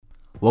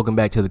Welcome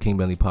back to the King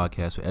Bentley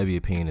Podcast, where every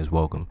opinion is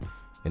welcome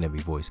and every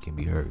voice can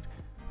be heard.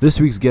 This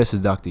week's guest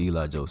is Dr.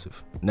 Eli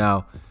Joseph.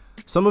 Now,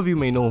 some of you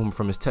may know him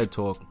from his TED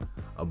Talk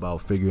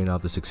about figuring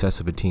out the success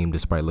of a team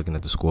despite looking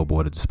at the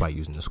scoreboard, or despite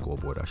using the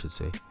scoreboard, I should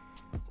say,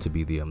 to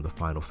be the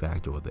final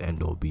factor or the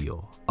end-all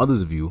be-all.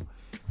 Others of you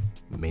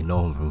may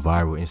know him from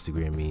viral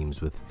Instagram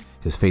memes with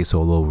his face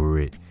all over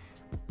it,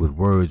 with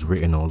words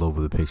written all over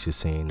the picture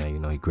saying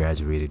that, he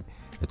graduated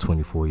at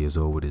 24 years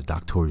old with his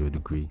doctoral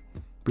degree.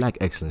 Black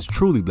excellence,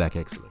 truly black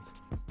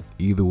excellence.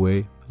 Either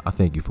way, I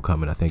thank you for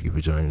coming. I thank you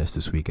for joining us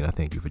this week, and I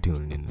thank you for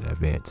tuning in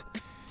advance.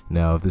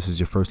 Now, if this is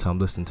your first time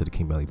listening to the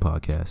King Bentley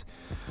Podcast,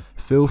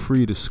 feel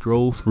free to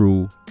scroll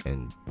through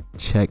and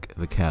check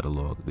the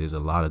catalog. There's a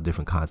lot of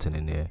different content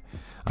in there.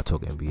 I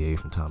talk NBA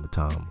from time to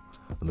time.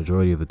 The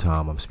majority of the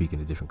time, I'm speaking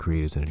to different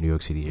creators in the New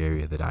York City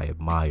area that I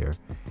admire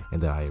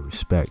and that I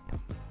respect.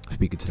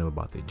 Speaking to them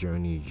about their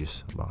journey,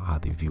 just about how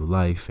they view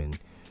life, and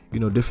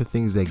different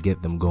things that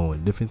get them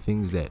going, different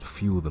things that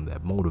fuel them,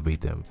 that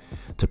motivate them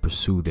to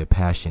pursue their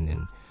passion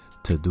and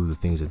to do the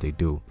things that they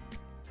do.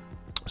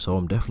 So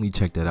definitely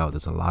check that out.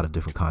 There's a lot of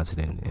different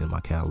content in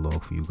my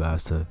catalog for you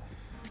guys to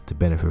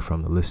benefit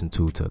from, to listen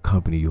to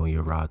accompany you on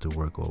your ride to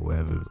work or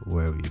wherever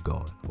you're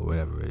going or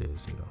whatever it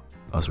is.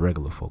 Us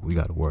regular folk, we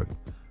got to work.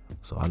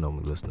 So I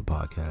normally listen to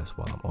podcasts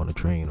while I'm on the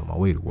train on my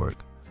way to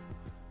work.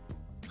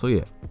 So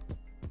yeah,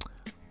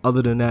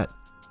 other than that,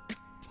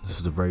 this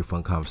was a very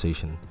fun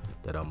conversation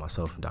that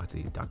myself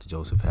and Dr.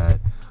 Joseph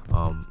had.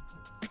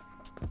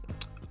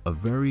 A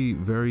very,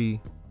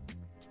 very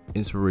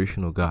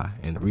inspirational guy.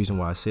 And the reason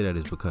why I say that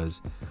is because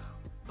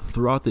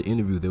throughout the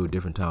interview, there were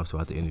different times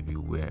throughout the interview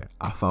where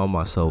I found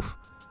myself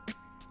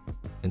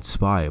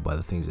inspired by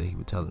the things that he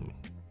was telling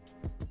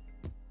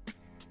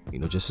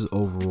me. Just his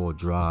overall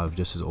drive,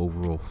 just his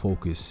overall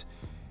focus,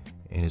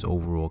 and his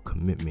overall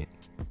commitment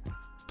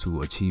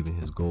to achieving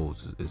his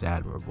goals is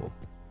admirable.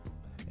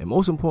 And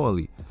most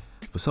importantly,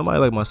 for somebody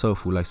like myself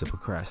who likes to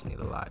procrastinate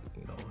a lot,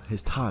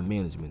 his time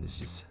management is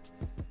just,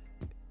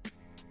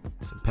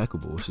 it's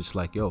impeccable. It's just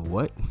like,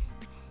 what?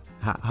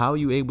 How are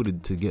you able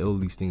to get all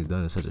these things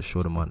done in such a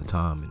short amount of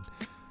time? And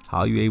how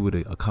are you able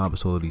to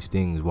accomplish all of these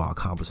things while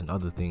accomplishing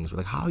other things?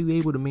 Like, how are you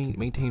able to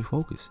maintain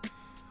focus?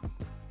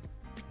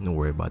 Don't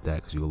worry about that,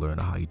 because you'll learn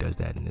how he does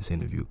that in this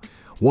interview.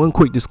 One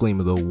quick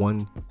disclaimer, though,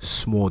 one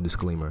small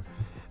disclaimer.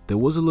 There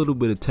was a little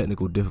bit of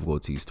technical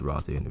difficulties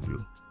throughout the interview.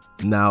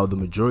 Now, the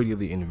majority of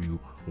the interview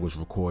was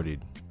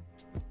recorded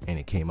and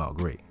it came out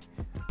great.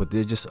 But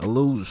there's just a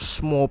little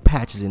small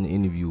patches in the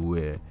interview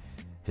where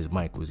his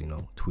mic was,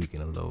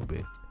 tweaking a little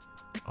bit.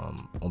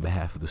 On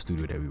behalf of the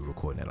studio that we were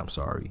recording at, I'm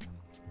sorry.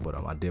 But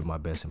I did my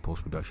best in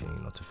post-production,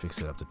 to fix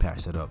it up, to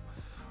patch it up.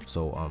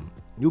 So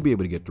you'll be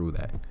able to get through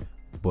that.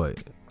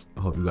 But I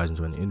hope you guys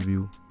enjoyed the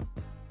interview.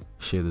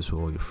 Share this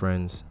with all your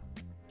friends.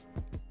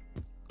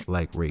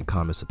 Like, rate,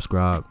 comment,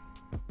 subscribe.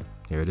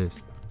 Here it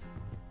is.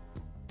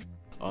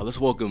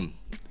 Let's welcome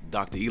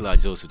Dr. Eli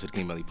Joseph to the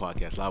King Bentley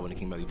Podcast, live on the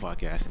King Bentley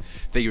Podcast.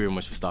 Thank you very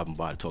much for stopping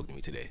by to talk to me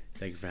today.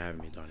 Thank you for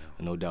having me, Darnell.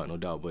 No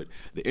doubt. But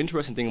the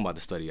interesting thing about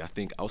the study, I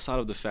think, outside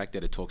of the fact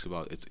that it talks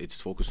about it's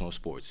focused on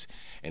sports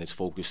and it's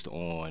focused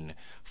on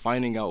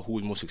finding out who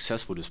is most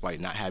successful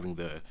despite not having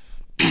the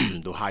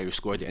higher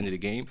score at the end of the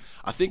game,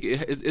 I think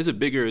it is a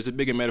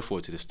bigger metaphor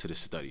to this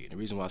study. And the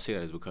reason why I say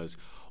that is because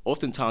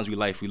oftentimes we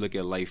look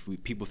at life,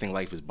 people think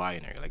life is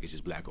binary, like it's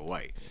just black or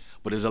white.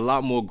 But there's a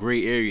lot more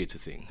gray area to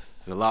things.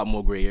 And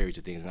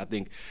I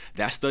think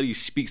that study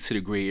speaks to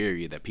the gray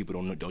area that people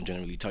don't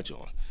generally touch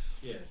on.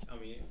 Yes, I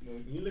mean,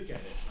 when you look at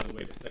it, the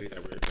way the study that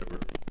we're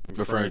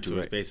referring to is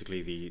right?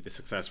 Basically the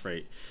success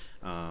rate,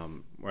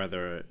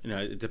 whether,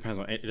 it depends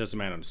on, it doesn't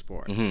matter on the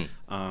sport.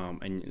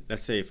 Mm-hmm. And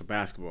let's say for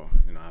basketball,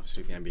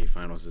 obviously the NBA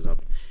Finals is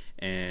up.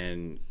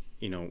 And,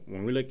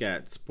 when we look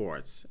at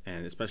sports,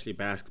 and especially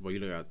basketball, you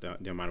look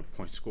at the amount of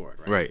points scored,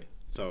 right? Right.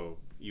 So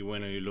you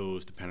win or you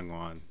lose depending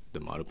on the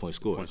amount of points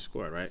scored.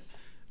 Right?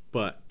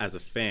 But as a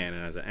fan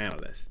and as an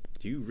analyst,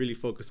 do you really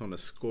focus on the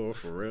score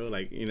for real?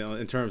 Like,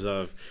 in terms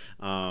of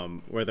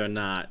whether or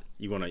not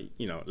you want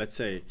to, let's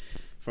say,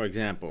 for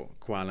example,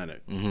 Kawhi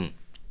Leonard. Mm-hmm.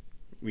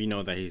 We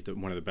know that he's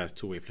one of the best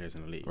two-way players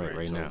in the league.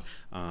 Right so,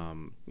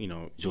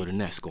 now.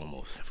 Jordan-esque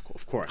almost.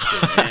 Of course.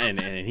 Yeah. and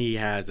he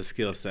has the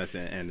skill sets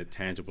and the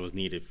tangibles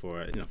needed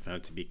for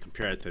him to be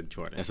compared to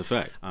Jordan. That's a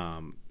fact.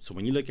 So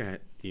when you look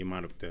at the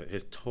amount of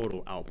his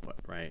total output,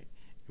 right?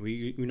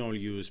 We normally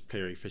use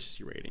player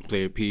efficiency ratings.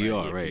 Player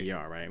PER, right?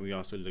 PER, right? We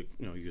also look,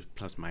 use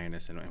plus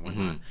minus and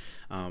whatnot.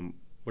 Mm-hmm.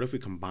 What if we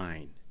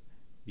combine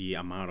the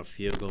amount of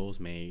field goals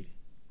made,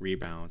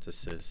 rebounds,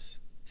 assists,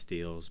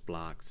 steals,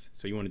 blocks?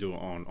 So you want to do it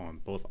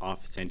on both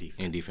offense and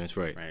defense. And defense,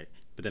 right. Right.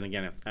 But then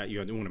again, if you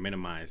want to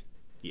minimize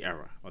the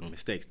error or the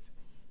mistakes.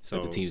 So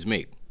that the teams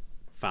make.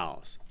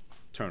 Fouls,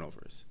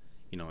 turnovers,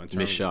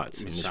 missed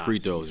shots, missed free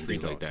throws and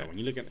things like that. So when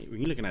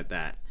you're looking at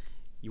that,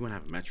 you want to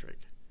have a metric.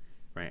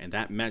 Right, and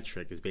that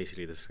metric is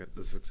basically the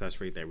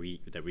success rate that we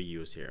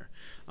use here.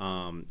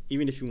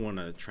 Even if you want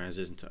to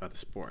transition to other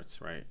sports,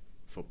 right?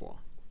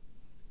 Football,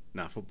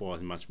 Now football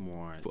is much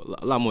more.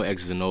 A lot more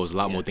X's and O's, a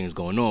lot more things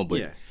going on,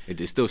 but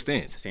it still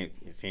stands.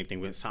 Same thing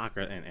with soccer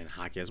and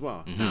hockey as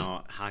well.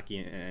 Now hockey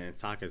and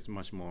soccer is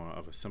much more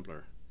of a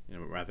simpler,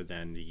 rather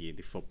than the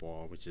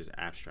football, which is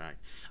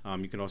abstract.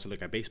 You can also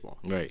look at baseball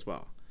as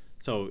well.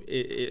 So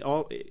it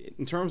all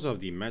in terms of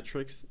the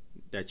metrics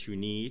that you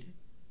need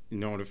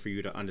in order for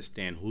you to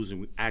understand who's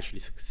actually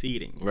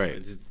succeeding. Right.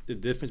 It's the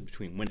difference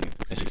between winning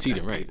and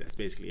succeeding. That's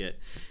basically it.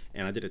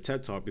 And I did a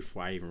TED Talk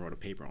before I even wrote a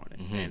paper on it,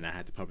 and I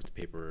had to publish the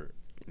paper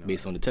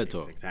based on the TED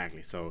Talk.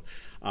 Exactly. So,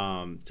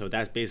 so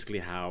that's basically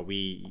how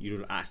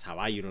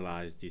I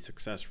utilize the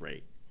success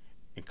rate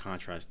in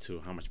contrast to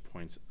how much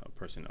points a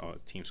person or a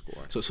team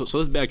score. So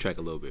let's backtrack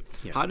a little bit.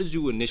 Yeah. How did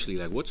you initially,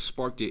 what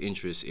sparked your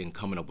interest in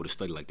coming up with a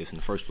study like this in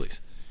the first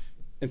place?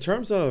 In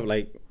terms of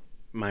my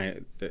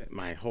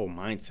whole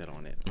mindset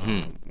on it,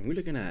 when we're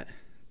looking at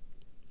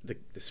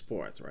the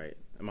sports, right?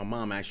 And my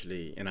mom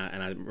actually, and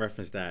I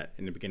referenced that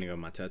in the beginning of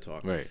my TED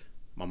Talk. Right.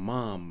 My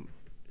mom,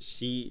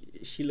 she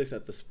looks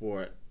at the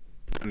sport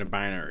in the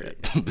binary.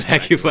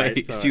 Black and white.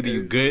 Right? So it's either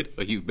you good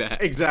or you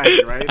bad.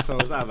 Exactly, right? So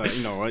it's either,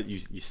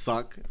 you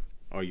suck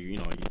or you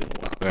do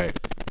well. Right.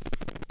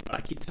 But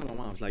I keep telling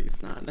my mom,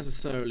 it's not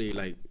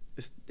necessarily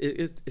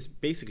it's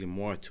basically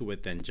more to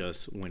it than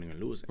just winning or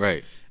losing.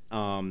 Right.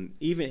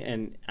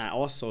 And I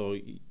also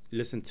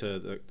listen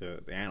to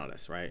the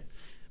analysts, right?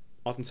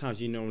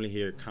 Oftentimes you normally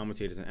hear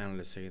commentators and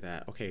analysts say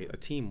that, okay, a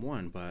team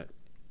won, but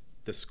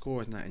the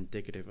score is not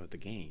indicative of the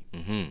game.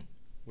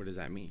 What does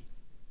that mean?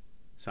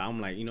 So I'm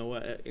like, you know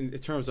what? In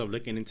terms of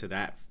looking into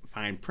that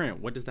fine print,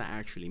 what does that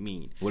actually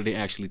mean? What are they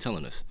actually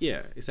telling us?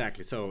 Yeah,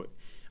 exactly. So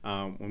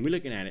when we're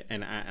looking at it,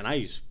 and I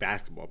use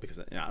basketball because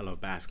I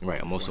love basketball.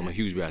 Right. I'm a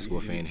huge basketball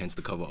fan, hence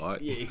the cover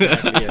art. Yeah,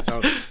 exactly. Yeah.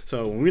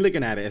 So when we're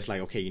looking at it, it's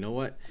like, okay, you know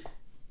what?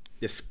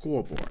 The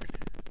scoreboard,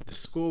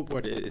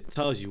 it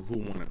tells you who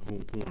won and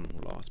who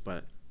lost.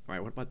 But all right,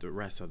 what about the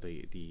rest of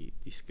the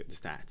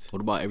stats?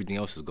 What about everything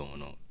else that's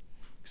going on?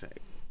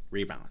 Exactly.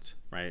 Rebounds,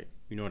 right?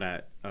 You know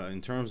that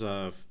in terms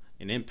of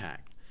an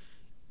impact,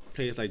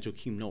 players like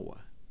Joakim Noah,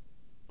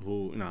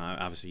 who,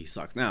 obviously he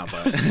sucks now,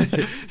 but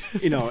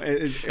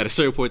at a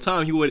certain point in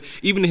time, he would,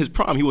 even in his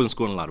prime, he wasn't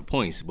scoring a lot of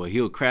points, but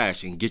he'll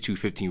crash and get you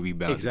 15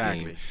 rebounds a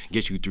game,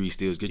 get you 3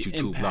 steals, get you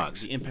 2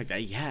 blocks. The impact that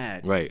he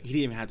had, right? He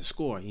didn't even have to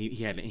score. He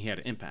had an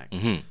impact.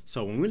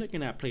 So when we're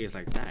looking at players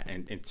like that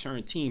and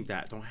certain teams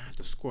that don't have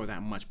to score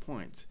that much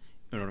points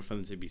in order for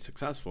them to be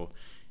successful,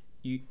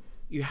 you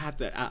have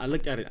to. I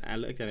looked at it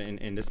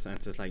in this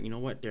sense. It's like, you know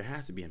what? There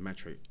has to be a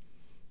metric,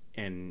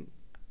 and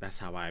that's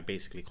how I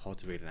basically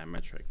cultivated that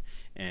metric.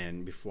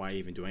 And before I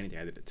even do anything,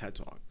 I did a TED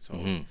Talk. So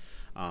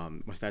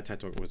once that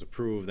TED Talk was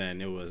approved,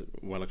 then it was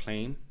well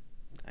acclaimed.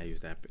 I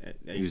used that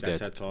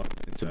TED Talk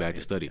to back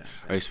the study. Yeah,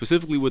 exactly. All right,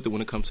 specifically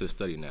when it comes to the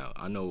study now,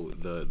 I know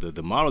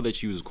the model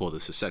that you use is called the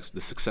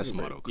success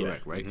model,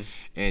 correct? Yeah. Right?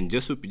 And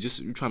just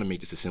we're trying to make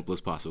this as simple as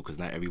possible because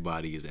not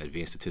everybody is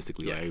advanced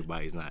statistically, or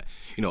everybody's not.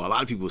 A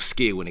lot of people are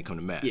scared when they come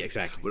to math. Yeah,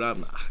 exactly. But I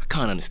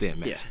kind of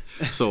understand math.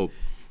 Yeah. So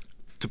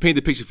to paint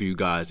the picture for you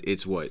guys,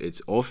 it's what? It's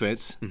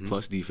offense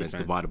plus defense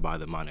divided by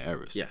the amount of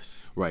errors. Yes.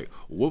 Right.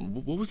 What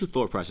was the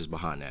thought process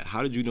behind that?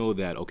 How did you know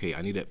that, okay,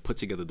 I need to put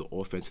together the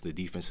offense and the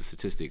defensive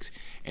statistics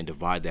and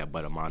divide that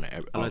by the amount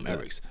of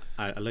errors?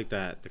 I looked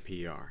at the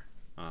PER.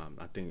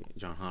 I think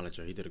John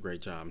Hollinger, he did a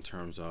great job in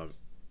terms of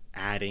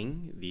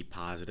adding the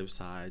positive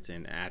sides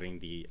and adding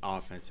the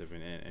offensive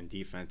and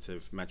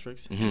defensive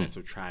metrics and then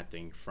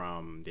subtracting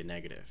from the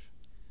negative.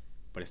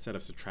 But instead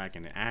of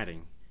subtracting and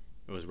adding,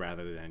 it was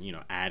rather than,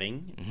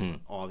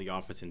 adding all the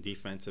offense and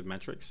defensive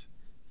metrics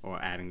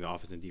or adding the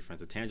offense and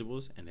defensive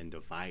tangibles and then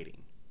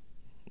dividing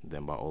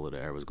them by all of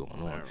the errors going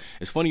on.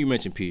 It's funny you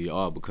mentioned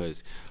PER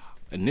because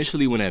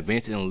initially when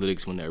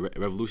the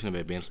revolution of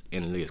advanced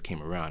analytics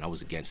came around, I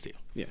was against it.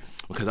 Yeah.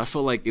 Because I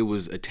felt like it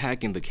was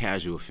attacking the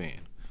casual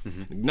fan.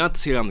 Not to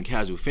say that I'm the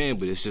casual fan,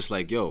 but it's just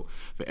like, for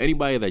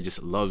anybody that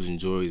just loves,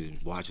 enjoys,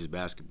 and watches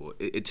basketball,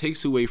 it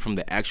takes away from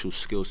the actual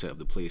skill set of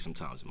the player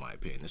sometimes, in my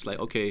opinion. It's like,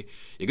 okay,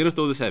 you're going to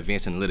throw this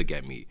advanced analytic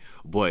at me,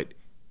 but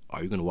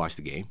are you going to watch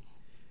the game?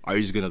 Are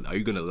you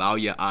gonna allow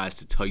your eyes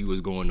to tell you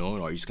what's going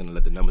on, or are you just going to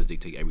let the numbers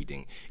dictate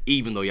everything,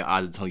 even though your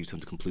eyes are telling you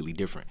something completely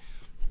different?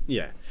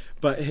 Yeah,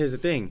 but here's the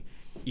thing.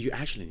 You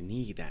actually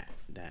need that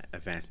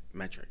advanced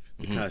metrics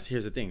because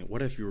here's the thing.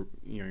 What if you're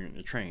in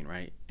a train,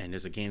 right, and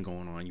there's a game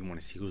going on, you want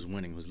to see who's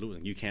winning, who's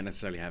losing. You can't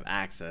necessarily have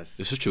access.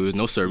 This is true. There's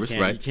no service,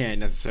 right? You can't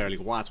necessarily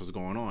watch what's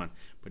going on.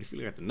 But if you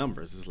look at the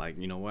numbers, it's like,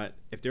 you know what?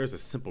 If there's a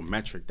simple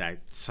metric that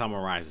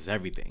summarizes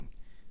everything,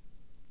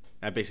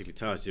 that basically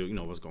tells you,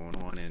 what's going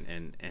on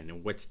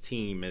and which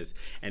team is.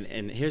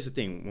 And here's the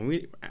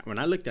thing. When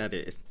I looked at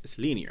it, it's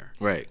linear.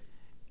 Right.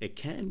 It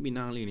can be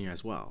nonlinear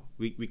as well.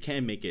 We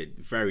can make it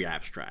very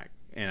abstract.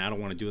 And I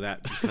don't want to do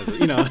that because,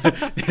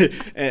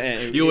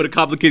 and you want to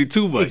complicate it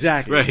too much.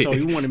 Exactly. Right. So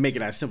you want to make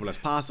it as simple as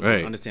possible.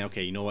 Right. Understand,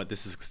 okay, you know what,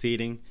 this is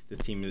succeeding. This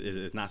team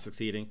is not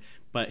succeeding.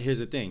 But here's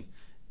the thing.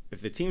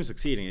 If the team is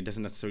succeeding, it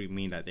doesn't necessarily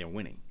mean that they're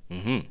winning.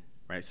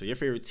 Right? So your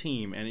favorite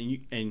team,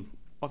 and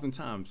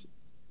oftentimes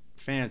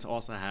fans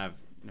also have,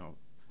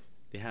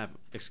 they have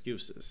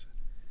excuses.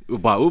 We're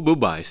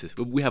biases.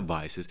 We have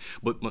biases,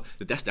 but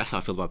that's how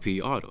I feel about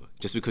PER though.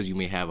 Just because you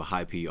may have a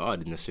high PER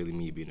doesn't necessarily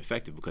mean you're being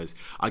effective. Because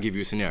I'll give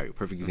you a scenario.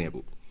 Perfect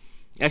example.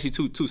 Actually,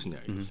 two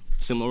scenarios,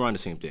 similar around the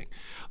same thing.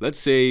 Let's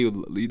say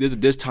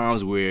there's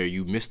times where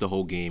you miss the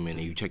whole game and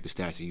you check the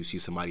stats and you see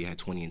somebody had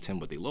 20 and 10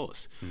 but they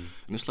lost,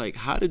 and it's like,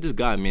 how did this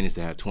guy manage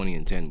to have 20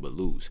 and 10 but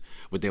lose?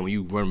 But then when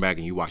you run back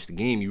and you watch the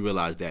game, you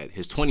realize that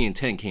his 20 and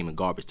 10 came in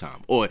garbage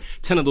time, or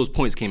 10 of those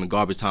points came in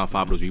garbage time,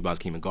 5 of those rebounds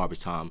came in garbage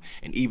time,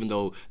 and even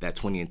though that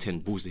 20 and 10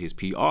 boosted his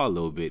PR a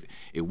little bit,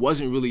 it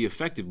wasn't really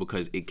effective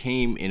because it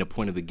came in a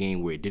point of the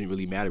game where it didn't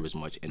really matter as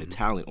much, and the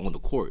talent on the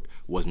court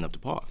wasn't up to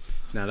par.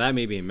 Now, that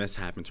may be a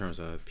mishap in terms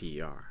of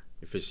PER,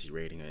 efficiency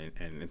rating,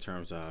 and in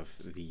terms of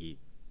the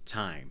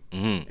time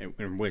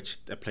in which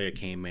a player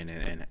came in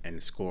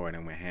and scored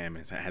and went ham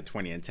and had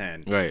 20 and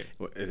 10, right?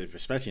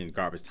 Especially in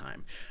garbage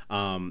time.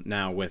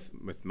 Now,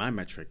 with my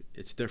metric,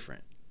 it's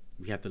different.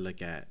 We have to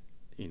look at,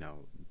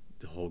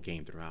 the whole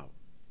game throughout,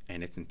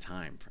 and it's in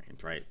time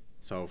frames, right?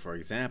 So, for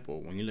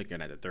example, when you're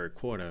looking at the third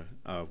quarter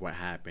of what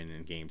happened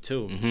in Game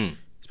 2,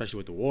 especially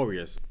with the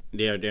Warriors,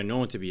 they're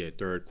known to be a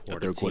third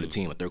quarter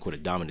team, a third quarter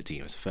dominant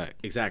team. That's a fact.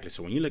 Exactly.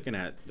 So when you're looking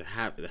at the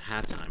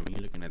halftime, when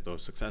you're looking at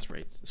those success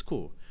rates, it's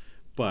cool.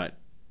 But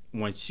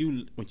once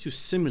you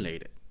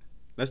simulate it,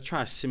 let's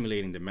try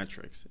simulating the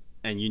metrics,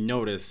 and you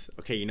notice,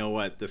 okay, you know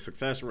what? The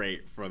success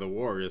rate for the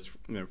Warriors,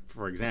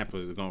 for example,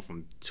 is going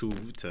from 2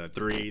 to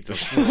 3 to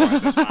 4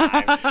 to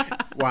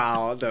 5.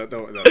 While the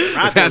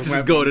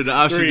Raptors go to the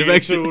opposite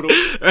direction.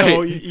 Right.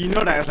 So you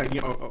know that it's like,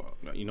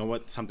 you know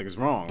what? Something is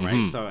wrong,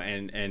 right? So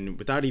and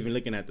without even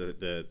looking at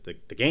the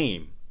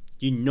game,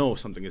 you know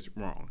something is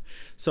wrong.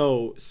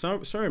 So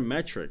certain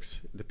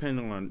metrics,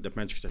 depending on the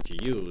metrics that you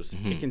use,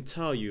 it can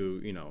tell you,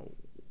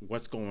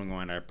 what's going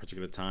on at a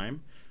particular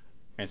time.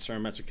 And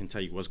certain metrics can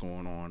tell you what's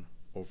going on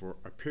over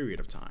a period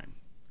of time.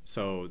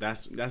 So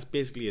that's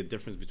basically a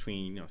difference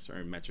between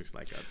certain metrics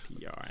like a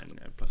PR and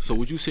plus. So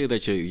would you say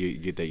that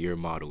your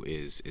model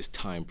is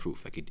time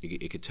proof? Like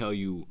it could tell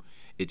you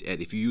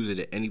if you use it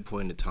at any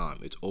point in the time,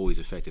 it's always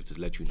effective to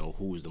let you know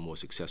who's the more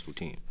successful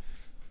team.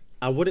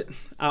 I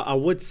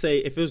would say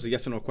if it was a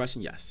yes or no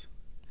question, yes.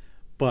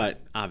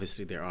 But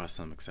obviously there are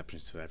some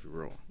exceptions to every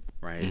rule,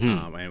 right?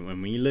 And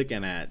when you're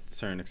looking at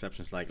certain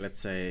exceptions, like let's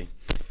say.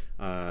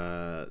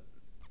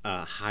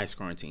 High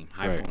scoring team,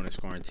 high opponent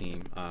scoring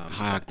team,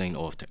 high octane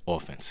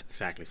offense.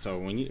 Exactly. So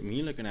when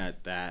you're looking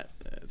at that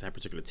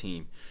particular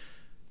team,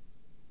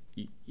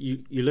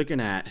 you're looking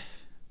at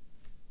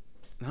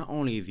not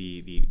only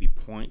the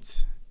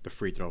points, the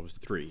free throws, the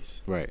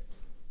threes. Right.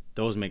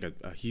 Those make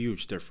a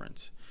huge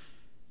difference.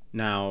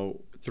 Now,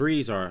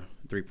 threes are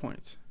 3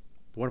 points.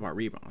 But what about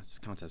rebounds?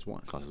 It counts as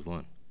one.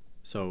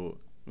 So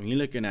when you're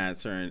looking at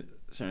certain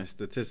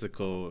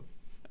statistical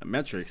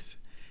metrics.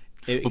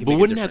 But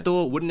wouldn't that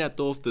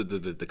throw off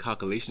the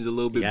calculations a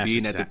little bit,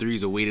 being that the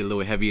threes are weighted a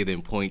little heavier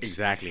than points,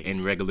 exactly,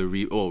 and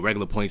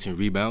regular points and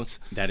rebounds?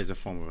 That is a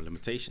form of a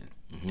limitation,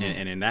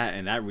 and in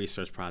that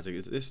research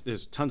project,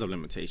 there's tons of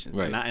limitations,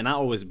 right. And I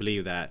always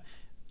believe that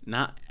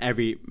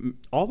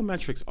all the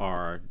metrics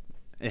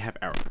they have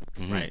error,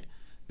 right?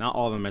 Not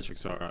all the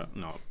metrics are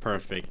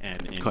perfect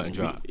and cut and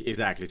dry.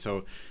 Exactly.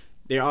 So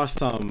there are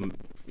some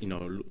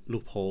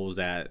loopholes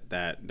that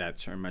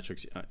certain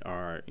metrics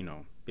are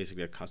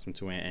basically accustomed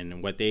to,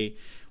 and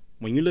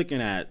when you're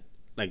looking at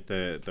like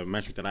the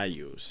metric that I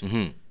use,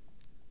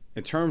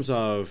 in terms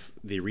of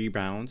the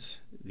rebounds,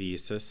 the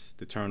assists,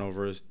 the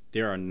turnovers,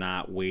 they are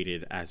not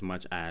weighted as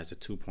much as the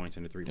 2 points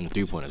and the 3 points. And the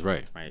 3 pointers,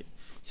 right? Right.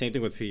 Same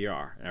thing with PER.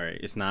 All right.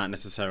 It's not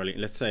necessarily,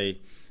 let's say,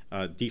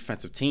 a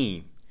defensive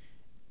team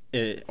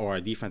or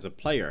a defensive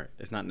player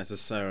is not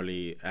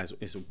necessarily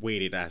is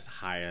weighted as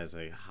high as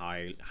a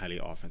highly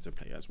offensive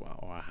player as well,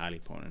 or a highly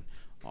potent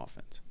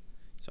offense.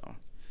 So,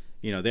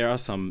 there are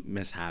some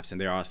mishaps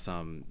and there are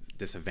some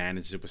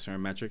disadvantages with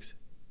certain metrics,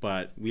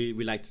 but we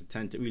like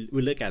to we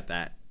look at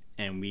that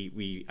and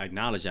we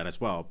acknowledge that as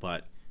well,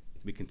 but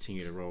we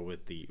continue to roll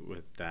with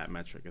that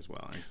metric as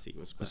well and see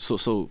what's best.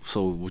 So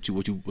what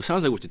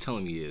sounds like what you're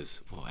telling me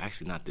is, well,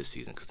 actually not this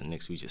season, because the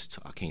next we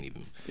I can't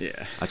even.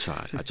 Yeah. I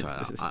tried.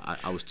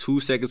 I was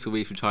 2 seconds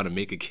away from trying to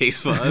make a case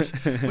for us,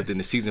 but then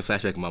the season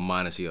flashback in my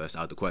mind and see, that's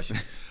out the question.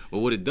 But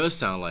what it does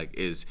sound like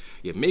is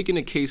you're making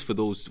a case for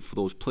those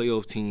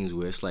playoff teams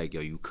where it's like,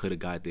 you could have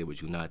got there,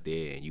 but you're not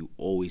there, and you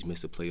always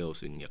miss the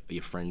playoffs, and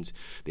your friends,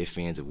 they're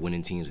fans of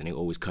winning teams, and they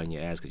always cutting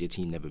your ass because your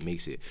team never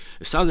makes it.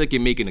 It sounds like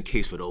you're making a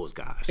case for those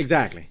guys.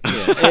 Exactly.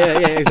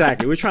 Yeah,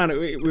 exactly. We're trying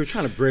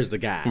to bridge the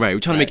gap. Right. We're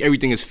trying to make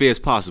everything as fair as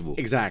possible.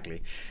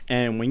 Exactly.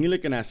 And when you're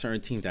looking at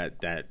certain teams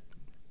that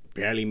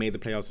barely made the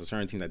playoffs, or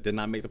certain teams that did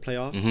not make the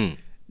playoffs,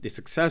 the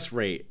success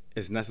rate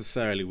is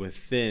necessarily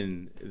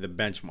within the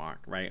benchmark,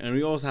 right? And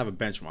we also have a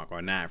benchmark or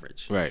an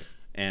average, right?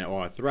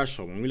 Or a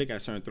threshold. When we look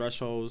at certain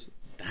thresholds,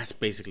 that's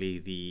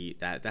basically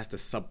that's the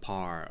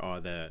subpar or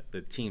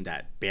the team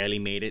that barely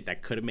made it,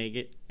 that could have made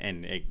it,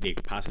 and they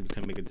possibly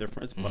could make a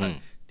difference, but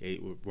they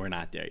were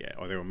not there yet,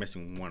 or they were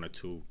missing one or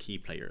two key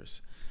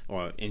players,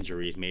 or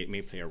injuries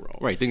may play a role.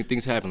 Right,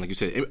 things happen, like you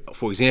said.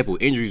 For example,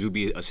 injuries would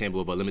be a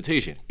sample of a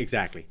limitation.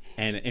 Exactly,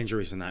 and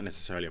injuries are not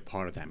necessarily a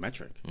part of that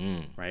metric,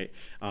 right?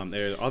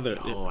 There are other.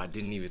 Oh, I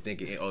didn't even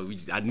think of.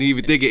 I didn't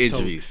even think of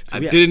injuries. So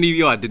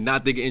I did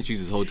not think of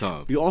injuries this whole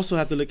time. You also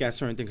have to look at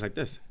certain things like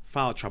this: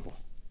 foul trouble.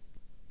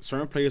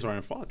 Certain players are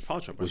in foul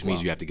trouble, which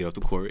means you have to get off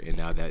the court, and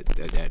now that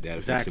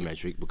affects the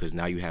metric, because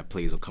now you have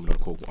players coming on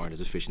the court who aren't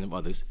as efficient as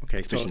others.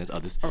 Efficient as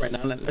others. All right,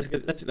 now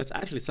let's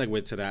actually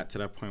segue to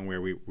that point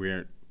where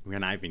we're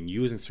not even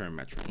using certain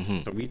metrics.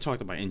 So we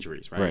talked about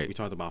injuries, right? We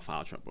talked about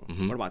foul trouble.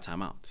 What about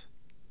timeouts?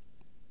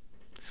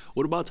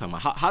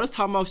 How does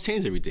timeouts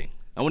change everything?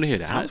 I want to hear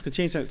that. Timeouts can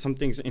change some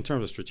things in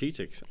terms of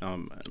strategics. I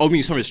mean,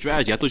 in terms of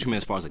strategy. I thought you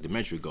meant as far as like the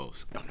metric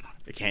goes. No.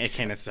 We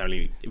can't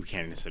necessarily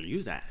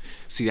use that.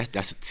 See, here's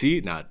the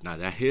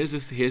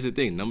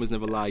thing. Numbers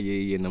never lie.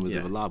 Numbers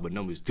never lie, but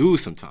numbers do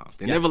sometimes.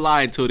 They never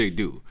lie until they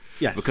do.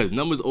 Yes. Because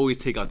numbers always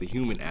take out the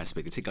human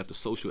aspect. They take out the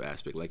social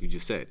aspect, like you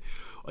just said.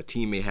 A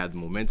team may have the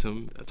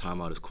momentum. A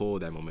timeout is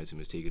called. That momentum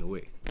is taken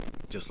away,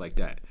 just like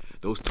that.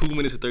 Those 2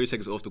 minutes and 30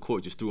 seconds off the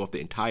court just threw off the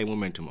entire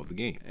momentum of the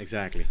game.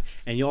 Exactly.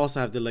 And you also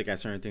have to look at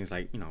certain things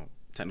like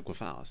technical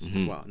fouls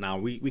as well. Now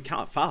we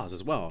count fouls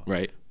as well.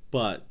 Right.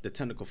 But the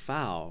technical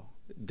foul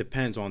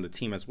depends on the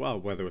team as well,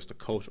 whether it's the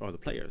coach or the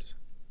players.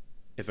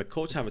 If a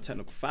coach have a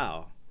technical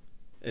foul,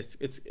 it's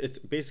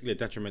basically a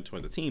detriment to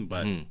the team,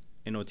 but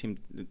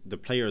the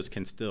players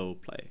can still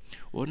play.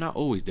 Well, not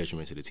always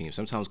detriment to the team.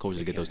 Sometimes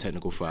coaches get those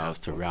technical fouls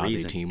to rile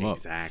their team up.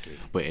 Exactly.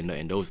 But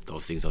and those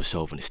things don't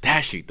show up in the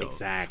stat sheet, though.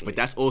 Exactly. But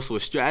that's also a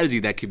strategy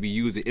that can be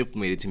used and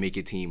implemented to make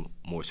your team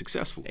more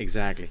successful.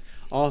 Exactly.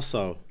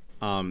 Also,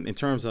 in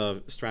terms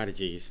of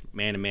strategies,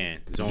 man-to-man,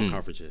 zone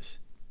coverages.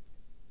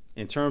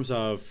 In terms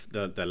of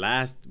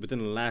within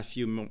the last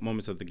few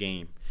moments of the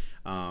game,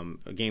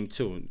 game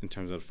 2, in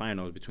terms of the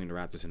finals between the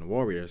Raptors and the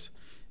Warriors,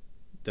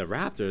 the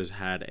Raptors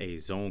had a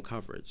zone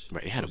coverage.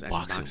 Right, they had a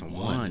boxing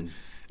one.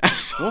 When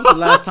was the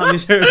last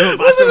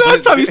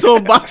time you saw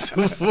a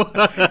boxing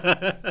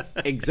one?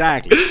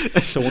 Exactly.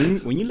 So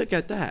when you look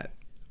at that,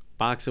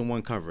 boxing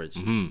one coverage,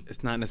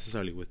 it's not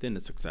necessarily within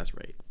the success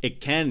rate.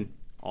 It can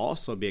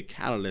also be a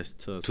catalyst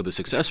to the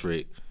success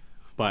rate.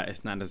 But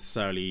it's not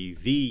necessarily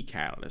the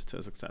catalyst to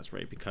a success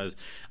rate, because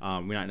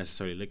we're not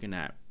necessarily looking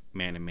at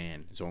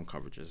man-to-man zone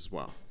coverages as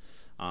well.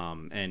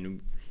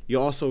 And you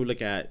also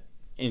look at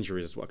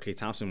injuries as well. Klay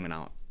Thompson went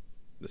out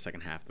the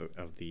second half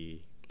of the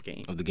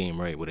game. Of the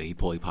game, right. He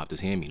popped his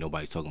hammy.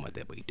 Nobody's talking about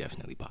that, but he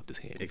definitely popped his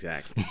hammy.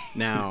 Exactly.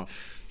 Now,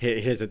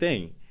 here's the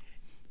thing.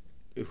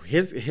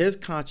 His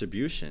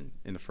contribution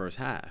in the first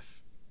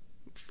half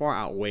far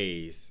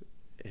outweighs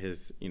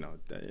his, in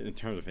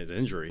terms of his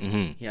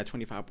injury. He had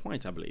 25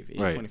 points, I believe. He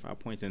had 25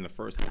 points in the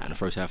first half. In the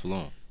first half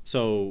alone.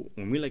 So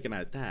when we're looking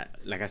at that,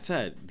 like I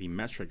said, the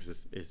metrics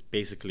is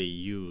basically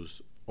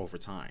used over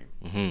time.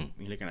 When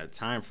you're looking at a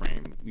time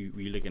frame,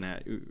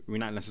 we're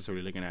not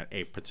necessarily looking at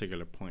a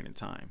particular point in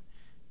time,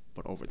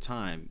 but over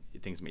time,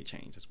 things may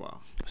change as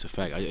well. That's a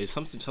fact. It's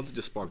something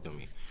just sparked on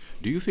me.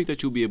 Do you think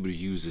that you'll be able to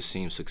use the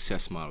same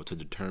success model to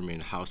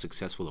determine how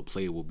successful a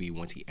player will be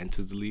once he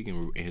enters the league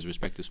in his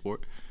respective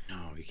sport?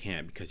 No, you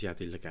can't, because you have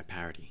to look at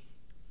parity.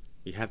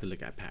 You have to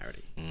look at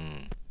parity.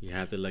 You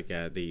have to look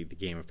at the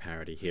game of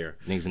parity here.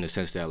 Things in the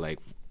sense that, like,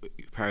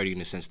 parity in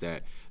the sense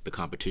that the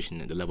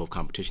competition and the level of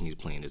competition he's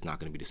playing is not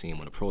going to be the same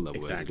on a pro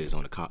level as it is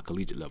on a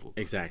collegiate level.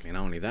 Exactly.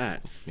 Not only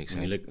that, makes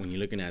sense. When you're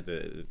looking at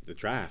the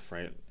draft,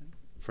 right?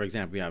 For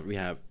example, we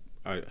have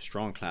a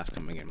strong class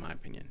coming in my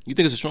opinion. You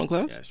think it's a strong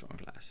class? Yeah, a strong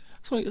class.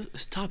 So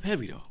it's top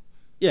heavy though.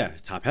 Yeah,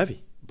 it's top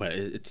heavy, but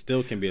it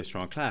still can be a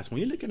strong class. When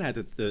you're looking at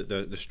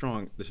the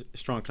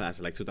strong class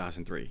like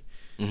 2003,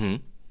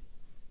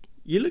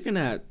 you're looking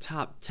at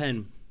top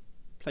 10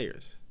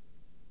 players.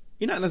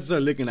 You're not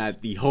necessarily looking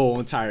at the whole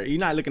entire. You're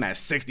not looking at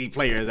 60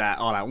 players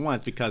all at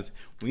once, because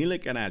when you're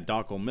looking at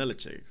Darko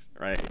Milicic,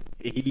 right?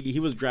 He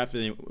was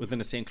drafted within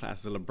the same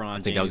class as LeBron. I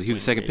think he was the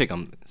second pick.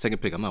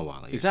 I'm not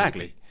wild.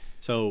 Exactly.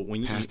 So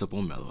when you passed up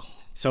on Melo,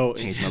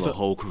 changed Melo's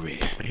whole career.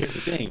 But here's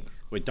the thing: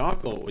 with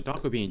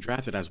Darko being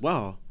drafted as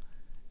well,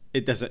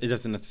 it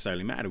doesn't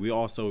necessarily matter. We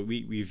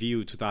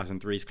view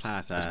 2003's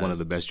class as one of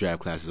the best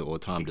draft classes of all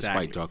time,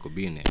 despite Darko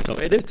being there. So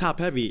it is top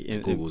heavy.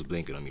 Google's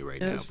blinking on me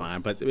right now. That's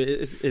fine, but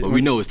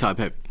we know it's top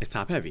heavy. It's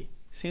top heavy.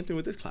 Same thing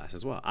with this class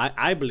as well.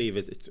 I believe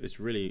it's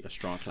really a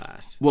strong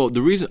class. Well,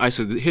 the reason I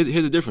said here's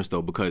the difference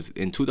though, because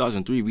in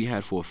 2003 we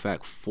had for a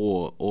fact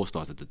 4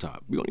 All-Stars at the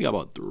top. We only got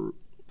about 3.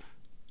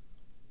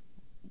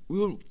 We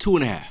were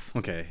 2.5.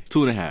 Okay.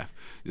 2.5.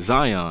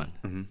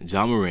 Zion,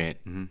 John Morant,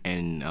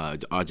 and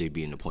RJ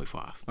being the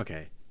 0.5.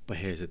 Okay, but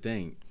here's the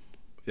thing: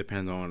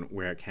 depends on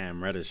where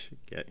Cam Reddish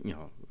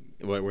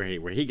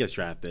where he gets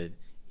drafted.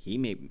 He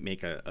may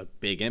make a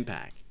big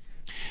impact.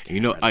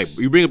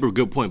 You bring up a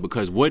good point,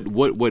 because what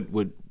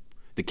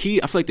the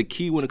key? I feel like the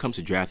key when it comes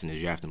to drafting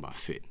is drafting by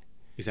fit.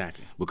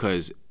 Exactly.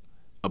 Because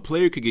a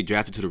player could get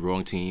drafted to the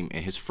wrong team,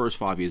 and his first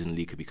 5 years in the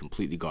league could be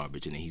completely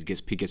garbage, and then he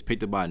gets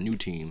picked up by a new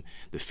team.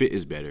 The fit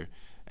is better.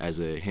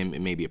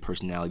 It may be a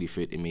personality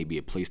fit, it may be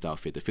a play style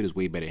fit. The fit is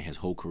way better, and his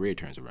whole career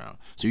turns around.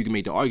 So you can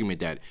make the argument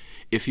that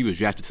if he was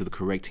drafted to the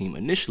correct team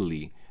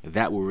initially,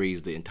 that will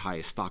raise the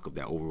entire stock of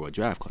that overall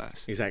draft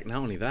class. Exactly.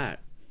 Not only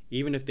that,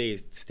 even if they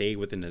stayed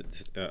within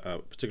a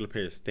particular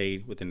player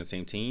stayed within the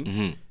same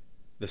team,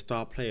 the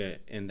star player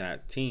in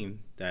that team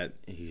that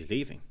he's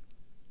leaving,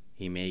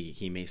 he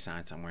may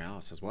sign somewhere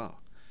else as well.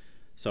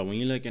 So when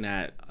you're looking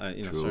at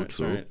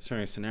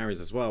certain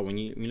scenarios as well, when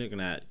you're looking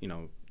at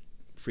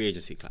free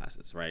agency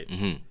classes, right?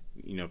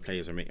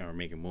 Players are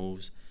making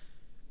moves.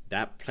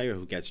 That player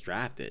who gets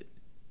drafted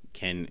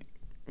can,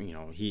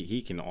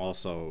 he can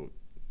also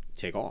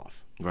take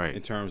off, right,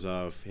 in terms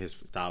of his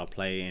style of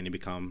play, and he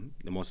become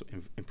the most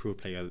improved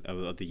player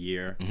of the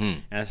year.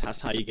 And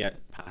that's how you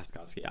get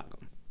Pascal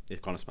Siakam. They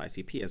call him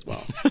Spicy P as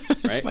well,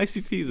 right?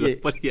 Spicy P is a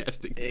funny ass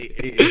thing.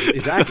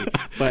 Exactly.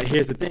 But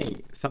here's the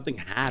thing: something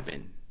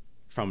happened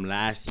from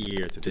last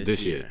year to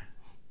this year.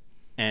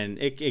 And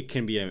it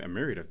can be a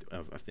myriad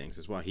of things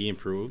as well. He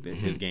improved in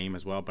his game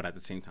as well, but at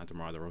the same time,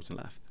 DeMar DeRozan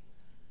left.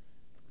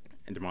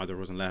 And DeMar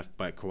DeRozan left,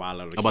 but Kawhi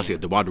Leonard came. I'm about to say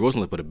DeMar DeRozan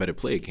left, but a better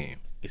player came.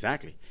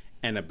 Exactly.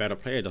 And a better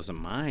player doesn't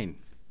mind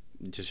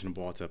dishing the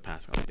ball to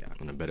Pascal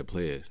Siakam. And a better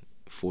player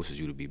forces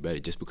you to be better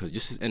just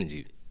his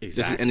energy. Exactly.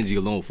 Just his energy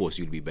alone forces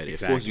you to be better.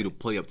 Exactly. It forces you to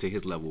play up to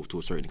his level to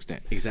a certain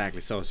extent.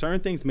 Exactly. So certain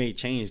things may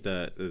change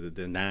the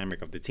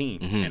dynamic of the team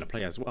and the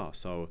play as well.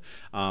 So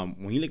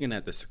when you're looking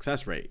at the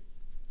success rate,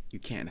 you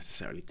can't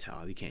necessarily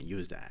tell. You can't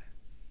use that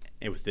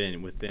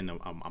within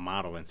a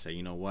model and say,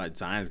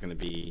 Zion's going to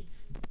be,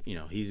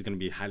 he's going to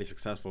be highly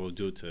successful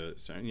due to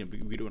certain.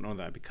 We don't know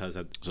that because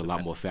there's a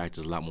lot more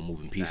factors, a lot more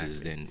moving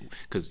pieces than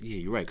because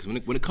you're right. Because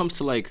when it comes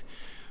to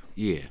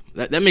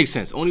that makes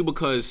sense. Only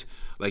because,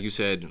 like you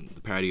said, the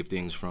parity of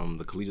things from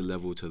the collegiate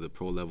level to the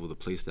pro level, the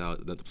play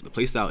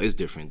style is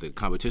different. The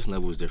competition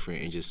level is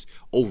different, and just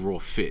overall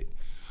fit.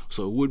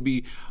 So it would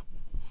be.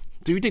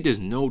 Do you think there's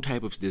no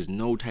type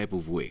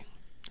of way?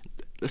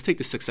 Let's take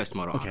the success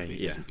model off of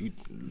it.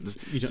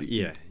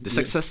 The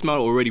success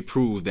model already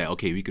proved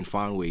that we can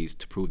find ways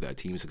to prove that a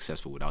team is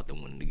successful without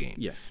them winning the game.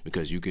 Yeah.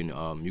 Because you can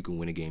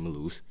win a game and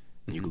lose,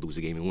 and you can lose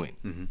a game and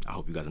win. I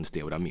hope you guys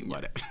understand what I mean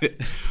by that.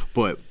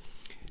 But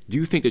do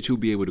you think that you'll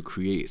be able to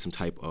create some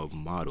type of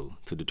model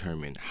to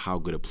determine how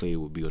good a player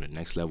will be on the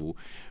next level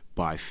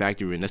by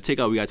factoring?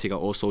 We gotta take out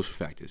all social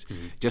factors,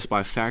 just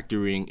by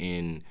factoring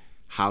in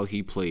how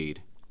he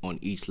played on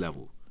each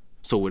level.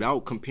 So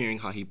without comparing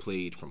how he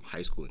played from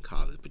high school and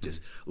college, but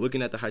just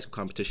looking at the high school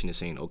competition and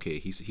saying,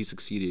 he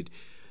succeeded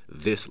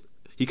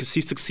he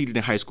succeeded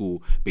in high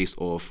school based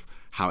off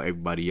how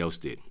everybody else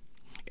did.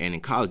 And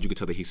in college, you could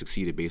tell that he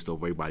succeeded based off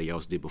what everybody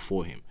else did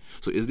before him.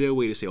 So is there a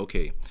way to say,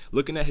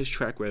 looking at his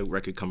track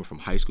record coming from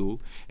high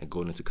school and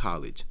going into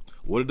college,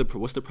 what's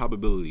the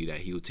probability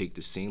that he'll take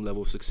the same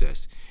level of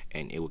success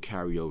and it will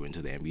carry over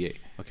into the NBA?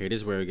 Okay, this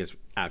is where it gets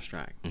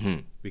abstract.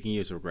 We can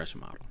use a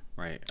regression model,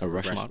 right?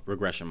 Regression model.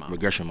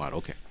 Regression model.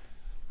 Okay.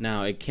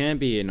 Now it can't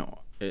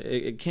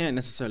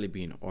necessarily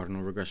be an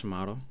ordinal regression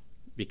model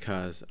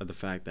because of the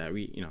fact that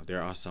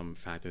there are some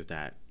factors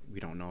that we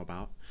don't know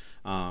about.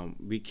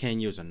 We can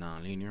use a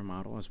nonlinear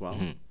model as well.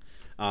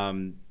 I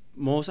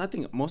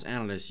think most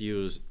analysts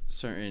use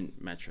certain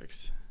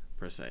metrics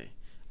per se.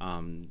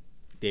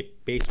 They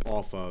based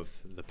off of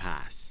the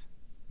past.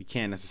 We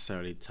can't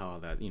necessarily tell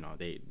that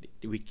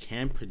we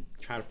can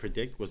try to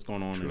predict what's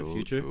going on in the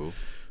future,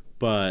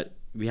 but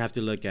we have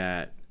to look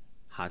at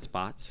hot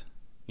spots.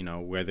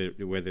 Where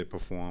they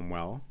perform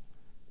well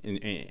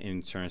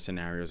in certain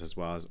scenarios, as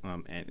well as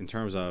and in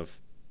terms of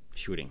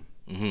shooting,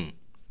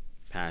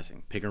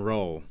 passing, pick and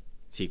roll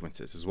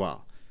sequences as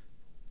well.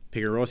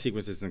 Pick and roll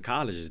sequences in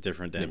college is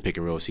different than pick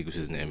and roll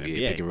sequences in the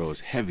NBA. Pick and roll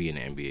is heavy in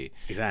the NBA.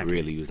 Exactly.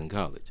 Rarely used in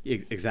college.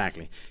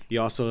 Exactly.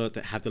 You also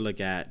have to look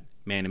at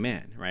man to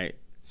man, right?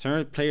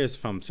 Certain players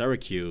from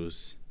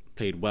Syracuse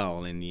played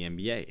well in the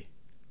NBA.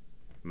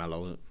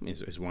 Melo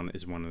is one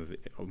of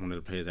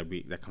the players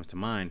that comes to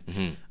mind.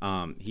 He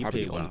probably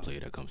played the well. only player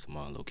that comes to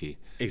mind, low key.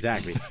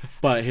 Exactly.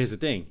 But here's the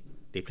thing: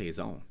 they play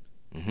zone.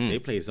 They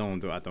play zone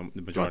throughout the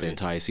majority throughout the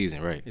entire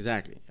season, right?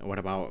 Exactly. And what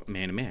about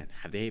man to man?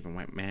 Have they even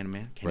went man to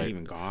man? Can they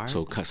even guard?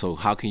 So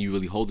how can you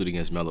really hold it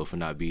against Melo for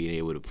not being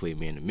able to play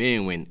man to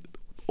man when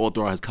all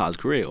throughout his college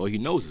career all he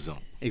knows is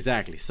zone?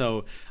 Exactly.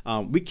 So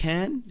we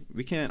can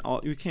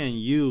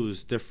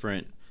use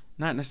different,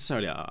 not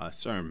necessarily a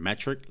certain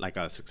metric like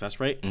a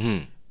success rate,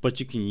 but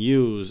you can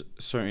use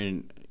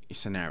certain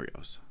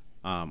scenarios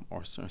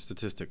or certain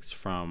statistics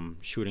from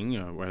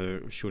shooting,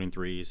 whether shooting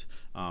threes.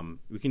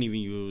 We can even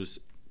use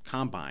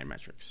combine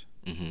metrics,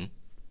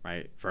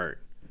 right?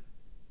 Vert,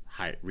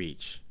 height,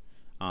 reach.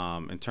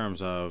 In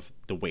terms of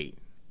the weight,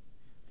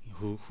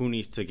 who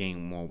needs to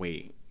gain more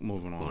weight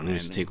moving on? Who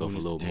needs to take off a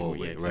little more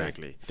weight,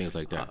 exactly. Right? Things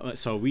like that.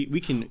 So we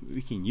can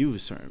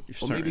use certain.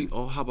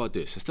 How about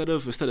this? Instead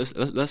of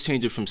let's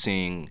change it from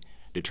saying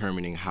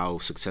determining how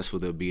successful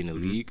they'll be in the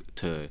league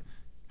to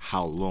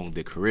how long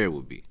their career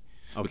will be.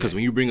 Okay. Because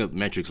when you bring up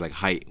metrics like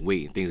height,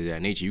 weight, and things of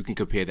that nature, you can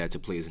compare that to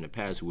players in the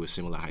past who were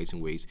similar heights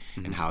and weights,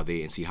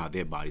 and see how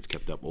their bodies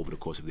kept up over the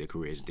course of their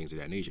careers and things of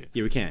that nature.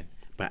 Yeah, we can.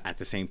 But at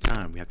the same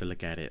time, we have to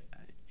look at it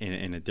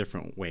in a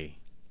different way.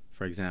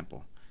 For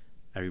example,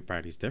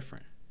 everybody's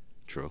different.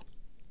 True.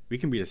 We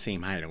can be the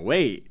same height and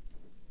weight,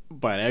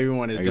 but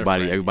everyone is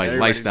different. Everybody's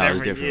lifestyle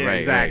is different, yeah, right?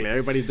 Exactly. Right.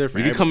 Everybody's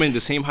different. You can come in the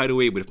same height or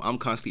weight, but if I'm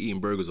constantly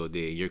eating burgers all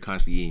day, you're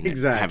constantly eating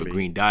have a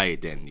green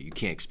diet, then you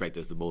can't expect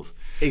us to both.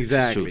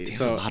 Exactly. Damn,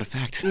 so a lot of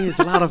factors. It's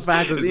a lot of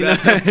factors.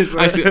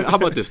 How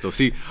about this though?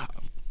 See,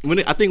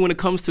 I think when it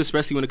comes to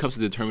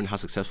determining how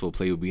successful a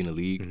player will be in the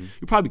league,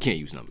 you probably can't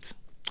use numbers.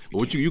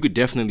 But you could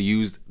definitely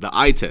use the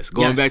eye test.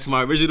 Going back to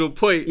my original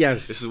point,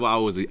 yes, this is why I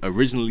was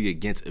originally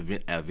against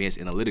advanced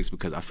analytics,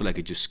 because I feel like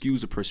it just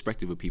skews the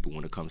perspective of people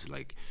when it comes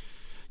to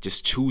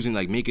just choosing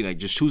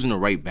the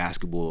right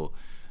basketball.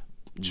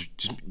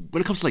 Just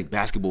when it comes to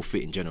basketball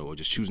fit in general, or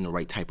just choosing the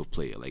right type of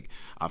player.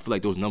 I feel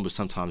like those numbers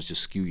sometimes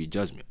just skew your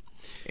judgment.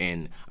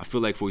 And I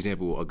feel like, for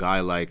example, a guy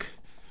like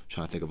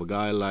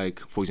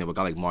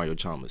Mario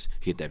Chalmers,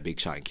 he hit that big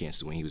shot in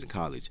Kansas when he was in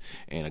college.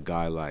 And a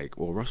guy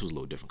Russell's a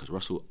little different, because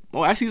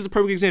actually he's a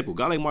perfect example. A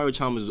guy like Mario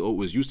Chalmers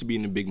was used to be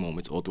in the big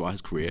moments all throughout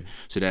his career,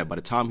 so that by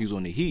the time he was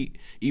on the Heat,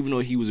 even though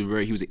he was an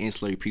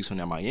ancillary piece on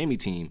that Miami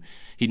team,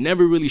 he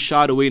never really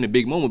shied away in a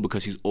big moment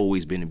because he's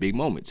always been in big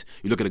moments.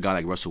 You look at a guy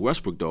like Russell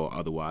Westbrook, though,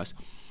 otherwise.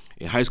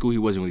 In high school, he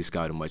wasn't really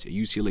scouted much. At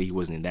UCLA, he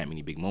wasn't in that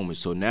many big moments.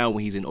 So now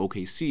when he's in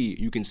OKC,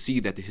 you can see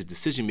that his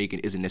decision-making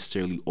isn't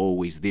necessarily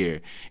always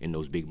there in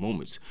those big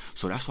moments.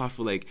 So that's why I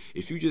feel like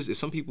if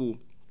some people,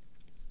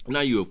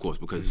 not you, of course,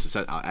 because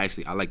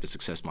I like the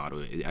success model.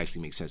 It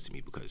actually makes sense to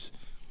me because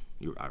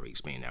you already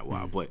explained that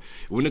why. But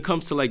when it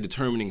comes to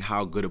determining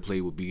how good a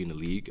player will be in the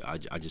league,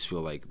 I just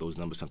feel like those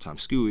numbers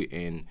sometimes skew it,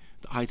 and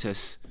the eye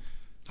test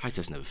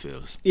never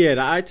fails. Yeah,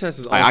 the eye test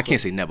is also, I can't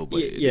say never,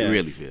 but it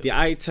really fails. The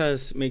eye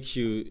test makes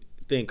you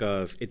think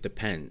of it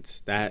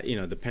depends. That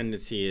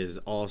dependency is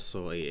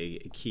also a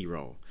key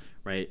role,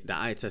 right? The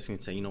eye test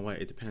can say,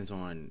 it depends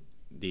on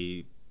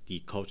the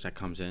coach that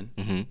comes in,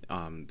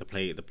 the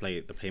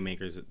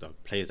playmakers, the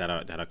players that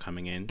are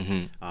coming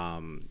in,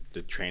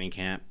 the training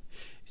camp.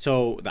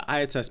 So the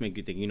eye test make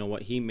you think,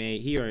 he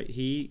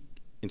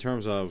in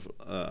terms of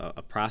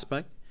a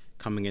prospect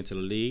coming into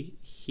the league,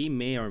 he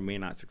may or may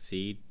not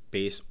succeed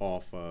based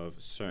off of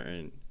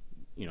certain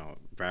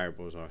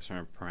variables or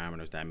certain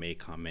parameters that may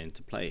come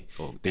into play.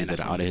 Things that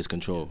are out of his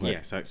control. Right?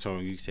 Yeah, so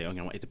you say,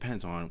 it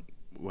depends on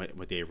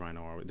what they run,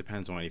 or it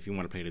depends on if you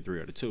want to play the 3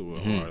 or the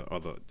 2 or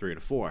the 3 or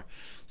the 4.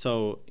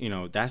 So,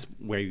 that's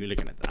where you're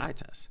looking at the eye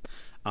test.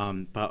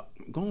 But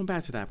going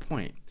back to that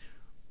point,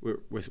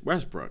 with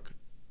Westbrook,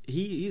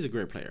 he's a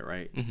great player,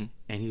 right?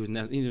 And he was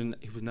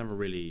never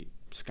really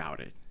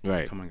scouted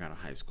coming out of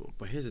high school.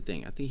 But here's the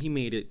thing. I think he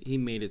made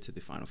it to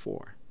the Final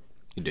Four.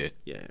 He did.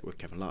 Yeah, with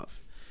Kevin Love.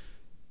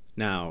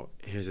 Now,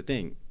 here's the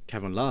thing.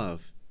 Kevin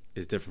Love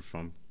is different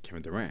from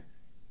Kevin Durant.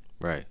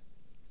 Right.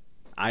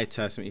 Eye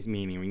test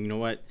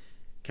meaning,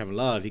 Kevin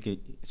Love, he can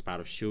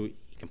spot up, shoot,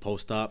 he can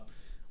post up.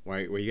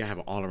 Where you have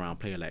an all-around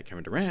player like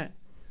Kevin Durant,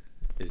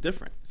 is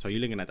different. So you're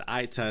looking at the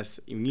eye test.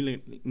 When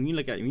you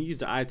use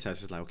the eye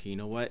test, it's like, okay,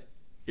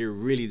 it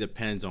really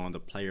depends on the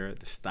player,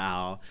 the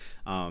style,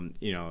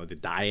 the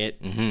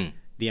diet,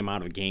 the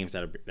amount of games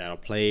that are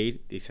played,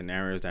 the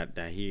scenarios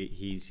that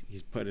he's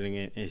putting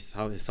in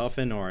himself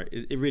in, or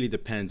it really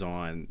depends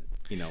on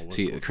what's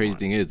See, the crazy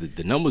thing is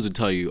the numbers will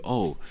tell you,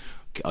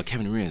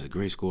 Kevin Durant is a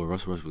great scorer,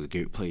 Russell Westbrook is a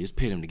great player, just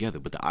put them together.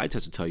 But the eye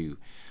test will tell you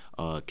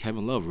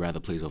Kevin Love rather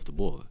plays off the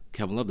ball.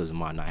 Kevin Love doesn't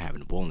mind not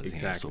having the ball in his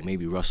hands, so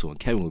maybe Russell and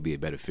Kevin would be a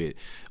better fit.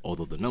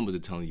 Although the numbers are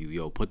telling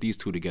you, put these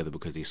two together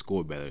because they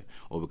score better,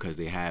 or because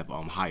they have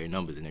higher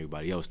numbers than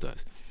everybody else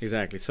does.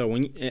 Exactly. So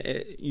when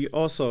you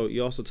also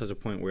touch a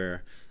point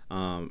where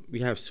we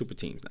have super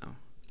teams now,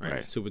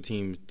 right? Super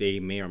teams, they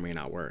may or may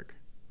not work,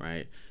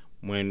 right?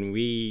 When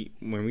we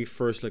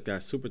first looked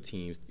at super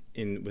teams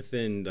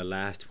within the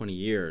last 20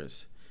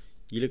 years,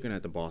 you're looking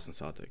at the Boston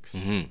Celtics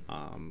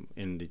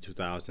in the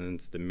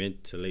 2000s, the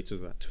mid to late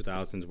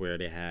 2000s, where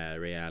they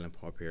had Ray Allen,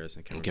 Paul Pierce,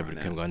 and Kevin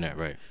Garnett,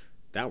 right?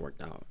 That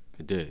worked out.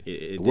 It did.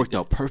 It worked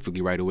out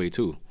perfectly right away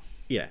too.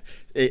 Yeah,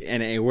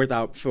 and it worked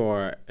out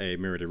for a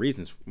myriad of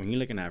reasons. When you're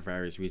looking at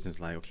various reasons,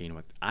 like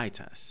eye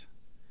test.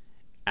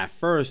 At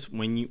first,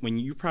 when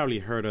you probably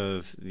heard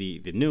of the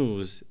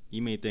news,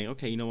 you may think,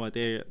 okay,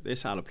 they're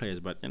solid players,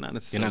 but they're not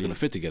necessarily. They're not going to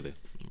fit together.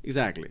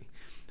 Exactly.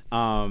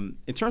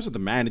 In terms of the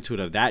magnitude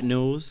of that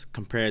news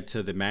compared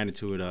to the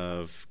magnitude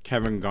of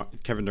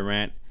Kevin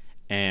Durant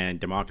and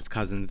DeMarcus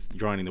Cousins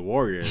joining the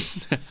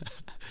Warriors,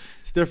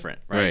 it's different,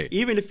 right?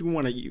 Even if you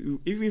want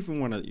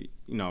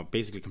to,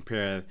 basically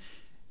compare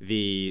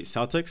the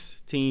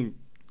Celtics team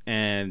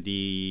and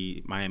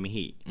the Miami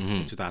Heat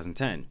in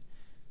 2010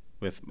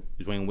 with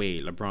Dwayne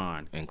Wade,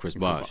 LeBron, and Chris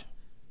Bosh,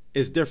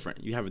 it's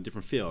different. You have a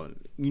different feel.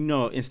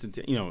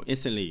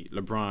 Instantly,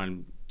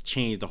 LeBron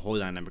changed the whole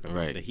dynamic of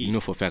the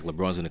Heat. For a fact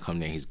LeBron's going to come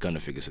there and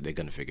they're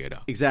going to figure it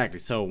out. Exactly.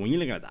 So when you're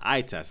looking at the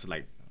eye test, it's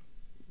like,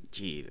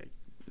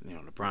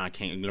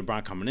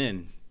 LeBron coming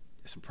in,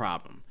 it's a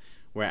problem.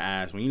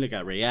 Whereas when you look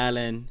at Ray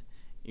Allen,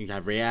 you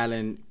have Ray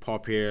Allen, Paul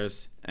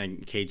Pierce,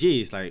 and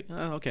KG. It's like,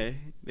 oh, okay,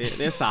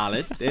 they're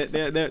solid.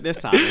 They're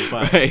solid.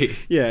 But right.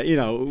 yeah, you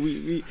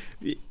know,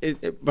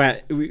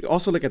 but we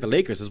also look at the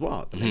Lakers as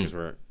well. The Lakers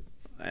were,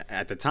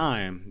 at the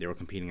time, they were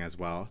competing as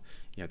well.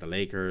 You have the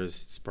Lakers,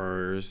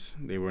 Spurs.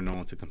 They were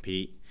known to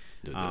compete.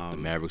 The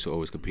Mavericks were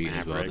always competing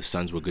as well. The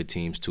Suns were good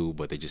teams too,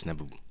 but they just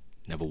never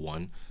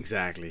won.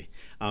 Exactly.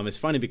 It's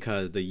funny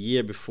because the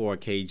year before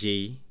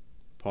KG,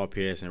 Paul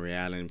Pierce, and Ray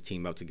Allen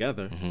teamed up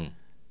together,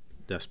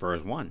 the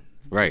Spurs won.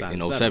 Right, in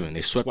 2007.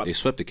 They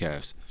swept the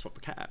Cavs. Swept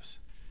the Cavs.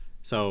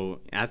 So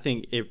I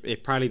think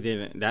it probably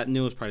didn't. That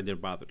news probably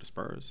didn't bother the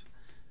Spurs.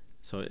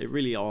 So it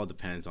really all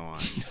depends on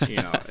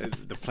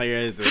the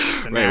players, the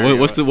scenario. Right.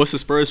 What's the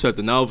Spurs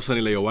factor? Now all of a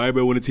sudden, like, why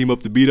everybody want to team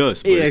up to beat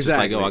us? But it's just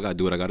like, I gotta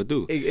do what I gotta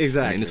do.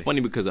 Exactly. And it's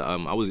funny because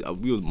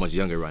we were much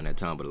younger around that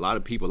time, but a lot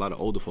of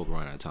older folk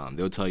around that time,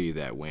 they'll tell you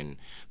that when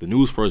the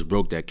news first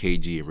broke that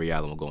KG and Ray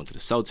Allen were going to the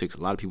Celtics,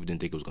 a lot of people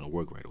didn't think it was going to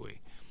work right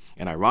away.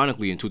 And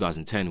ironically, in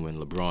 2010, when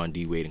LeBron,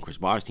 D Wade, and Chris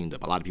Bosh teamed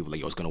up, a lot of people were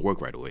like, it's going to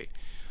work right away.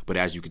 But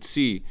as you could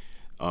see,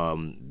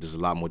 there's a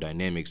lot more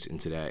dynamics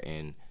into that,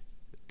 and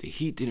the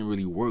Heat didn't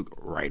really work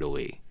right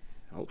away.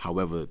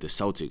 However, the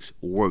Celtics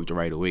worked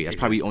right away. That's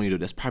probably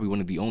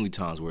one of the only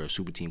times where a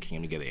super team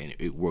came together and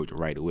it worked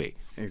right away.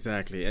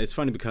 Exactly. It's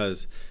funny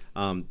because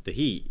the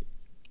Heat,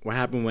 what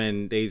happened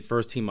when they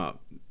first team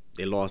up?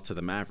 They lost to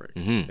the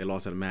Mavericks. They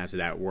lost to the Mavs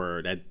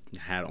that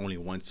had only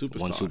one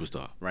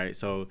superstar. Right.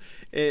 So,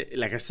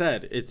 like I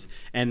said,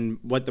 and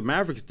what the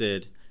Mavericks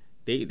did,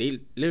 they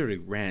literally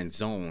ran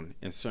zone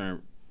in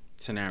certain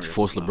scenarios.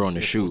 Forced LeBron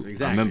to shoot.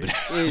 Exactly. I remember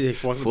that. They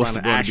forced LeBron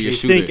to be a actually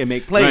shooter. think and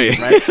make plays,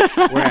 right?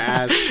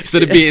 Whereas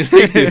instead of being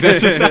instinctive,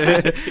 that's a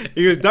fact.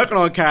 He was dunking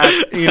on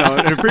cats, in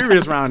the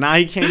previous round. Now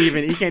he can't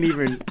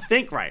even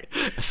think right.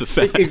 That's a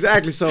fact.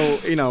 Exactly. So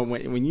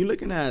when you're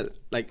looking at,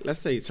 like, let's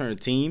say certain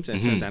teams and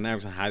certain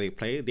dynamics and how they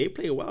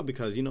play well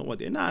because you know what,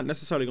 they're not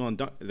necessarily going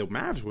to dunk. The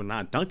Mavs were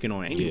not dunking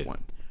on anyone,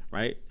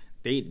 right?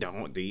 They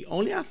don't. The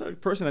only athletic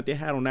person that they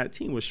had on that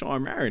team was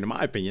Shawn Marion, in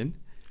my opinion.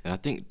 And I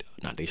think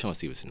Deshaun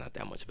Stevenson not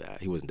that much bad.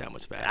 He wasn't that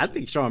much bad. I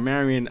think Shawn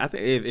Marion. I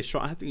think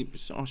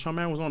Shawn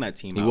Marion was on that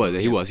team. He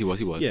was.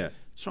 Yeah,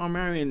 Shawn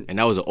Marion. And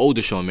that was an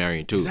older Shawn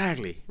Marion too.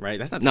 Exactly. Right.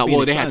 That's not.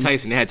 They had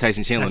Tyson. They had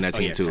Tyson Chandler on that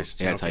team too.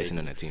 They had Tyson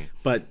on that team.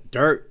 But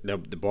Dirk, the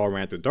ball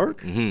ran through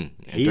Dirk.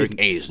 Dirk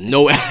is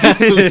no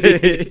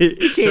athlete.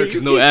 Dirk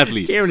is no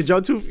athlete. He can't even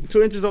jump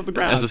 2 inches off the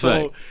ground. That's a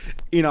fact.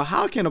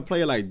 How can a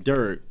player like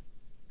Dirk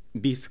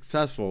be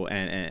successful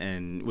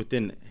and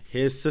within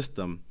his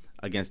system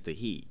against the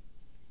Heat?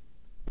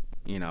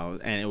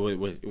 And it was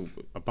with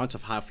a bunch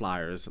of high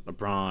flyers,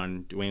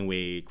 LeBron, Dwayne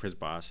Wade, Chris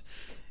Bosh.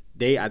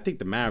 I think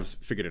the Mavs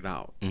figured it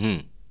out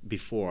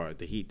before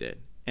the Heat did.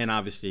 And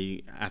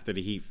obviously, after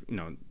the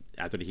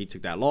Heat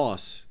took that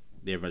loss,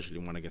 they eventually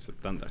won against the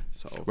Thunder.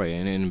 So right,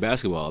 and in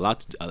basketball,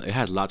 it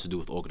has a lot to do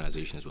with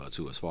organization as well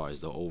too, as far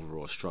as the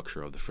overall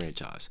structure of the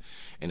franchise.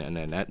 And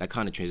that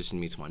kind of transitioned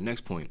me to my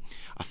next point.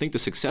 I think the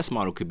success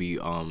model could be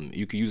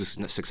you could use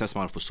a success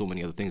model for so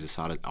many other things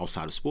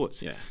outside of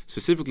sports. Yeah.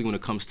 Specifically when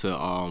it comes to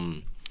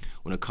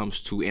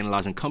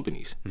analyzing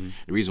companies. The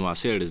reason why I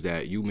say that is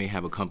that you may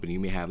have a company.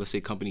 You may have, let's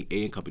say, Company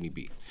A and Company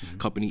B.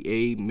 Company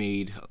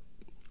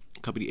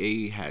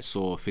A had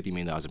saw $50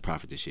 million in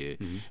profit this year.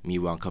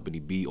 Meanwhile, Company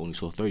B only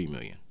saw $30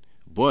 million.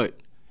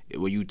 But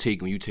when you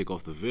take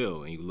off the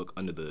veil and you look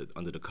under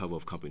the cover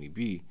of Company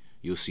B,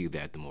 you'll see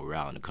that the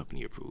morale in the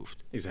company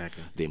improved.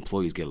 Exactly. The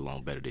employees get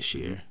along better this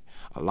year.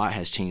 A lot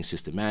has changed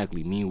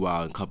systematically.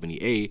 Meanwhile, in Company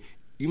A,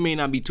 you may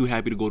not be too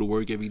happy to go to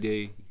work every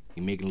day.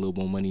 You're making a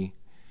little more money.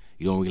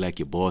 You don't really like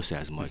your boss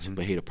as much,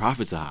 but hey, the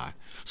profits are high.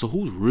 So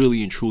who's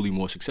really and truly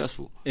more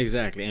successful?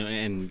 Exactly,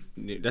 and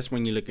that's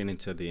when you're looking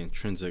into the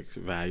intrinsic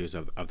values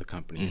of the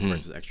company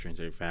versus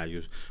extrinsic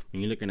values.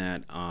 When you're looking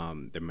at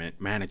the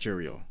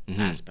managerial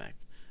aspect,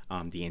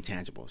 the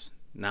intangibles,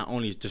 not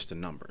only just the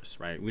numbers,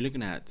 right? We're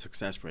looking at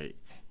success rate.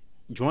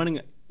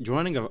 Joining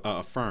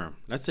a firm,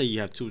 let's say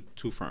you have two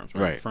firms,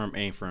 right? Firm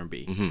A and Firm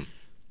B.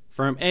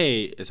 Firm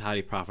A is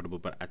highly profitable,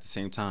 but at the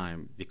same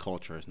time, the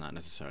culture is not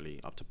necessarily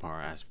up to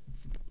par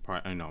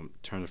in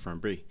terms of Firm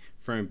B.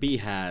 Firm B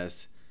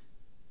has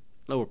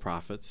lower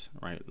profits,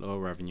 right? Lower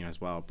revenue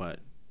as well, but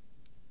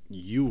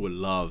you would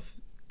love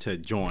to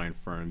join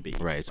Firm B.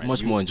 Right. It's a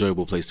much more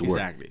enjoyable place to work.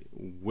 Exactly.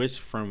 Which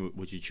firm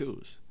would you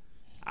choose?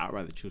 I'd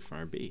rather choose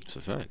Firm B. That's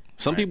a fact.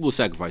 Some people will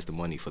sacrifice the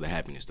money for the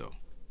happiness, though.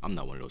 I'm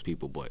not one of those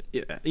people, but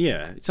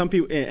yeah. Some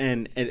people,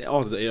 and it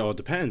all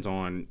depends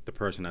on the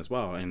person as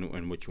well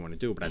and what you want to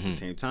do. But at the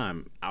same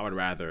time, I would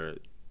rather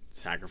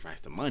sacrifice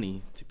the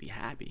money to be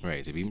happy.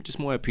 Right, to be just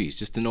more at peace,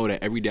 just to know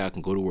that every day I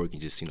can go to work and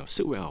just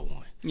sit where I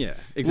want. Yeah,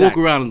 exactly. Walk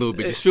around a little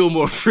bit, just feel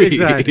more free.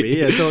 Exactly.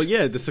 Yeah. So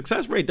the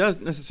success rate does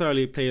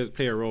necessarily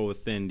play a role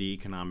within the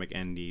economic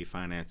and the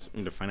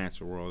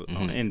financial world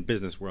and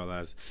business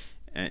world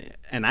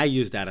and I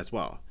use that as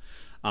well.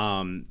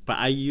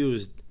 But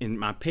in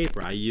my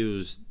paper, I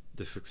used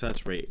the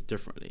success rate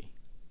differently.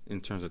 in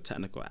terms of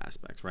technical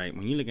aspects, right?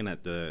 When you're looking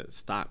at the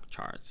stock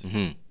charts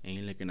and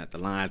you're looking at the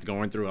lines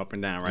going through up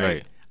and down,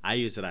 right? I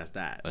use it as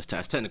that.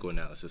 That's technical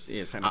analysis.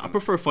 Yeah, technical. I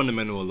prefer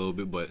fundamental a little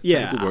bit, but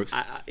technical works.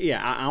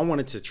 I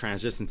wanted to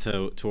transition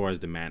towards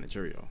the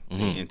managerial,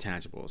 the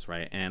intangibles,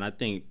 right? And I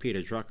think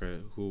Peter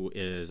Drucker, who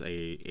is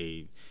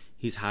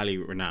he's highly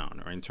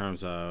renowned, right, in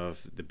terms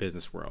of the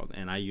business world,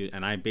 and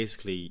I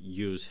basically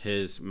use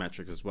his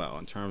metrics as well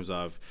in terms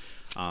of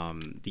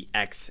the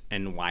X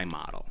and Y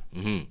model,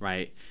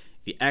 right?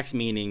 The X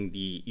meaning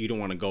you don't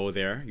want to go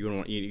there,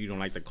 you don't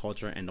like the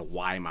culture, and the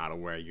Y model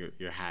where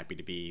you're happy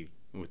to be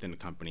within the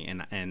company,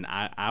 and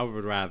I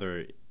would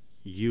rather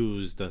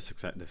use the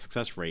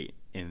success rate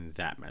in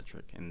that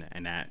metric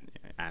and that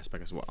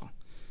aspect as well.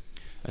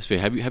 That's fair.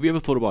 Have you ever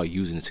thought about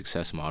using a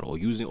success model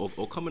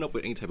or coming up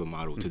with any type of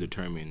model to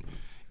determine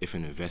if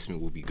an investment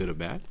will be good or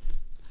bad?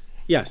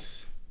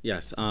 Yes.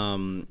 I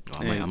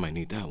might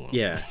need that one.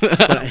 Yeah,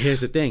 but here's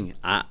the thing.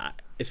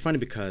 It's funny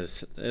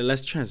because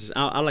let's transition.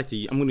 I'm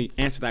going to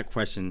answer that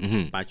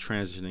question by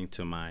transitioning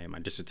to my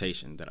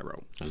dissertation that I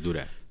wrote. Let's do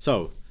that.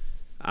 So,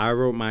 I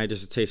wrote my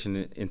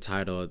dissertation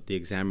entitled "The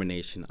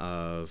Examination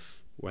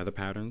of Weather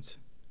Patterns,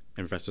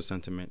 Investor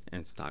Sentiment,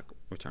 and Stock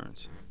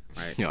Returns."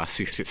 Right? I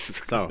see what this is.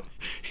 So,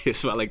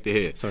 here's what I like to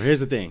hear. So here's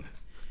the thing.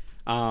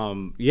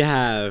 You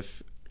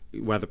have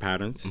weather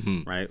patterns,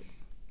 right?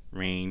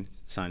 Rain,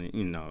 sun,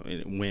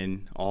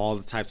 wind, all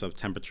the types of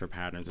temperature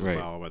patterns as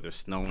well, whether it's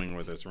snowing,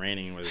 whether it's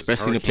raining, whether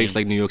especially in a place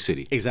like New York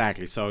City.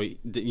 Exactly. So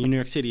New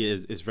York City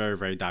is very,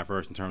 very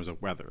diverse in terms of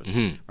weathers,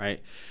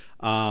 right?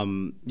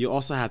 You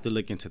also have to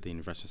look into the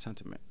investor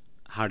sentiment.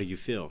 How do you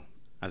feel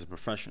as a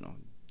professional?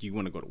 Do you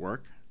want to go to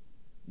work?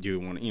 Do you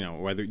want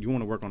whether you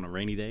want to work on a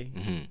rainy day?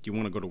 Do you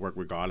want to go to work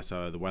regardless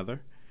of the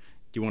weather?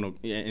 Do you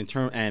want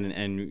to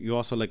and you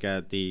also look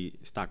at the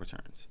stock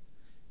returns.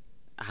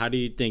 How do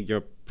you think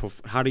your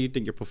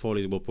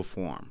portfolio will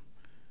perform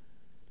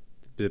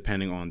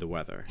depending on the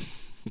weather,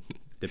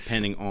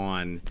 depending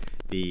on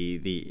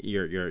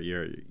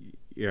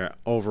your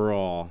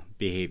overall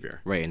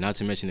behavior? Right, and not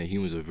to mention that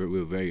humans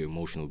we're very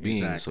emotional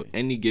beings. Exactly. So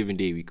any given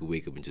day we could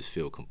wake up and just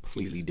feel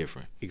completely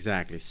different.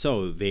 Exactly.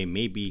 So there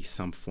may be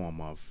some form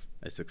of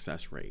a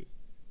success rate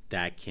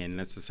that can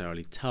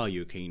necessarily tell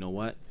you, okay, you know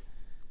what?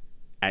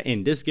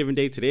 In this given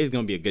day, today is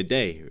going to be a good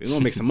day. We're going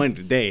to make some money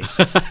today.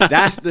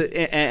 That's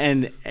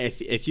and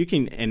if you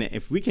can, and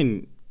if we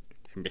can,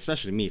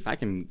 especially me, if I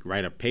can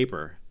write a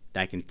paper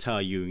that can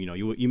tell you,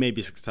 you may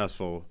be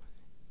successful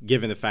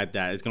given the fact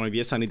that it's going to be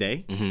a sunny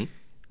day,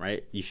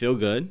 right? You feel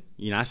good.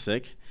 You're not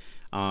sick.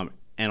 And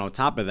on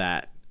top of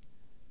that,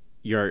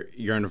 your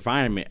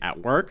environment at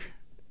work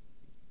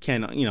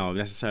can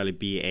necessarily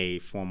be a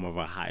form of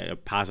a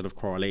positive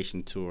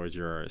correlation towards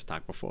your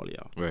stock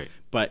portfolio. Right.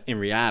 But in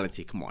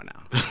reality, come on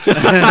now.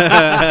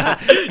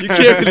 You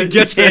can't really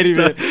guess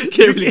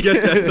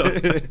that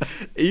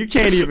stuff. You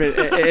can't even,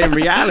 in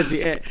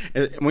reality,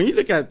 when you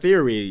look at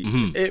theory,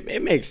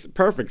 it makes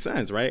perfect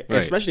sense, right?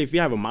 Especially if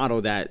you have a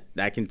model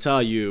that can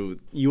tell you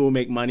will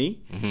make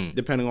money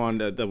depending on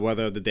the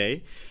weather of the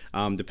day,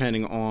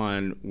 depending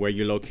on where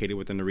you're located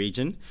within the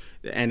region,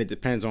 and it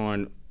depends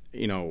on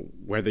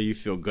whether you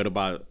feel good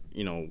about,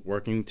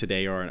 working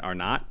today or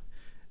not.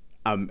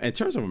 In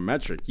terms of a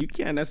metric, you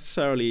can't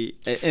necessarily,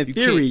 in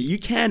theory, you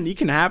can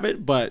have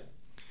it, but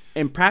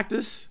in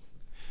practice,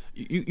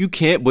 you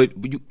can't. But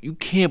you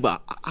can.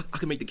 But I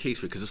can make the case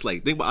for it because it's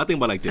like I think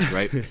about it like this,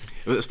 right?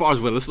 As far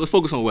as weather, let's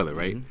focus on weather,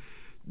 right?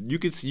 You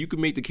could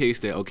make the case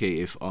that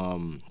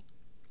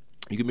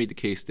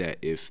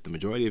if the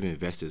majority of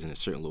investors in a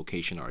certain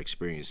location are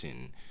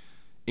experiencing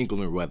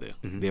inclement weather,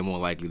 they're more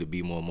likely to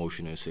be more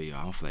emotional and say,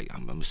 I don't feel like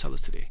I'm gonna sell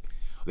this today.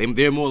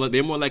 They're more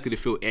likely to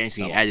feel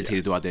antsy and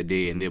agitated throughout their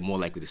day, and they're more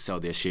likely to sell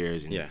their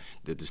shares, and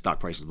the stock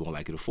price is more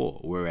likely to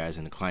fall. Whereas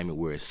in a climate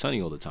where it's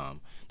sunny all the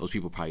time, those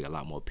people probably got a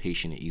lot more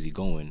patient and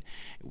easygoing,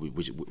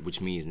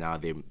 which means now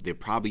they're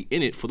probably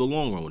in it for the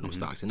long run with those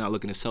stocks. They're not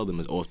looking to sell them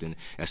as often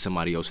as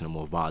somebody else in a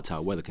more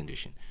volatile weather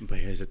condition. But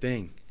here's the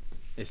thing,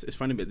 it's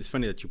funny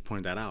that you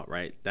point that out,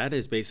 right? That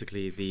is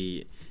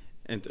basically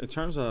in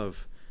terms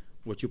of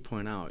what you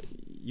point out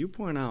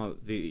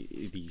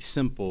the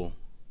simple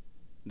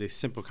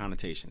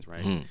connotations,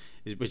 right?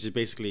 Which is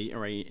basically,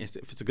 all right,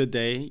 if it's a good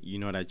day, you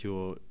know that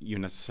you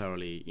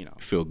necessarily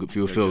feel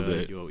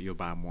good. You'll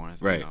buy more,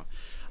 right?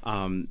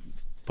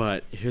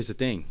 But here's the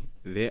thing: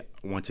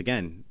 once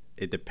again,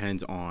 it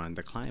depends on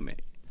the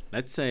climate.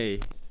 Let's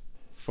say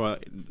for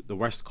the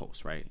West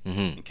Coast, right?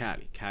 In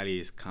Cali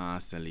is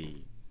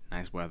constantly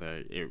nice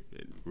weather. It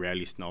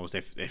rarely snows.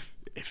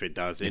 If it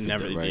does, it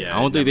never. Right. Yeah,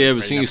 I don't think they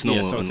ever seen snow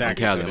in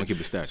Cali. I'm gonna keep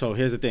it stacked. So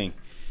here's the thing.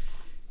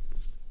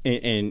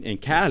 In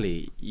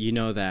Cali, you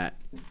know that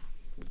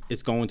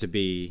it's going to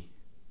be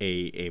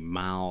a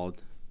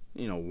mild,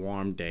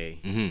 warm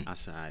day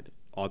outside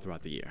all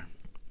throughout the year,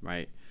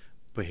 right?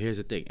 But here's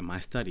the thing. In my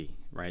study,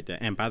 right,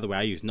 and by the way,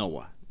 I use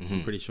NOAA.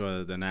 I'm pretty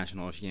sure the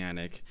National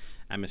Oceanic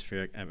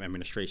Atmospheric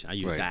Administration. I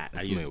use that.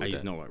 I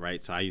use NOAA,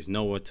 right? So I use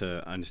NOAA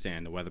to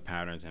understand the weather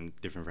patterns and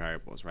different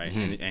variables, right?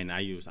 And I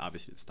use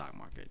obviously the stock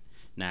market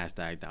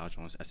NASDAQ, Dow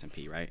Jones,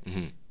 S&P, right?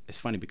 Mm-hmm. It's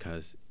funny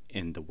because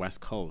in the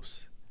West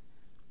Coast,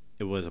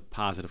 it was a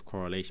positive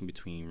correlation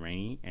between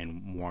rainy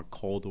and more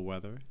colder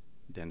weather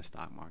than the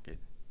stock market.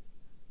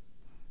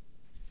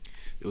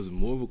 There was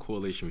more of a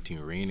correlation between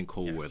rain and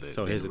cold weather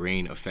than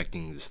rain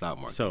affecting the stock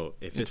market. So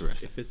if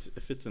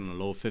it's in the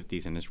low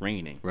 50s and it's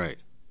raining, right,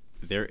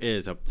 there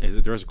is a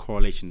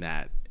correlation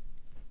that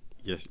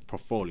your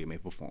portfolio may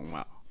perform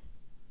well.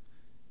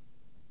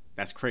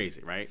 That's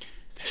crazy, right?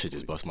 That shit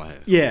just bust my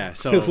head. Yeah.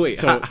 So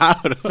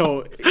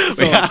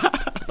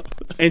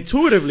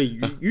intuitively,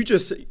 you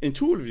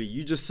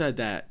just said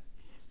that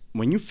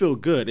when you feel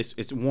good,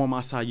 it's warm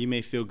outside. You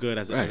may feel good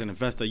as an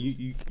investor.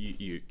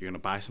 You're gonna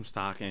buy some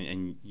stock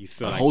and you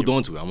feel like hold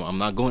on to it. I'm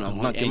not going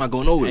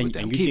over it with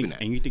that. I'm keeping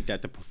that. And you think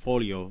that the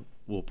portfolio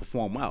will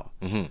perform well.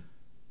 Mm-hmm.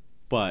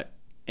 But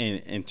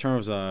in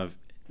terms of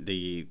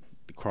the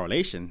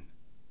correlation,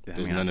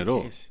 there's none at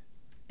all.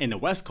 In the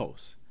West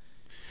Coast.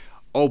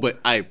 Oh,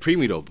 but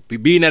premium though.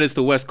 Being that it's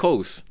the West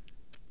Coast,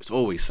 it's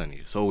always sunny.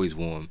 It's always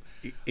warm.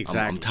 Exactly.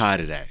 I'm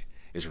tired of that.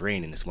 It's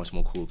raining. It's much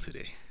more cool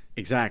today.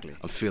 Exactly.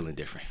 I'm feeling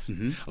different.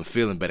 Mm-hmm. I'm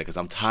feeling better because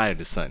I'm tired of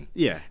the sun.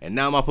 Yeah. And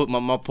now my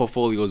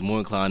portfolio is more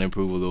inclined to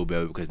improve a little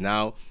bit because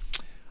now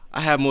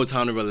I have more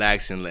time to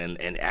relax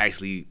and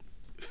actually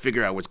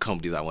figure out which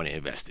companies I want to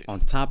invest in. On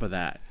top of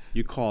that,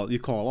 you call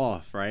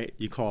off, right?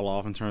 You call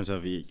off in terms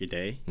of your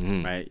day,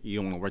 mm-hmm. right? You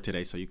don't want to work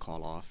today, so you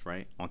call off,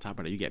 right? On top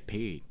of that, you get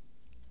paid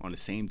on the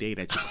same day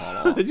that you call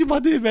off. You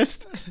about to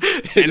invest? And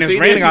it's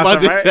raining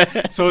outside,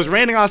 right? So it's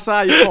raining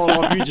outside. You call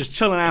off. You just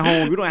chilling at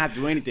home. You don't have to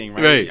do anything,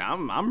 right?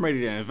 I'm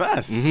ready to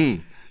invest.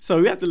 Mm-hmm. So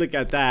we have to look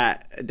at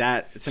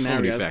that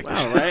scenario as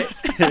well,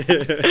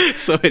 right?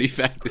 So many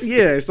factors.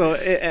 Yeah. So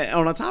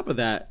on top of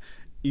that,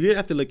 you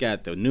have to look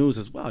at the news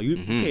as well. You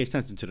mm-hmm. pay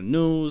attention to the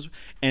news.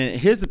 And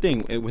here's the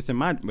thing: within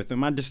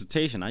my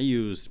dissertation, I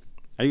use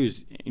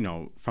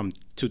from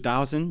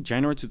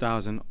January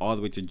 2000 all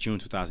the way to June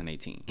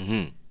 2018.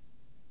 Mm-hmm.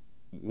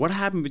 What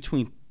happened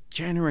between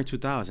January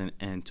 2000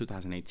 and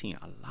 2018?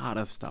 A lot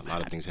of stuff. A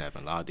lot of things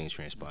happened. A lot of things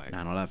transpired.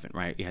 9/11,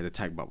 right? You had the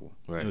tech bubble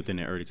within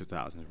the early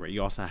 2000s, right?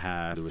 You also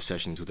have the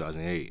recession in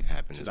 2008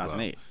 happened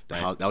 2008,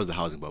 as well. That was the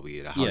housing bubble.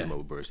 Yeah, the housing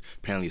bubble burst.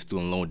 Apparently, the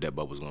student loan debt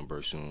bubble is going to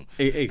burst soon.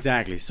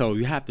 Exactly. So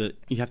you have to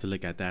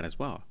look at that as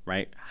well,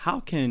 right? How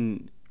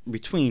can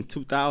between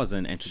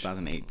 2000 and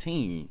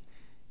 2018,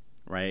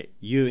 right?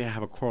 You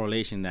have a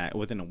correlation that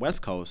within the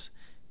West Coast,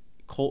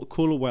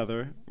 cooler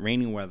weather,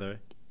 rainy weather.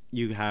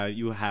 You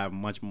have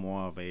much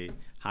more of a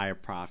higher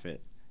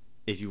profit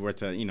if you were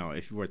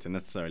to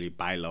necessarily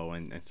buy low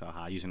and sell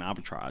high using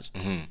arbitrage.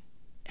 Mm-hmm.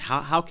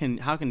 How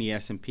can the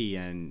S&P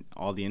and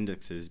all the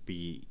indexes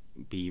be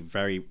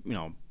very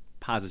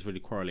positively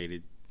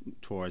correlated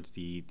towards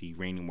the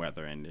rainy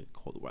weather and the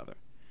cold weather?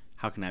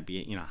 How can that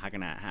be? How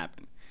can that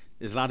happen?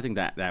 There's a lot of things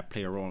that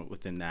play a role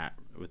within that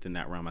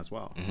realm as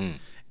well. Mm-hmm.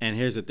 And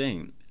here's the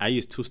thing: I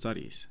used 2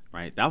 studies,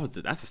 right? That's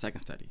the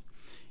second study.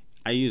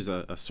 I used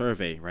a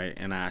survey, right,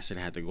 and I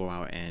actually had to go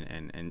out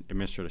and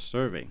administer the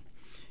survey,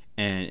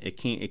 and it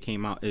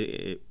came out.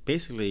 It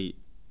basically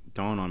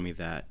dawned on me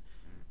that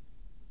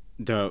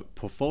the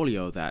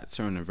portfolio that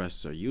certain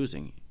investors are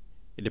using,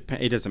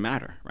 it doesn't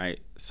matter, right?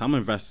 Some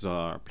investors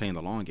are playing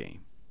the long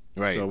game,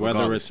 right? So whether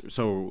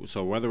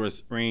whether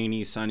it's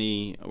rainy,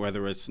 sunny,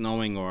 whether it's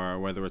snowing, or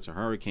whether it's a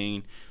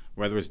hurricane.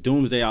 Whether it's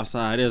doomsday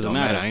outside, it doesn't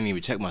matter. I ain't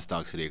even check my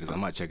stocks today because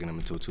I'm not checking them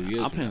until 2 years.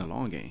 I'm playing the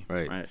long game,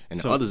 right? And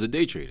the others are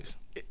day traders.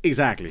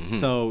 Exactly. Mm-hmm.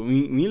 So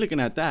when you're looking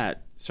at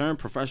that, certain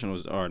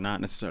professionals are not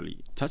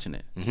necessarily touching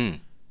it. Mm-hmm.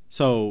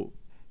 So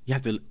you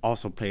have to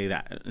also play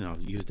that,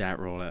 use that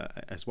role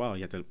as well.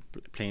 You have to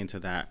play into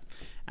that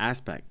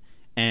aspect.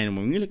 And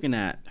when you're looking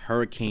at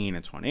hurricane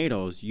and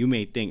tornadoes, you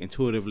may think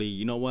intuitively,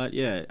 you know what?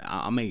 Yeah,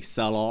 I may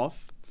sell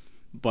off,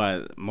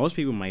 but most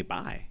people might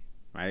buy,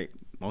 right?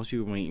 Most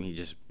people may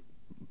just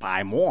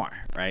buy more,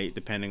 right?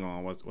 Depending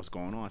on what's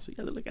going on. So you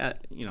got to look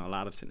at a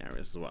lot of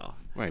scenarios as well.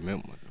 Right,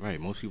 man. Right.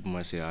 Most people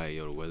might say, "All right,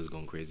 the weather's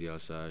going crazy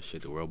outside.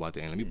 Shit, the world about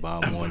to end. Let me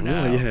buy more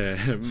now." Yeah.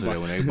 So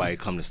that when everybody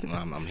comes,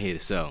 I'm here to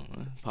sell.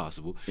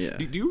 Possible. Yeah.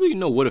 Do you really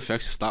know what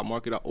affects the stock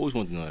market? I always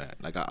want to know that.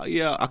 Like,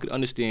 I could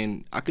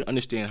understand. I could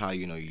understand how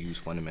you use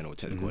fundamental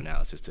technical mm-hmm.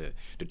 analysis to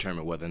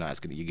determine whether or not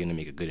you're going to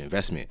make a good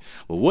investment.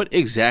 But what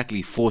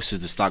exactly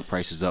forces the stock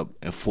prices up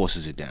and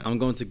forces it down? I'm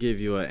going to give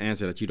you an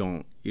answer that you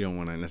don't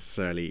want to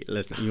necessarily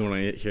listen. You want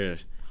to hear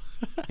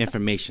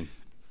information.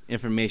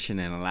 Information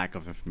and a lack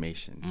of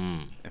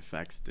information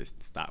affects this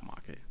stock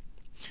market.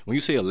 When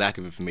you say a lack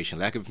of information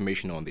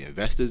on the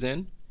investors'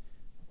 end,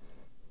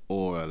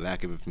 or a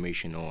lack of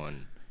information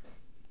on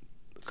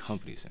the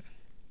company's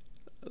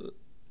end?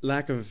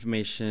 Lack of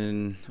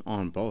information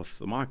on both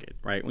the market,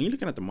 right? When you're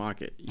looking at the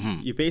market,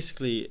 you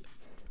basically,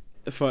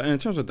 in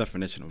terms of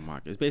definition of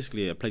market, it's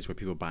basically a place where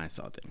people buy and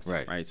sell things,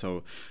 right?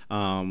 So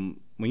when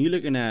you're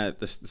looking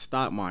at the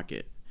stock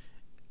market,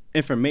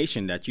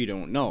 information that you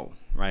don't know,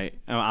 right?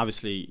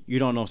 Obviously, you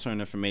don't know certain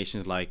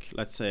information, like,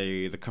 let's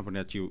say, the company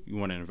that you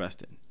want to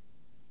invest in.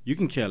 You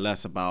can care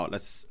less about,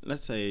 let's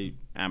say,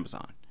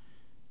 Amazon.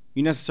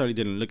 You necessarily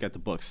didn't look at the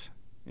books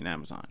in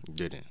Amazon.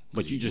 Didn't.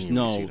 But you just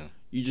know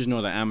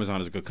that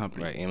Amazon is a good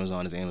company. Right.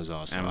 Amazon is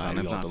Amazon. So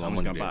Amazon.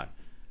 Someone's gonna buy.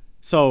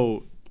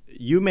 So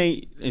you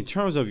may, in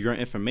terms of your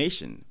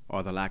information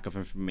or the lack of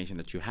information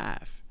that you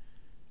have,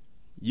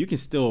 you can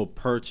still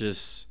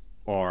purchase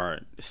or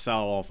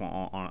sell off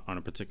on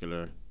a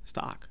particular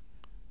stock.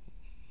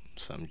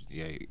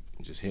 You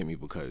just hit me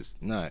because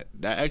that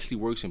actually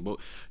works in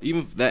both.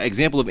 Even that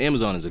example of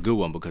Amazon is a good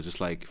one because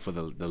it's like for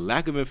the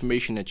lack of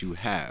information that you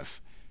have,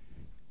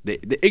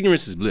 the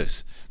ignorance is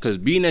bliss. Because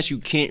being that you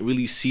can't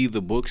really see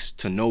the books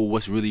to know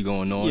what's really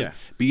going on,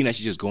 being that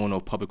you're just going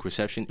off public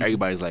perception,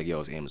 everybody's like, yo,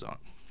 it's Amazon.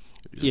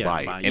 Just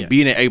buy it. And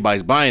being that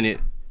everybody's buying it,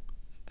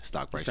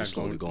 stock price is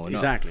slowly going up.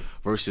 Exactly.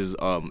 Versus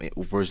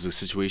a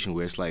situation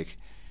where it's like,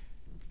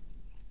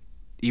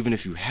 even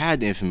if you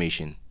had the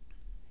information,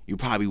 you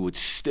probably would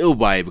still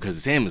buy it because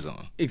it's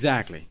Amazon.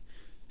 Exactly.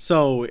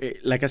 So,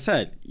 like I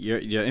said,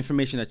 your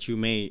information that you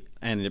may,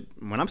 and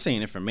when I'm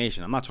saying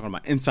information, I'm not talking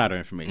about insider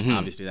information.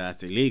 Obviously,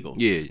 that's illegal.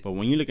 Yeah. But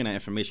when you're looking at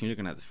information, you're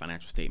looking at the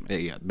financial statements.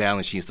 Yeah,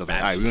 balance sheet and stuff like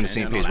that. All right, we're on the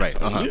same page, right?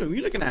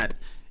 You're looking at,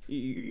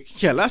 you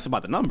care less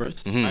about the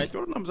numbers, right?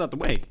 Throw the numbers out the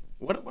way.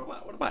 What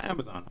about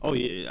Amazon? Oh,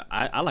 yeah,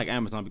 I like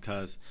Amazon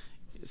because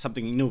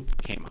something new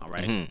came out,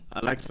 right?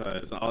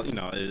 Alexa is all,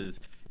 is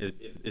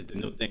the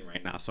new thing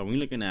right now. So when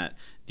you're looking at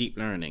deep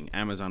learning,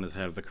 Amazon is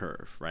ahead of the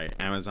curve, right?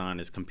 Amazon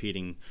is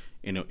competing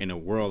in a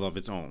world of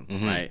its own,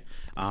 right?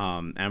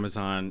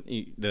 Amazon,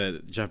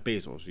 the Jeff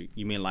Bezos,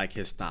 you may like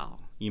his style.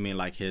 You may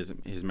like his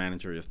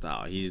managerial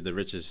style. He's the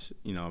richest,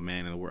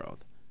 man in the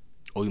world.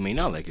 Or you may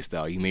not like his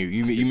style. You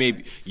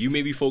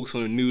may be focused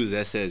on the news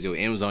that says, yo,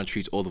 Amazon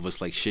treats all of us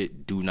like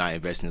shit. Do not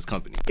invest in this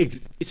company.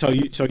 So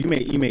you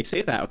may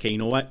say that, okay, you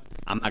know what?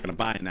 I'm not gonna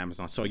buy in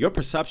Amazon. So your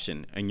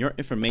perception and your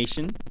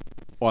information,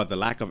 or the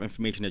lack of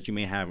information that you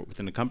may have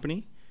within the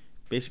company,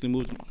 basically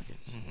moves the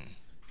markets.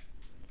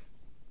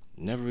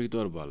 Never really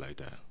thought about it like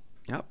that.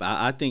 Yep,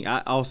 I think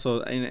I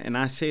also, and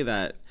I say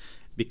that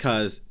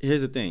because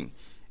here's the thing,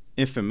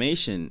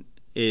 information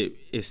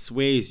it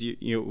sways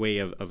your way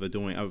of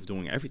doing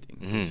everything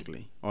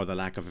basically, or the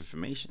lack of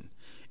information.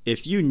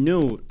 If you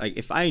knew, like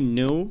if I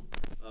knew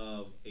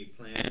of a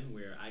plan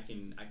where I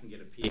can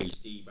get a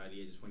PhD by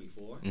the age of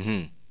 24,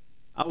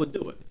 I would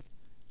do it.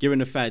 Given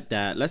the fact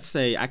that, let's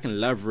say I can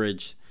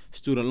leverage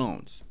student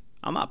loans.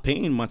 I'm not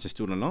paying much of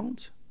student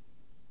loans.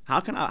 How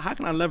can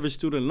I leverage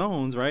student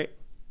loans, right?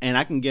 And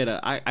I can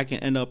I can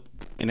end up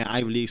in an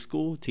Ivy League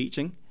school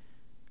teaching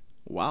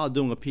while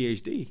doing a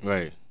PhD.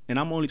 Right. And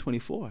I'm only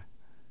 24.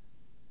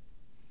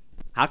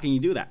 How can you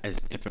do that?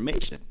 As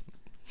information.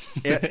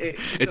 At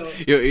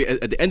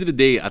the end of the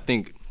day, I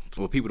think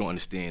what people don't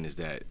understand is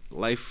that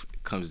life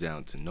comes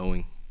down to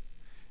knowing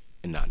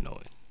and not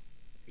knowing.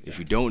 Exactly. If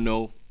you don't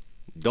know,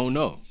 don't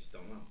know. You just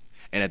don't know.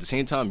 And at the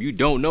same time, you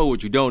don't know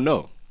what you don't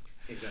know.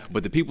 Exactly.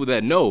 But the people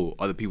that know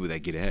are the people that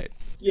get ahead.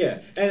 Yeah,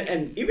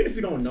 and even if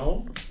you don't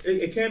know,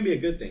 it can be a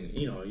good thing.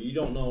 You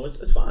don't know,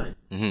 it's fine.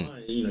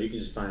 Fine. You can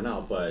just find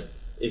out. But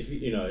if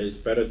it's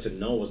better to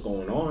know what's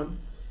going on,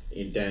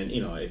 and then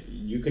if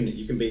you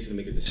can basically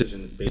make a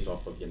decision based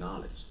off of your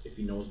knowledge. If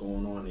you know what's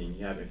going on and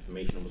you have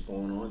information on what's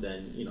going on,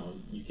 then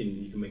you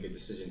can make a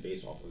decision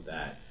based off of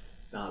that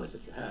knowledge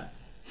that you have.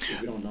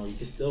 If you don't know, you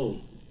can still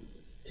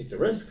take the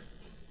risk.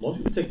 Most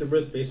people take the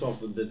risk based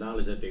off of the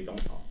knowledge that they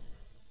don't know.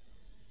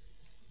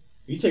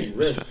 You take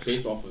risks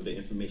based off of the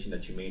information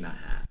that you may not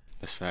have.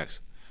 That's facts.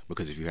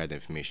 Because if you had the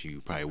information, you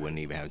probably wouldn't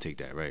even have to take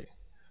that, right?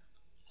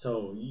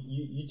 So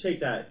you take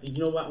that. You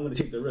know what? I'm going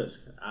to take the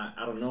risk.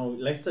 I don't know.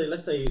 Let's say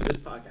this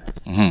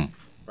podcast,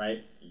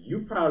 right? You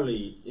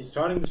probably,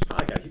 starting this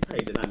podcast, you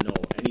probably did not know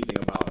anything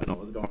about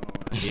what's going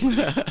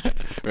on.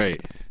 Right.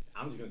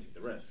 I'm just going to take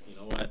the risk. You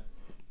know what?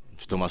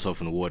 Throw myself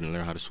in the water and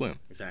learn how to swim.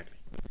 Exactly.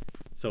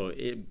 So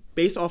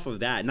based off of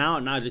that, now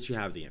that you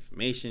have the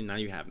information, now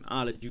you have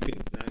knowledge, you can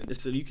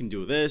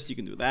do this, you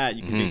can do that,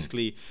 you can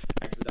basically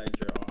expedite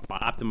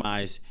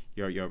optimize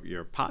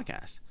your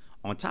podcast.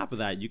 On top of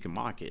that, you can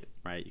market,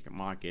 right? You can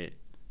market,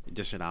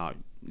 dish it out.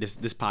 This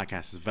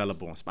podcast is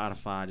available on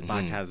Spotify. This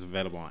podcast is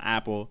available on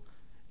Apple.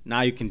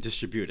 Now you can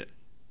distribute it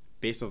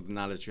based off the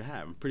knowledge you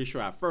have. I'm pretty sure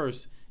at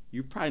first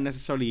you probably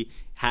necessarily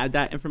had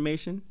that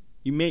information.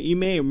 You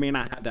may or may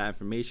not have that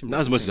information. Not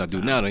as much as I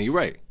do now. Then you're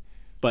right.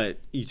 But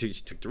you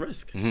just took the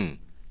risk. Do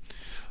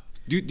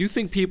you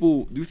think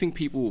people?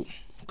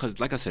 Because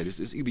like I said,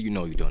 it's either you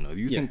know or you don't know. Do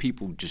you think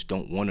people just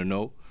don't want to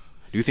know?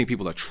 Do you think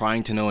people are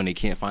trying to know and they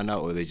can't find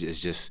out, or it's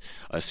just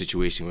a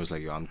situation where it's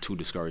like, yo, I'm too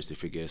discouraged to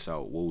figure this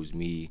out. Woe's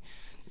me.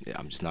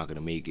 I'm just not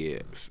gonna make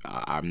it.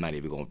 I'm not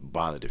even gonna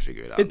bother to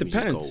figure it out. It depends.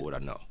 Let me just go with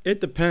what I know.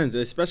 It depends.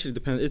 Especially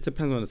depends. It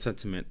depends on the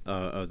sentiment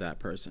of that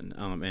person.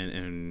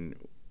 And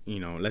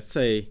let's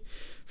say,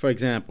 for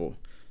example,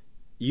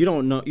 you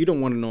don't want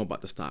to know about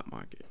the stock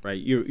market, right?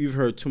 You've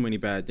heard too many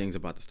bad things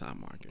about the stock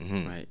market,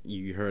 right?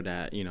 You heard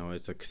that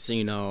it's a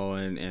casino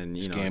and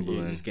it's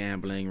gambling. It's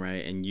gambling,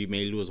 right? And you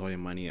may lose all your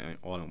money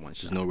all in one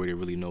shot. There's nobody to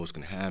really know what's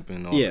gonna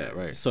happen. All that,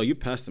 right? So you're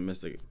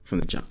pessimistic from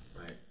the jump,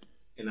 right?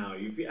 And now,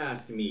 if you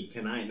ask me,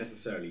 can I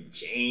necessarily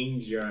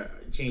change your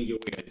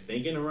way of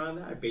thinking around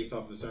that based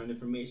off of certain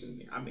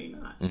information? I may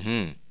not,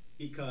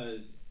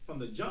 because from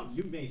the jump,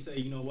 you may say,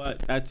 you know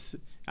what,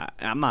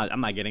 I'm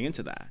not getting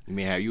into that.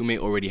 You may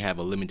already have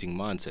a limiting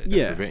mindset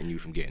that's preventing you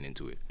from getting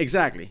into it.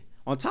 Exactly.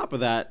 On top of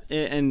that,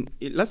 and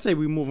let's say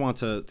we move on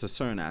to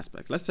certain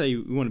aspects. Let's say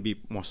we want to be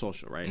more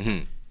social, right?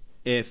 Mm-hmm.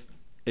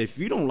 If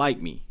you don't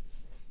like me,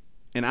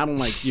 and I don't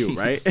like you,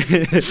 right?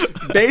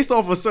 Based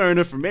off of certain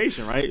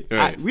information,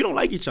 right? We don't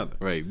like each other.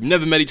 Right. We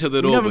never met each other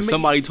at all, but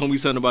somebody told me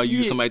something about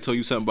you, somebody told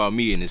you something about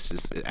me, and it's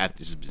just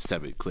after it's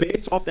separate clip.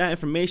 Based off that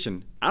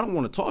information, I don't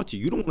want to talk to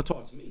you. You don't want to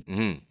talk to me.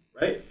 Mm-hmm.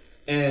 Right?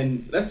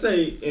 And let's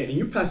say, and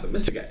you're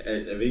pessimistic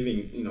of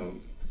even, you know,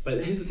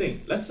 but here's the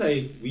thing. Let's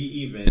say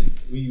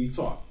we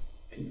talk,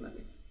 and you're like,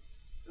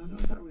 no, I'm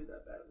not really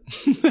that bad.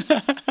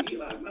 Eli's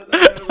not that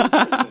bad of a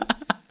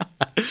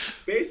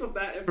person. Based off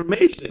that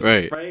information,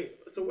 right?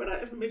 So where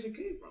that information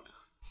came from?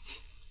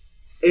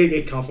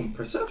 It comes from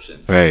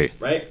perception, right?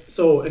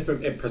 So if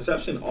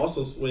perception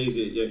also sways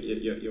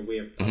your way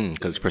of,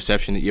 because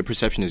your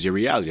perception is your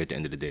reality at the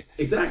end of the day.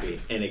 Exactly,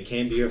 and it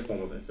can be a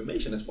form of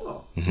information as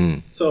well. Mm-hmm.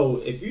 So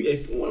if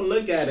you want to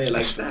look at it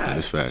like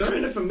that,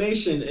 certain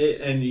information,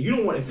 and if you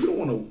don't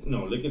want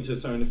to look into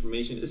certain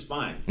information, it's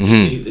fine.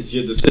 Mm-hmm. It's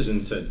your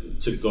decision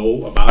to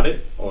go about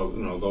it or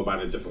go about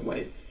it a different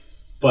way.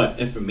 But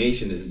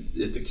information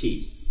is the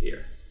key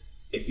here.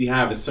 If you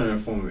have a certain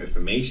form of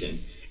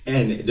information,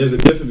 and there's a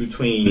difference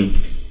between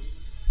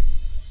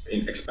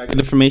expected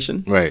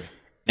information,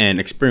 and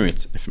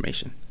experienced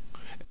information.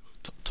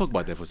 Talk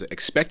about that for a second.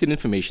 Expected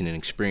information and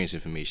experienced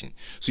information.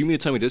 So you mean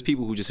to tell me there's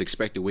people who just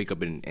expect to wake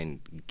up and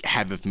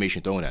have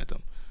information thrown at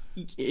them?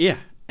 Yeah,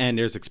 and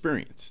there's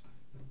experience.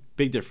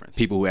 Big difference.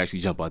 People who actually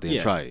jump out there and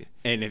try it.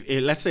 And if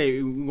let's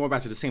say we're going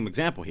back to the same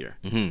example here.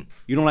 Mm-hmm.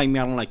 You don't like me,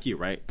 I don't like you,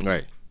 right?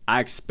 Right. I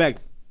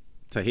expect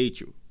to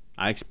hate you.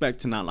 I expect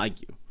to not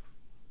like you.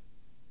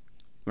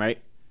 Right?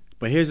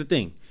 But here's the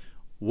thing.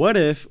 What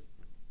if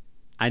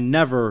I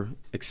never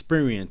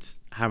experienced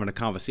having a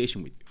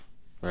conversation with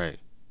you? Right.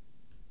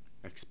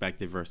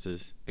 Expected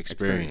versus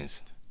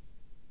experienced.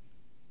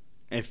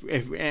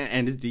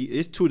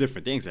 It's two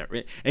different things.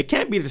 It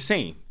can't be the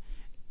same.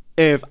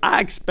 If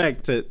I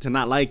expect to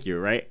not like you,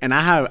 right, and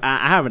I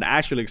have an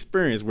actual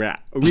experience where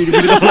we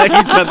really don't like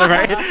each other,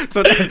 right?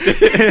 So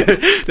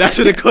that's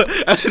what it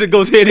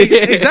goes hand in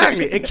hand.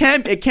 Exactly. It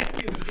can't be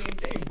the same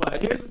thing.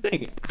 But here's the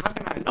thing: how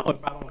can I know if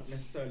I don't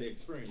necessarily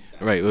experience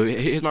that? Right. Well,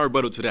 here's my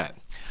rebuttal to that.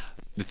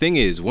 The thing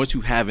is, once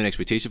you have an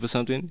expectation for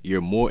something, you're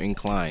more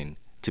inclined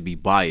to be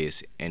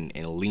biased and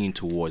lean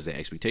towards that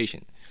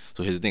expectation.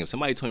 So here's the thing: if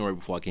somebody told me right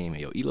before I came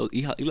here, yo,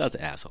 Eli's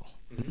an asshole.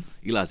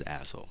 Mm-hmm. Eli's an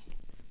asshole.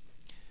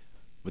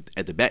 But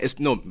at the back,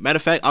 matter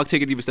of fact, I'll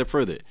take it even a step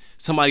further.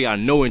 Somebody I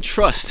know and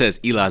trust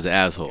says Eli's an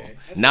asshole. Okay.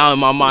 Now in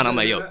my mind, I'm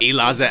like, yo,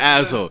 Eli's an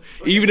asshole.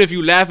 Okay. Even if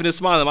you laughing and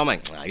smiling, I'm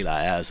like,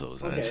 Eli asshole.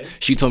 Okay.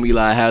 She told me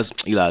Eli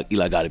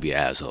got to be an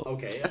asshole.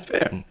 Okay, that's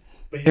fair.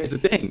 But here's the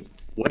thing: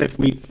 what if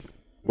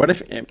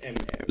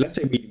let's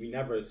say we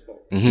never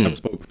spoke, never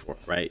spoke before,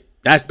 right?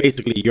 That's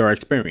basically your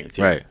experience,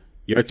 right?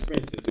 Your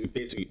experience is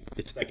basically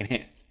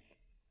secondhand.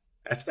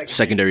 That's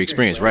secondary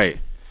experience, right?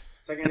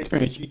 Second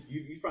experience,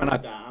 you find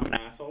out that I'm an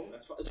asshole.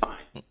 It's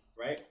fine,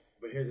 right?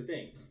 But here's the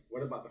thing: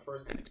 what about the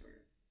first-hand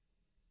experience?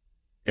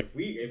 If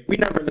we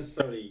never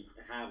necessarily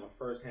have a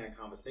first-hand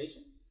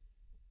conversation,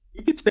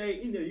 you could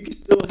stay. You can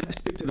still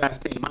stick to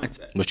that same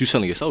mindset. But you're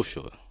selling yourself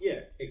short. Yeah,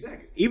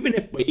 exactly. Even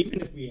if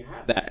we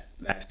have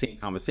that same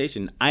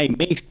conversation, I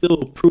may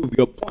still prove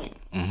your point.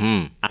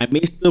 Mm-hmm. I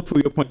may still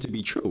prove your point to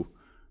be true,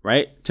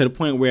 right? To the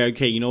point where,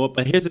 okay, you know what?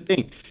 But here's the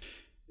thing: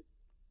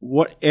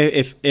 what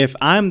if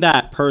I'm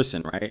that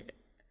person, right?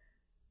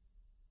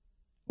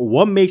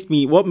 What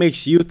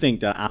makes you think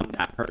that I'm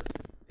that person?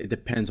 It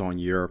depends on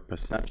your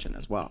perception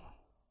as well.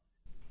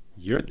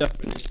 Your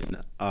definition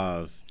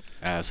of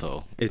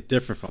asshole is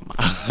different from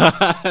mine.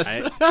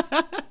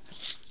 Right?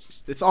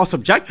 It's all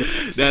subjective.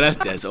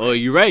 That's oh,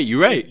 you're right.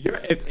 You're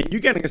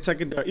getting a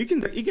secondary. You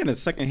get a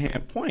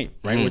secondhand point,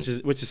 right?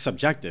 Mm-hmm. Which is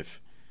subjective,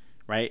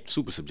 right?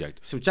 Super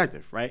subjective.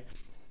 Subjective, right?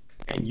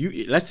 And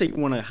let's say you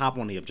want to hop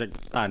on the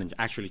objective side and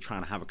actually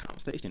trying to have a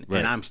conversation, right.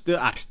 And I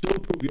still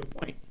prove your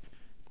point.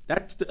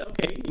 That's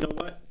okay. You know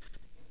what?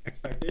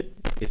 Expected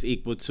is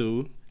equal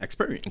to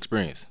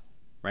experience.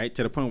 Right?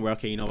 To the point where,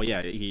 okay, you know what?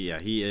 Yeah,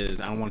 he is.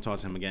 I don't want to talk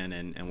to him again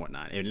and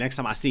whatnot. And next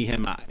time I see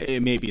him,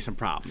 it may be some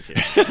problems here.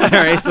 All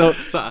right. So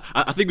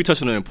I think we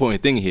touched on an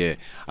important thing here.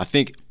 I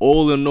think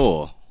all in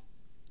all,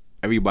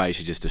 everybody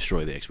should just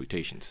destroy their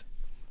expectations.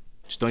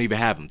 Just don't even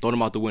have them. Throw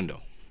them out the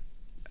window.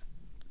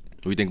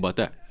 What do you think about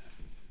that?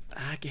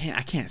 I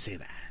can't say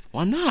that.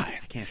 Why not? I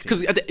can't say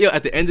that. Because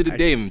at the end of the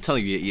day, I'm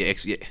telling you,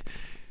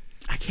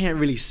 I can't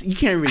really. You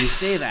can't really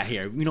say that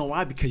here. You know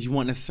why? Because you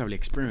won't necessarily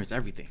experience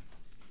everything.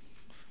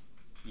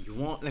 You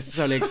won't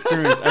necessarily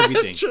experience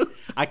everything. That's true.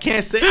 I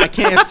can't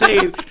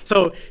say.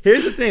 So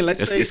here's the thing.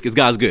 Let's say it's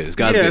God's good. It's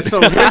God's good. So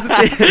here's the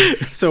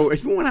thing. So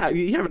if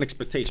you have an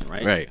expectation,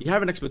 right? Right. You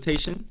have an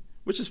expectation,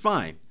 which is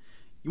fine.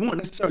 You won't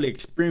necessarily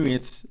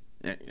experience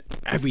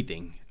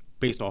everything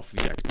based off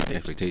of your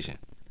expectation.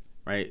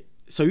 Right?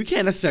 So you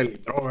can't necessarily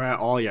throw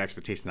all your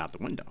expectations out the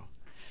window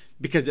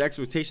because the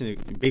expectation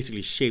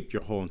basically shaped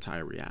your whole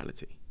entire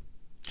reality.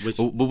 But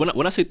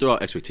when I say throw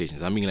out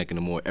expectations, I mean like in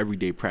a more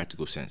everyday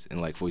practical sense. And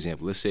like, for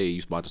example, let's say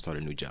you're about to start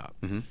a new job.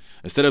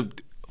 Instead of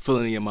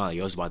feeling in your mind,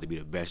 yo, it's about to be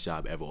the best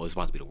job ever, or it's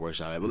about to be the worst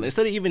job ever.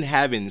 Instead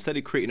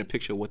of creating a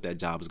picture of what that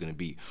job is going to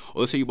be,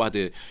 or let's say you about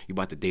to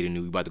date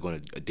you about to go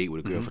on a date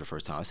with a girl for the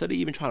first time. Instead of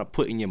even trying to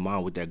put in your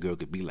mind what that girl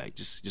could be like,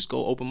 just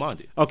go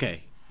open-minded.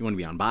 Okay. You want to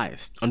be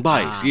unbiased.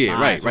 Unbiased,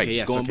 biased. Right. Okay,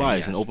 just go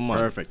unbiased and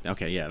open-minded. Perfect.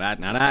 Okay, yeah,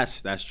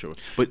 that's true.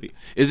 But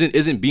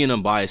isn't being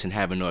unbiased and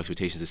having no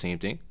expectations the same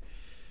thing?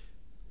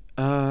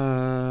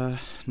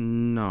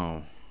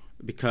 No,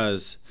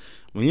 because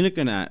when you're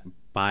looking at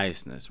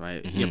biasness,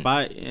 right?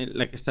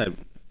 Like I said,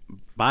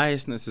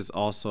 biasness is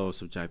also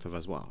subjective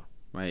as well,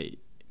 right?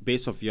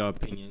 Based off your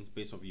opinions,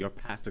 based off your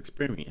past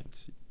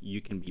experience, you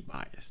can be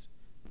biased,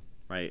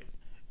 right?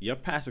 Your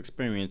past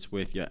experience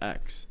with your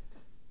ex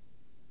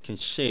can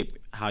shape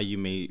how you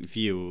may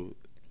view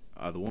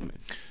other women.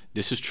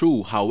 This is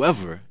true.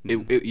 However,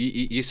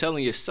 you're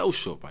selling yourself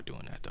short by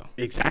doing that, though.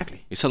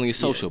 Exactly. You're selling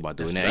yourself short by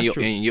doing that,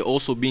 and you're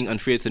also being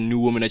unfair to the new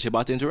woman that you're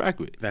about to interact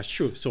with. That's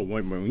true. So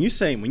when you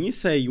say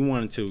you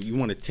want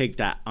to take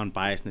that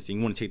unbiasedness and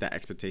you want to take that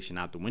expectation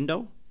out the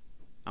window,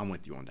 I'm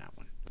with you on that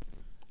one.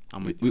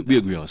 We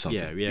agree on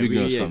something. Yeah, we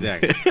agree on something.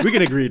 Exactly. We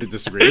can agree to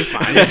disagree. It's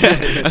fine.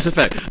 That's a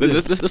fact.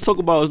 Let's talk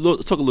a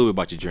little bit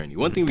about your journey.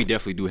 One thing we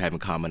definitely do have in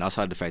common,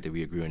 outside of the fact that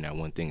we agree on that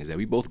one thing, is that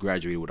we both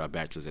graduated with our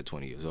bachelors at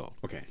 20 years old.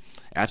 Okay.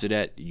 After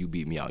that, you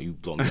beat me out. You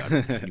blow me out.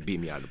 You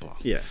beat me out of the block.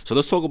 Yeah. So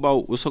let's talk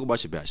about your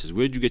bachelor's.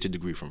 Where did you get your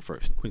degree from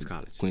first? Queens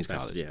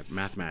College. Yeah,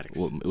 mathematics.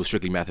 Well, it was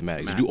strictly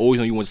mathematics. Did you always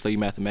know you wanted to study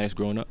mathematics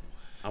growing up?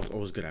 I was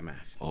always good at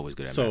math.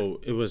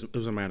 So it was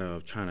a matter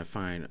of trying to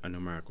find a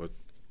numerical,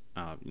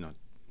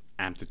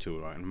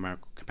 amplitude or a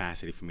numerical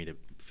capacity for me to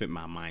fit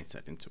my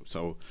mindset into.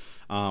 So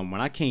when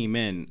I came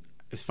in,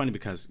 it's funny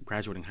because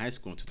graduating high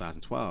school in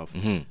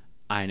 2012,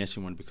 I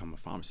initially wanted to become a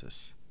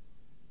pharmacist.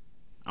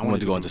 I wanted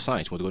to go into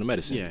science. I wanted to go to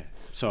medicine. Yeah.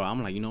 So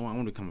I'm like, I want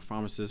to become a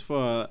pharmacist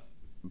for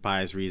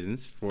biased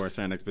reasons, for a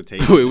certain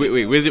expectation.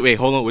 Wait,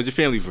 hold on. Where's your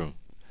family from?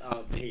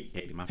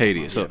 Haiti.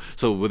 Haiti. So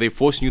were they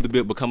forcing you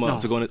to become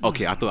to go in?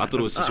 Okay, I thought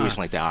it was a situation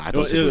like that. It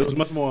was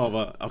much more of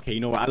a,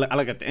 okay, I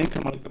look at the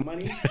income, I look at the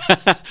money.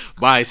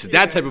 Biases,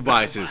 that type of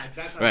biases.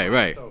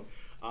 Right. So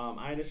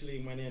I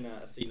initially went in,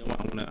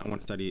 I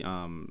want to study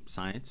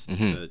science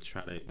to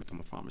try to become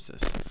a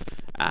pharmacist.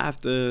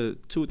 After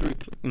 2 or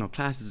 3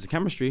 classes in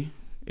chemistry,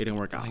 it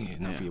didn't work out.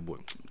 Not for your boy.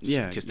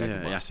 Kiss that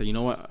goodbye. So you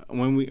know what?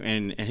 When we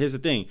and here's the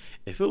thing: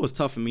 if it was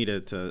tough for me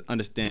to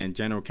understand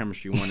general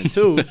chemistry 1 and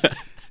 2,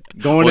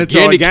 going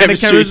into organic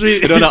chemistry,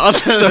 the other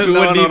stuff you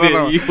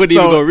wouldn't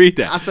even go read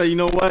that. I said, you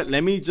know what?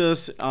 Let me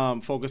just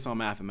focus on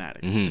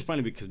mathematics. It's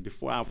funny because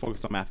before I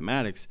focused on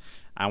mathematics,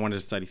 I wanted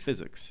to study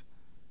physics.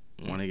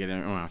 I wanted to get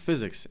around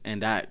physics,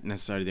 and that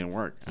necessarily didn't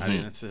work. I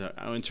didn't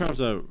necessarily, in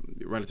terms of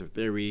relative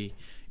theory.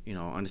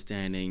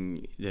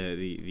 Understanding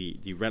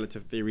the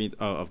relative theory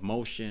of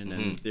motion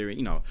and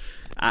theory.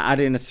 I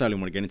didn't necessarily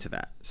want to get into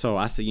that. So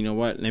I said, you know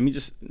what? Let me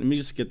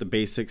just get the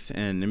basics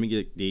and let me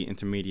get the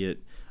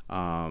intermediate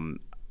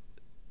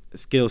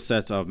skill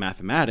sets of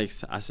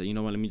mathematics. I said, you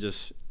know what? Let me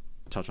just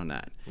touch on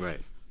that.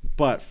 Right.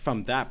 But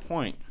from that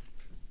point,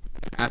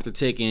 after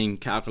taking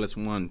calculus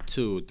 1,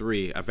 2,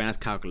 3, advanced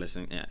calculus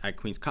at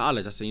Queens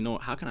College, I said, you know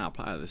what? How can I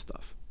apply this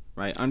stuff?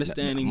 Right.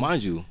 Understanding.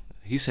 Mind you.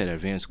 He said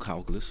advanced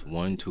calculus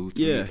 1, 2,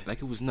 3. Yeah.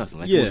 Like it was nothing.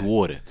 Like it was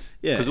water.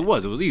 Yeah.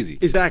 Because it was easy.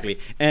 Exactly.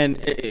 And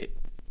it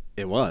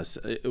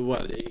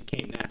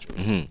came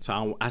natural.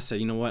 So I said,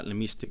 you know what? Let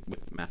me stick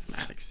with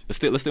mathematics. Let's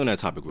stay on that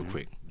topic real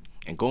quick.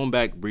 And going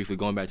back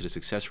to the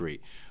success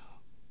rate,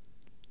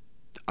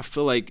 I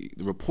feel like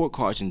the report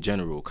cards in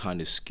general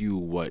kind of skew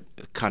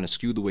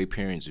the way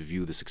parents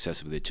view the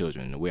success of their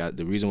children.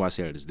 The reason why I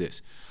say that is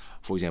this.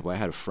 For example, I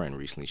had a friend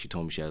recently. She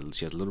told me she has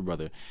a little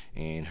brother,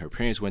 and her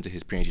parents went to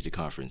his parent-teacher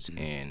conference,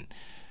 and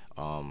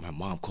her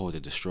mom called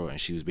it distraught,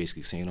 and she was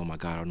basically saying, "Oh my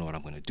God, I don't know what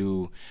I'm gonna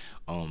do.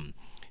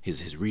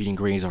 His reading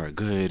grades aren't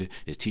good.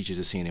 His teachers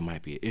are saying there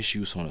might be an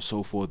issue, so on and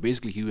so forth."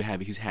 Basically,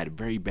 he's had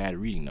very bad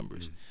reading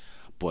numbers,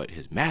 but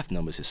his math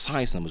numbers, his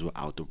science numbers were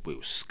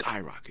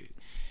skyrocketed,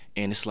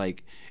 and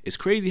it's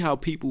crazy how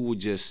people will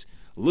just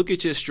look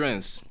at your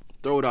strengths,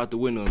 throw it out the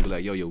window and be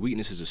like, yo, your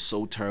weaknesses are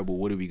so terrible.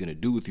 What are we going to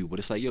do with you? But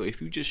it's like, yo,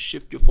 if you just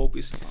shift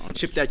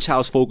that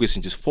child's focus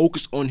and just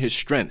focus on his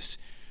strengths,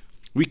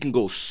 we can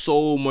go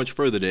so much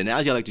further. The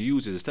analogy I like to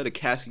use is instead of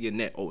casting your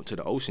net to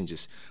the ocean,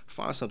 just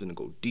find something to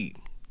go deep.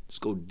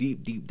 Just go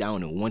deep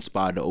down in one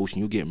spot of the ocean.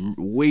 You'll get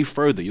way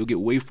further. You'll get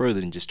way further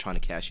than just trying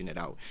to cast your net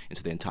out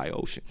into the entire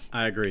ocean.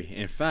 I agree.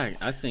 In fact,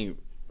 I think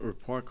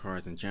report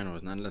cards in general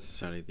is not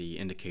necessarily the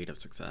indicator of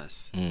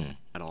success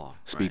at all.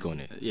 Speak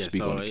on it. Yeah,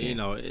 Speak on it.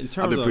 In terms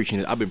I've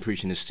been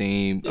preaching that since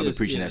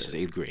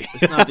 8th grade.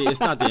 It's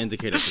not the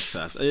indicator of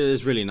success.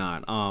 It's really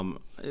not.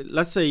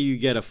 Let's say you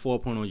get a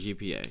 4.0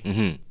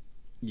 GPA.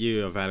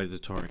 you're a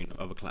valedictorian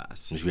of a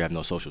class. Because you have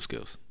no social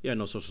skills. Yeah,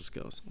 no social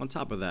skills. On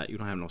top of that, you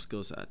don't have no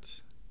skill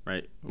sets,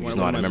 right? You just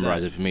know how to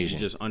memorize information.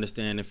 You just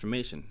understand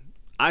information.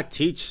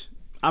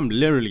 I'm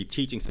literally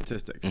teaching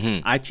statistics.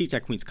 Mm-hmm. I teach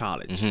at Queens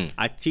College. Mm-hmm.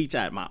 I teach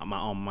at my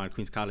alma mater,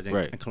 Queens College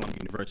and Columbia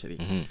University.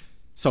 Mm-hmm.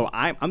 So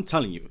I'm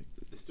telling you,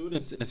 the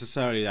students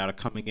necessarily that are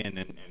coming in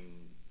and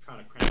trying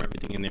to cram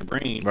everything in their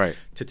brain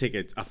to take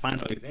a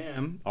final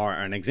exam or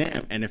an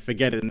exam and then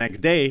forget it the next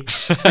day,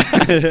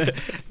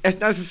 it's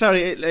not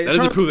necessarily... That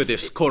doesn't prove that they're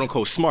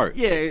quote-unquote smart.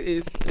 Yeah,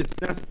 it's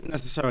not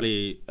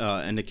necessarily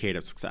an indicator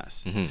of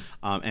success. Mm-hmm.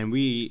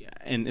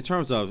 And in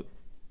terms of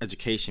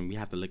education, we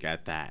have to look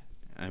at that.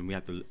 And we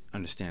have to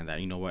understand that,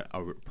 you know what,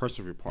 a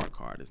person's report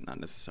card is not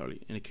necessarily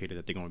an indicator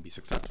that they're going to be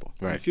successful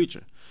in the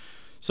future.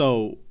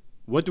 So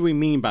what do we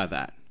mean by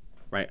that,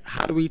 right?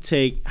 How do we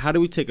take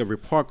a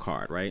report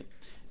card, right?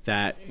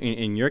 That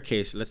in your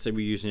case, let's say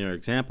we're using your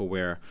example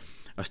where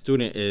a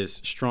student is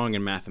strong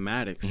in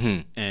mathematics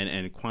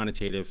and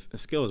quantitative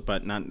skills,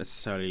 but not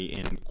necessarily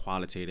in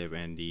qualitative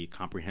and the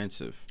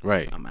comprehensive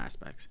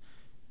aspects.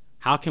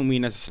 How can we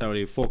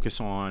necessarily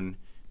focus on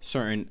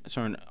certain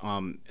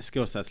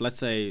skill sets? Let's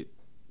say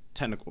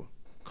technical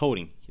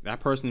coding. That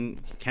person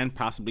can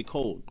possibly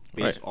code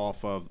based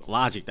off of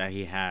logic that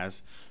he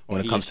has when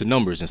it comes to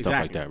numbers and stuff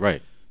like that,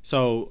 right?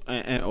 So,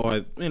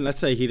 or let's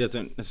say he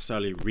doesn't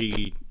necessarily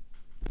read,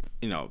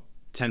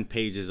 10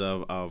 pages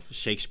of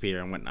Shakespeare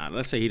and whatnot.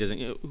 Let's say he doesn't.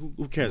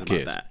 Who cares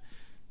about that?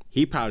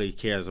 He probably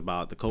cares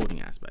about the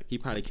coding aspect. He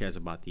probably cares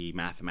about the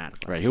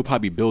mathematical aspect. He'll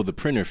probably build the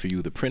printer for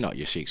you to print out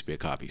your Shakespeare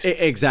copies.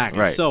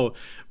 Exactly. Right. So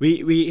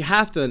we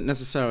don't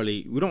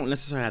necessarily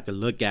have to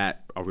look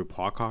at a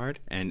report card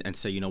and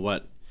say, you know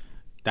what,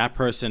 that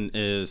person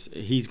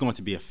he's going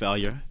to be a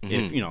failure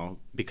if,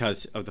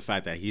 because of the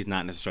fact that he's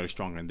not necessarily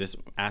stronger in this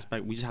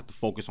aspect. We just have to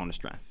focus on the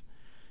strength.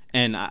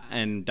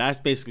 And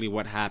that's basically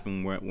what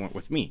happened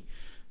with me.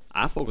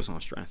 I focus on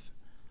strength.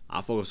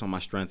 I focus on my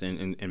strength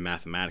in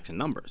mathematics and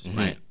numbers,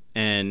 right?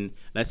 And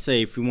let's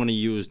say if we want to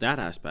use that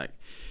aspect,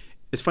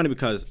 it's funny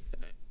because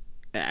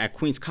at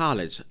Queens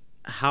College,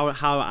 how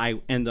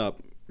I end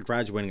up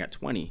graduating at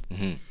 20,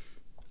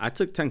 I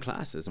took 10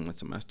 classes in one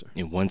semester.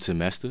 In one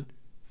semester?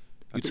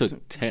 You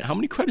took 10? How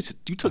many credits?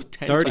 You took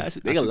 10 30.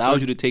 classes? They allowed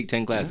you to take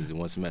 10 classes in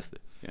one semester.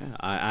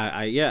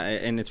 Yeah,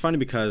 and it's funny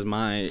because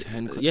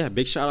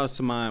big shout out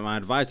to my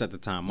advisor at the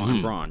time,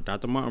 Martin Braun.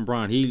 Dr. Martin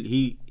Braun,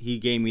 he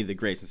gave me the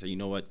grace and said, you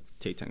know what,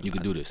 take 10 classes. You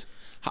can do this.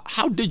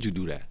 How did you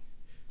do that?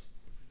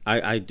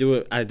 I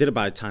did it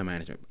by time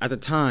management. At the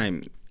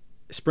time,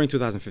 spring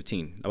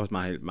 2015, that was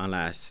my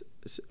last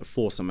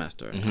full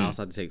semester. And I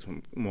also had to take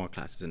some more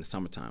classes in the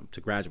summertime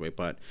to graduate.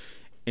 But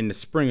in the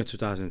spring of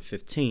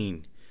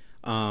 2015,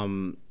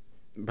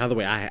 by the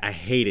way, I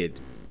hated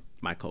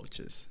my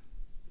coaches.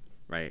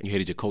 Right. You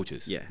hated your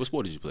coaches? Yeah. What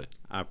sport did you play?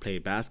 I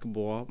played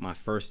basketball my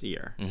first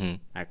year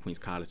at Queens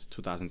College,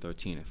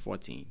 2013 and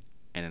 14.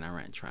 And then I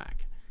ran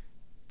track,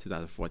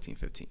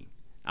 2014-15.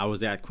 I was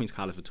there at Queens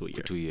College for 2 years.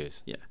 For 2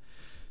 years? Yeah.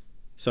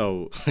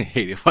 So I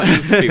hate it.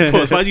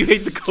 Why'd you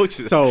hate the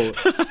coaches? So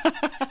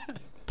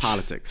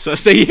politics. So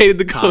say you hated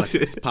the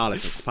coaches.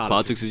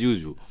 Politics as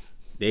usual.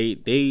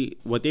 They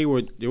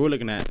were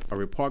looking at a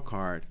report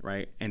card,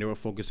 right? And they were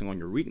focusing on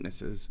your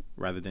weaknesses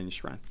rather than your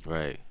strength.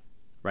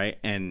 Right.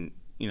 And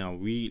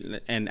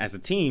and as a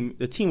team,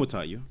 the team will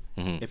tell you.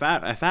 If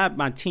I had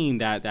my team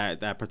that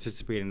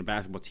participated in the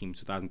basketball team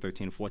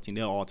 2013 and 14,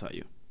 they'll all tell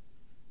you.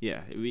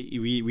 Yeah,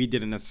 we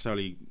didn't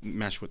necessarily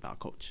mesh with our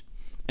coach,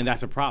 and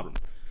that's a problem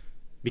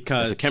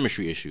because it's a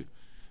chemistry issue.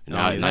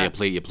 Now your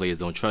players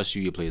don't trust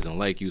you, your players don't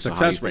like you. So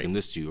how do you make them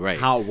listen to you? Right?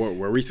 How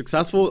were we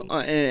successful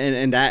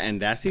in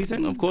that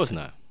season? Of course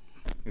not.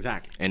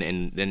 Exactly.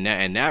 And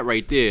that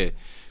right there,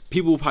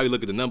 people will probably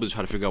look at the numbers and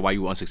try to figure out why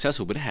you were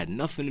unsuccessful, but it had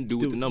nothing to do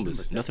with the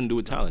numbers, nothing to do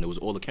with talent. It was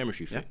all a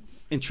chemistry fit.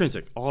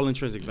 All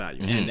intrinsic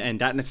value,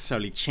 and that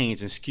necessarily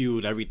changed and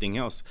skewed everything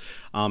else.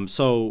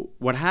 So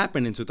what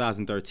happened in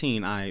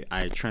 2013, I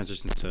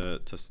transitioned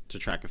to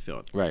track and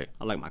field. Right.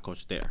 I like my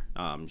coach there.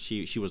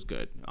 She was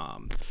good.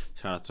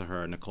 Shout out to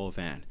her, Nicole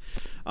Van.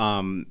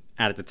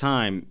 At the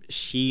time,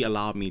 she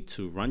allowed me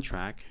to run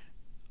track,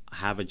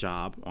 have a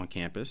job on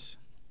campus,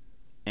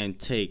 and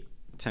take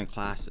 10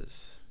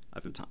 classes.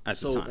 At the time.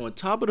 On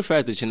top of the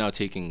fact that you're now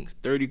taking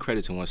 30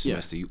 credits in one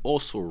semester, you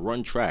also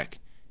run track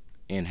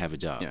and have a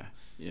job.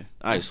 Yeah.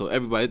 All right, so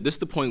everybody, this is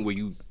the point where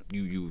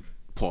you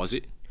pause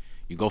it,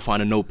 you go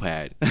find a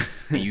notepad,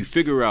 and you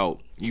figure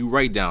out, you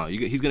write down.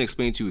 He's going to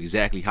explain to you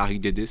exactly how he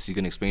did this. He's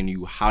going to explain to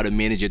you how to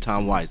manage your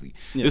time wisely.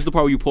 This is the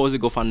part where you pause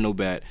it, go find a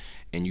notepad,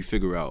 and you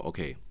figure out,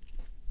 okay,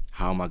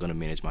 how am I going to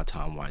manage my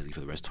time wisely for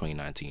the rest of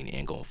 2019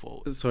 and going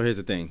forward? So here's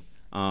the thing.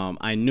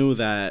 I knew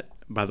that,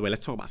 by the way,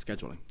 let's talk about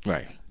scheduling.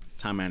 Right.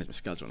 Time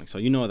management scheduling. So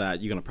you know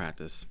that you're gonna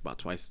practice about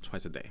twice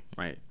a day,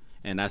 right?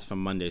 And that's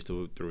from Mondays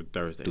through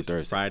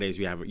Thursdays. Fridays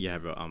you have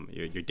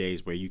your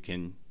days where you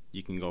can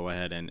go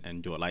ahead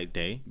and do a light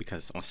day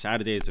because on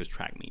Saturdays there's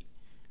track meet,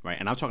 right?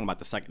 And I'm talking about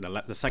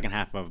the second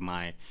half of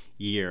my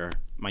years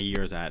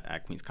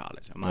at Queens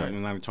College. I'm not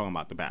even talking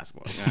about the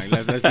basketball.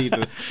 Let's leave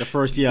the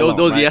first year alone.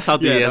 That's how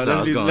I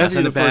was going. That's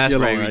in the past,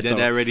 right? We did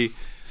that already.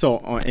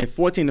 So in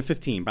 14 to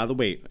 15, by the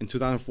way, in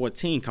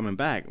 2014, coming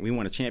back, we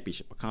won a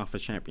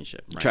conference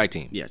championship. Right? Track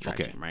team. Yeah, track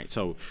team, right?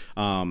 So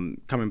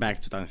coming back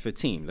to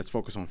 2015, let's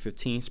focus on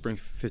spring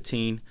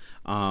 15.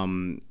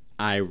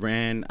 I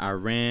ran,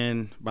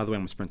 by the way,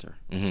 I'm a sprinter.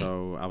 Mm-hmm.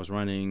 So I was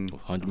running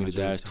 100 meter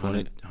dash,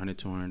 100,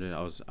 200.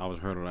 I was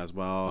hurdle as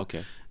well.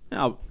 Okay.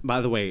 Now, by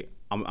the way,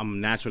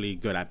 I'm naturally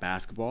good at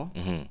basketball.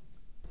 Mm-hmm.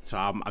 So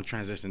I'm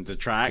transitioning to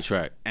track.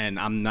 And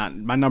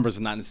my numbers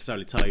are not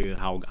necessarily tell you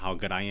how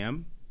good I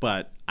am,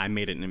 but I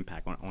made an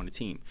impact on the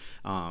team.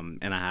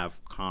 And I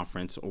have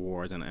conference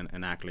awards and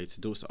accolades to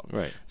do so.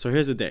 Right. So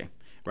here's the day,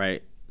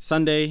 right?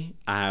 Sunday,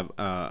 I have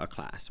a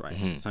class, right?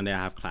 Mm-hmm. Sunday, I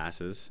have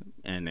classes,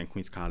 and in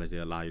Queens College, they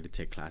allow you to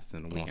take classes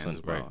on the weekends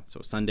as well. Right.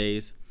 So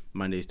Sundays,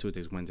 Mondays,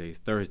 Tuesdays, Wednesdays,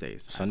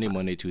 Thursdays. Sunday,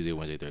 Monday, Tuesday,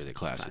 Wednesday, Thursday,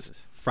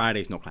 classes.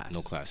 Fridays, no classes.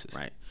 No classes.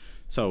 Right.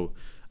 So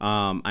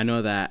I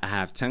know that I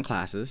have 10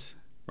 classes,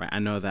 right? I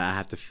know that I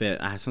have to fit.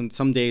 I have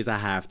some days I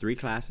have 3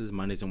 classes,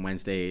 Mondays and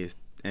Wednesdays.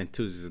 And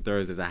Tuesdays and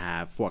Thursdays, I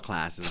have 4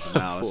 classes as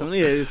well.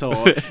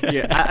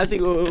 I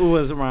think it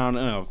was around.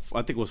 I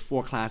think it was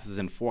 4 classes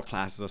and 4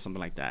 classes or something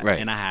like that. Right.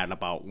 And I had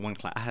about one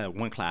class. I had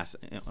one class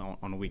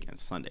on the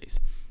weekends, Sundays,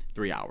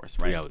 3 hours.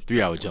 Right.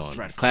 3 hour John.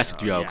 Classic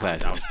 3 hour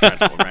classes. That was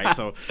dreadful, right?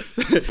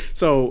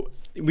 So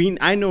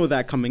I know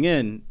that coming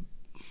in,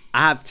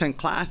 I have 10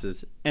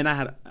 classes, and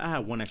I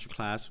had 1 extra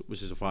class,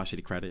 which is a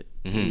varsity credit.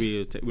 Mm-hmm.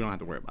 We don't have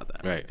to worry about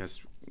that. Right. Because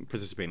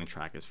participating in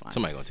track is fine.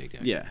 Somebody gonna take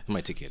that. Yeah,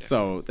 somebody take care of that.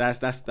 So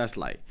that's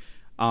light.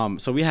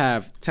 So we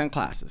have 10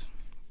 classes.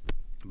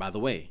 By the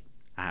way,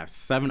 I have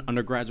 7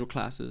 undergraduate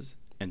classes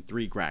and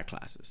 3 grad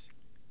classes.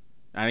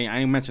 I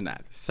didn't mention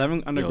that.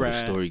 7 undergrad. The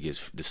story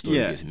gets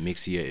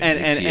mixier and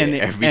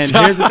every and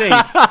time. Here's the thing: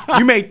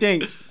 you may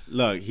think,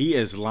 look, he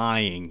is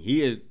lying.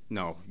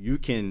 You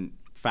can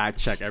fact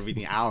check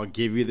everything. I'll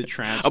give you the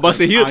transcript. I'm about to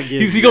say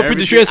he gonna print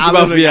the transcript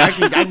out for you. I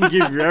can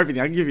give you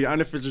everything. I can give you the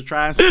unofficial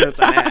transcript.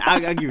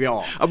 I'll give you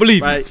all. I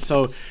believe right? you.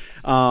 So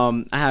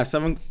I have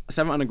 7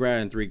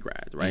 undergrad and 3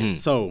 grads, right? Mm-hmm.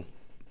 So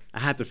I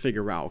had to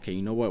figure out, okay,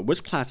 you know what?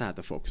 Which class I have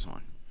to focus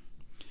on?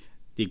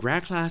 The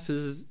grad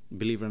classes,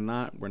 believe it or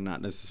not, were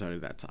not necessarily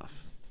that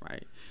tough,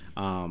 right?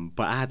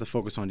 But I had to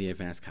focus on the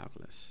advanced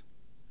calculus.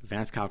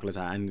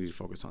 I needed to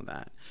focus on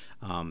that.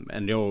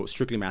 And they were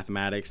strictly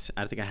mathematics.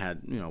 I think I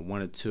had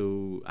 1 or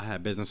 2. I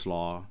had business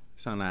law.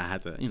 Something I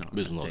had to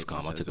business law is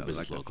calm. I took a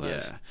business law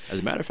class. Yeah.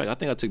 As a matter of fact, I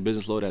think I took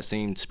business law that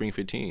same spring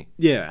 15.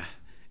 Yeah.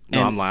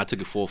 No, I'm lying. I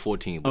took it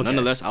 414. But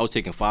nonetheless, I was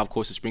taking 5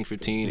 courses spring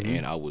 15, mm-hmm.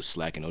 and I was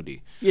slacking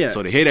OD. Yeah.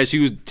 So to hear that she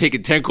was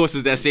taking 10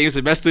 courses that same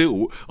semester,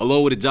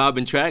 along with a job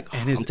in track,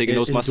 I'm taking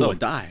those myself.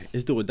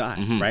 It's do or die,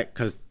 mm-hmm. right?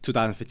 Because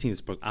 2015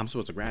 I'm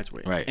supposed to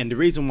graduate. Right. And the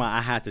reason why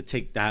I had to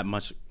take that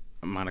much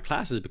amount of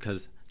classes is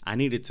because I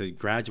needed to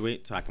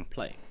graduate so I can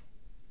play.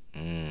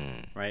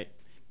 Right?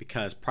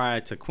 Because prior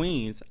to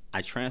Queens,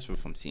 I transferred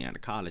from Siena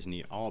College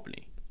near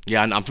Albany.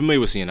 Yeah, I'm familiar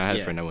with Siena. I had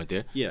a friend that went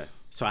there. Yeah.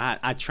 So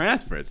I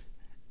transferred.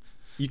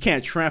 You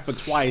can't transfer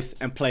twice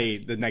and play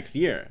the next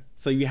year.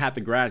 So you have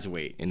to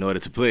graduate in order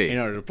to play.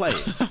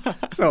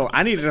 So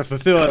I needed to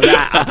fulfill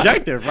that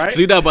objective, right? So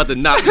you're not about to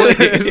not play.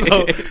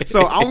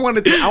 so I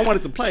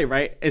wanted to play,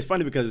 right? It's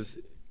funny because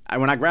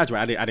when I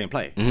graduated, I didn't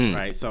play, mm-hmm.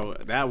 right? So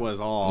that was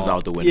all. It was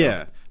out the window.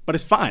 Yeah, but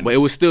it's fine. But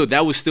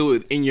that was still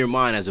in your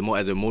mind as a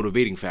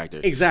motivating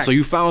factor. Exactly. So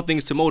you found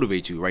things to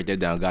motivate you. Write that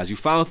down, guys. You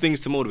found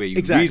things to motivate you.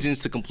 Exactly. Reasons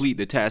to complete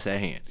the task at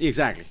hand.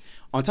 Exactly.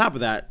 On top of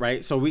that,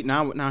 right? So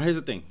now here's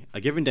the thing.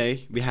 A given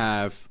day, we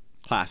have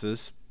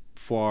classes,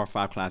 4 or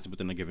 5 classes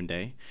within a given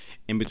day.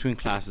 In between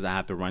classes, I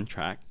have to run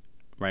track,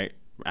 right?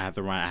 I have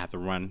to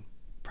run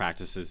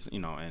practices,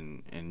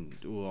 and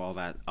do all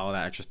that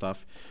extra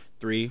stuff.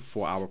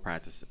 3-4 hour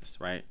practices,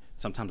 right?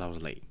 Sometimes I was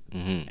late,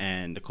 mm-hmm.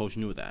 and the coach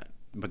knew that.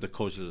 But the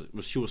coach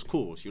she was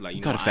cool. She was like,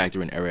 you gotta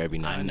factor in error every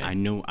now and then. I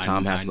knew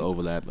time has to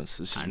overlap.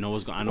 I know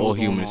what's going on. All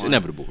human, it's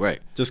inevitable, right?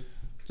 Just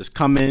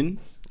come in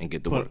and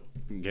get the work.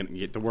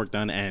 Get the work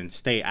done and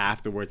stay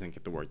afterwards and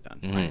get the work done.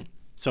 Mm-hmm. Right.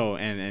 So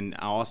and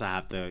I also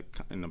have to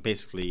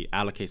basically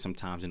allocate some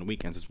times in the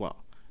weekends as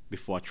well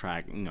before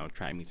track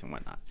meets and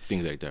whatnot.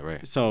 Things like that,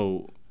 right?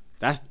 So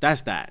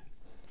that's that.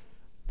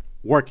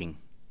 Working,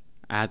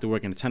 I had to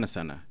work in the tennis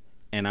center,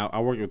 and I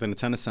worked within the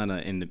tennis center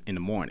in the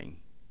morning,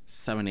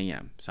 7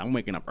 a.m. So I'm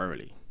waking up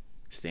early,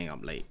 staying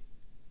up late.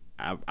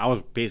 I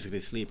was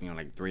basically sleeping on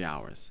like 3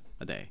 hours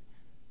a day.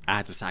 I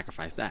had to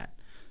sacrifice that.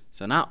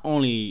 So not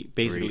only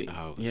basically 3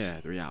 hours. Yeah,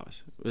 3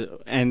 hours.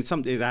 And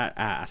some days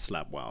I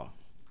slept well.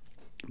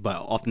 But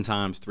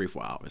oftentimes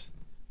 3-4 hours,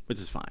 which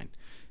is fine.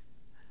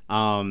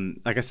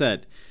 Like I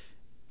said,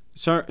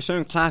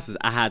 certain classes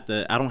I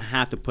don't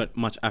have to put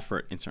much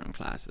effort in certain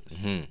classes.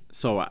 Mm-hmm.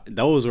 So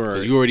those were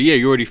you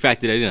already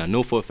factored that in. I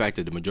know for a fact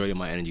that the majority of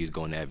my energy is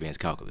going to advanced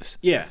calculus.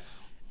 Yeah.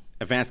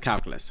 Advanced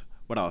calculus.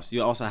 What else?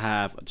 You also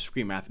have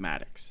discrete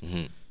mathematics.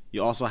 Mm-hmm.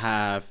 You also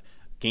have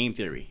game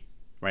theory.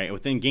 Right,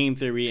 within game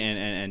theory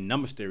and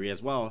numbers theory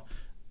as well,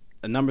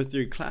 a number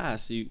 3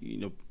 class, you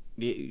know,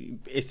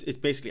 it's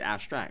basically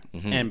abstract.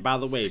 And by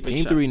the way,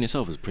 game theory in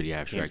itself is pretty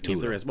abstract game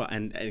too. Theory as well,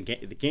 and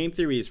the game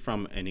theory is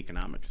from an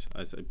economics.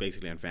 It's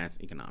basically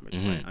advanced economics,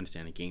 right?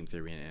 Understanding game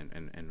theory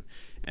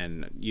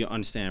and you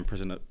understand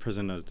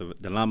prisoner's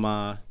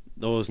dilemma.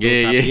 So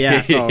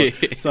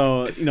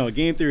you know,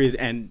 game theory,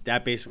 and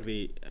that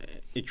basically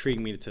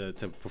intrigued me to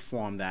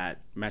perform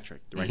that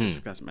metric, right? The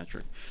success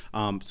metric.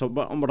 But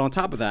on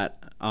top of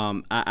that,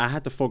 I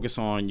had to focus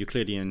on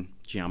Euclidean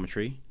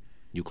geometry.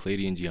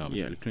 Euclidean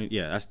geometry.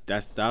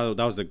 That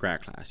was the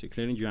grad class.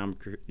 Euclidean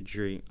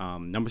geometry,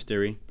 numbers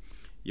theory.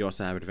 You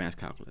also have advanced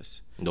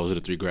calculus. And those are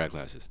the 3 grad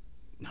classes.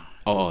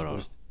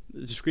 No.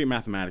 Discrete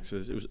mathematics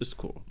it's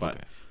cool,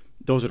 but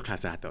those are the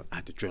classes I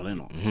had to drill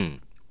in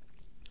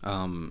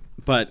on.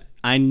 But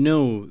I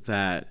knew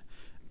that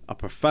a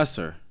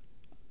professor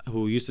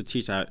who used to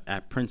teach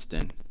at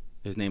Princeton,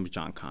 his name is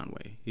John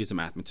Conway. He's a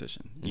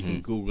mathematician. You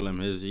can Google him.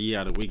 He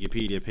had a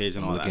Wikipedia page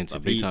and all that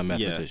stuff. Big time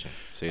mathematician.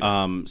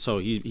 So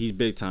he's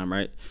big time,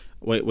 right?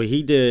 What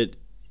he did,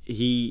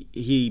 he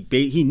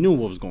knew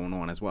what was going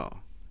on as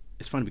well.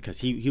 It's funny because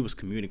he was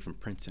commuting from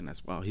Princeton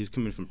as well. He's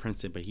commuting from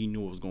Princeton, but he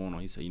knew what was going on.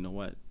 He said, you know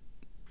what,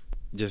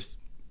 just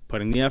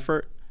put in the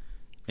effort,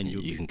 and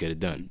you can get it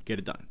done.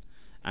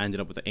 I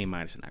ended up with an A- in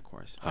that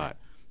course. All right.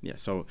 Yeah.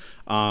 So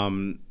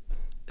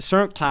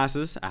certain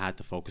classes I had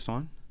to focus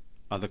on.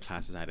 Other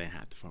classes I didn't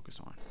have to focus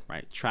on,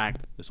 right? Track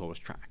is always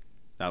track.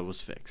 That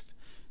was fixed.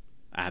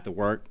 I had to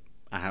work.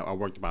 I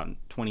worked about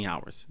 20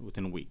 hours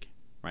within a week,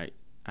 right?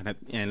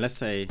 And let's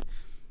say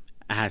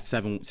I had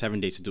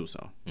seven days to do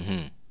so.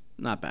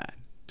 Not bad.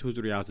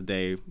 2-3 hours a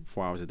day,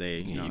 4 hours a day.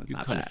 You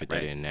kind of fit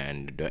that in there,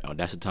 and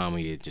that's the time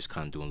when you're just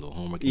kind of doing a little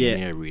homework,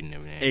 reading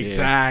everything.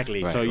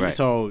 Exactly. Yeah.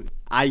 So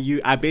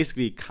I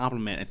basically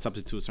complement and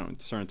substitute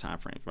certain time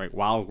frames, right?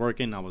 While I was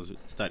working, I was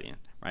studying,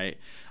 right?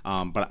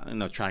 But you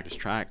know, track is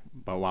track.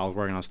 But while I was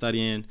working, I was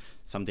studying.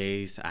 Some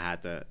days I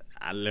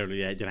literally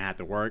didn't have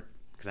to work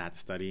because I had to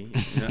study.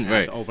 I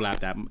had to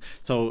overlap that.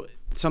 So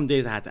some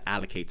days I had to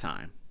allocate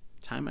time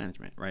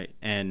management, right?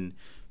 And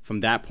from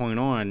that point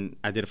on,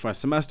 I did it for a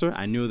semester.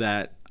 I knew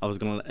that it was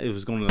going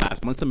to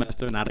last one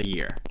semester, not a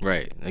year.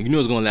 Right. You knew it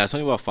was going to last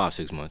only about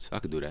 5-6 months. I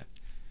could do that.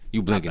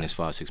 You blinking this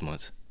 5-6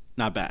 months.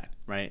 Not bad,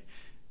 right?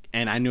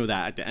 And I knew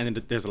that at the end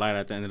there's a light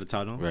at the end of the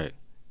tunnel. Right.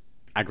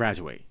 I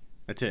graduate.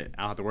 That's it.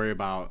 I don't have to worry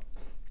about,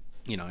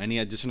 any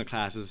additional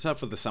classes except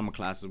for the summer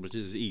classes, which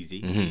is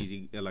easy.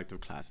 Easy elective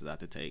classes I have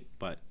to take,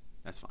 but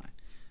that's fine.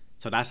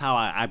 So that's how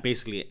I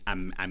basically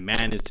I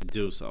managed to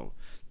do so.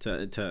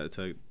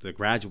 To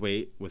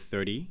graduate with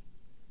 30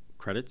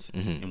 credits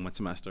in one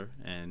semester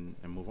and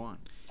move on.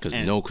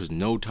 Because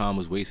no time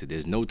was wasted.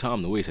 There's no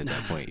time to waste at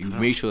that point. You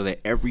made sure that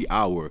every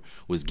hour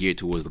was geared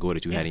towards the goal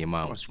that you had in your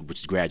mind, which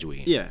is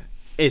graduating. Yeah,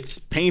 it's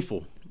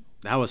painful.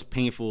 That was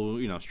painful,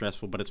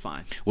 stressful, but it's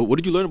fine. What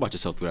did you learn about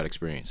yourself through that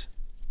experience?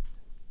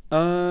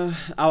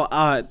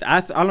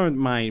 I learned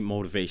my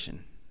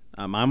motivation.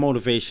 My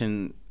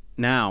motivation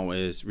now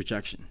is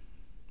rejection.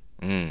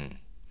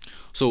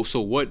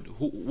 So what?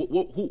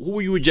 Who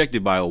were you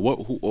rejected by, or what?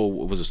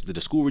 Or did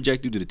the school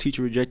reject you? Did the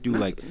teacher reject you?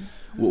 Like,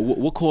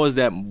 what caused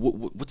that?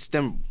 What's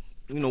them?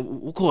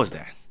 What caused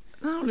that?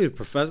 Not only the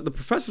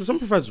professors. Some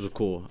professors were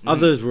cool.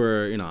 Others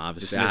were,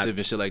 obviously dismissive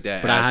and shit like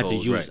that. But I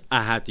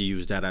had to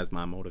use that as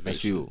my motivation.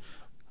 That's you.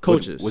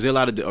 Coaches. Was there a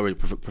lot of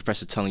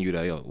professors telling you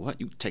that, yo,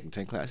 what, you taking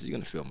 10 classes? You're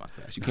gonna fail my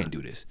class. You can't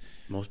do this.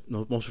 Most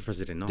professors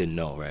didn't know. Didn't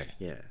know, right?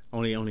 Yeah,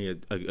 only a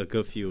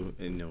good few.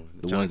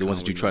 The ones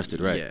that you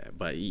trusted, right? Yeah,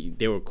 but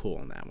they were cool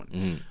on that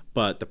one.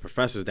 But the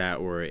professors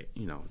that were,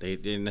 they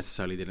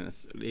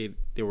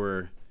they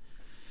were.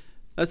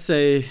 Let's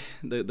say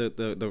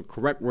the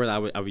correct word I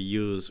would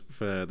use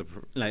for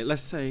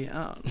let's say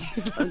I'm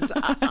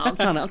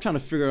trying to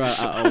figure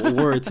out a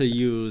word to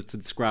use to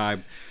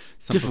describe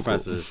some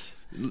professors.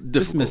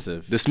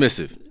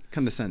 Dismissive.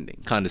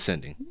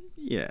 Condescending.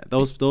 Yeah,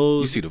 those.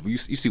 You see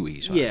what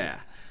he's trying to say. Yeah,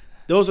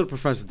 those are the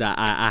professors that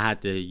I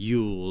had to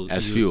use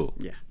as fuel.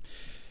 Yeah.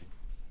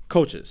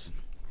 Coaches.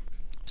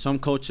 Some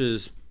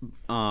coaches,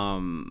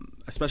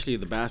 especially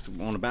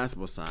on the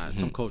basketball side,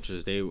 some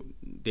coaches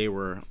they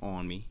were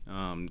on me.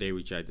 They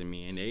rejected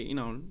me, and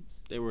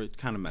they were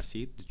kind of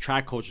messy. The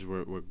track coaches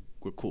were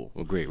cool.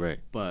 Well, great, right?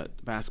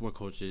 But basketball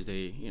coaches,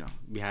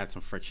 we had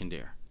some friction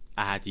there.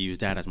 I had to use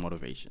that as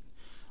motivation.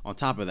 On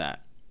top of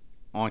that,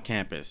 on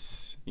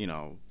campus,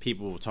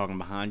 people were talking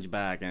behind your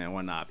back and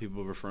whatnot.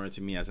 People were referring to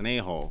me as an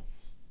a-hole.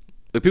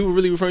 But people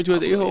really referring to you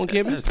as an a-hole on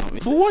campus?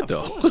 For what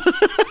though?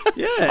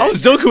 Yeah, I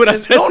was joking when I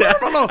said that.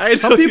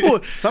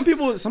 No. Some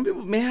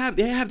people may have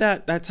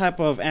that type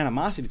of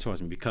animosity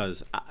towards me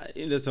because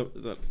there's a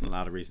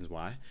lot of reasons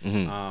why.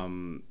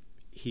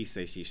 He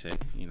say, she say.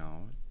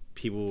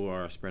 People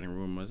are spreading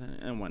rumors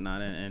and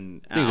whatnot,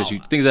 and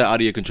things that are out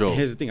of your control.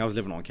 Here's the thing: I was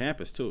living on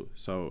campus too,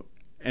 so.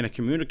 In a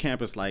community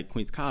campus like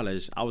Queens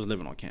College, I was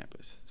living on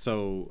campus.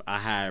 So I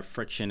had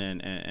friction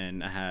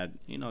and I had,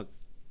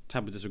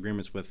 type of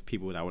disagreements with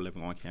people that were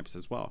living on campus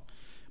as well.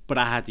 But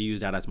I had to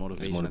use that as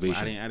motivation.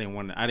 I didn't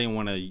want to,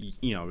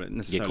 necessarily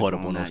get caught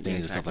up on those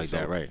things and stuff like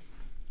that, right?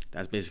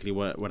 That's basically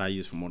what I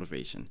use for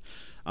motivation.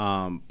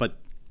 But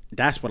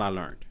that's what I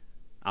learned.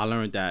 I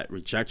learned that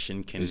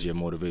rejection is your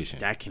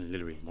motivation. That can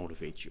literally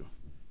motivate you.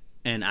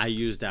 And I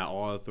used that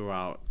all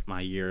throughout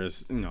my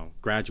years,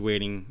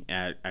 graduating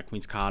at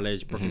Queens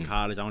College, Brooklyn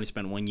College. I only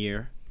spent 1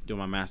 year doing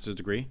my master's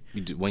degree.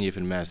 You did 1 year for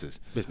the master's?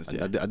 Business,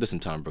 I did some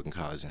time in Brooklyn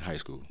College in high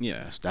school.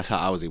 Yeah. That's how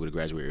I was able to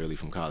graduate early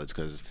from college,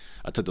 because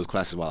I took those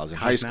classes while I was in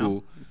high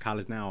school.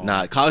 College Now?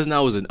 Nah, College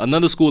Now was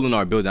another school in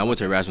our building. I went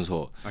to Erasmus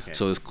Hall. Okay.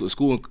 So it's a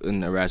school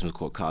in Erasmus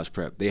called College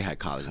Prep. They had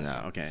College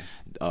Now. Okay.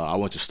 I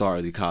went to Star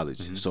Early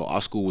College. So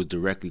our school was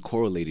directly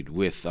correlated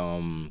with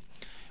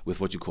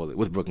what you call it,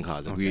 with Brooklyn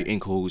College. Like we were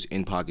in cahoots,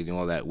 in pocket, and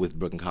all that with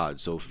Brooklyn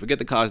College. So forget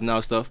the College Now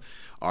stuff.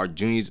 Our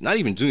juniors, not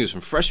even juniors, from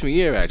freshman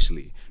year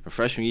actually. From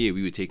freshman year,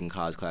 we were taking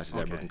college classes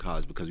at Brooklyn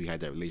College because we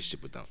had that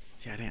relationship with them.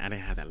 See, I didn't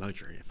have that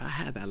luxury. If I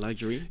had that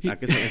luxury,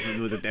 like I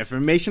said, with the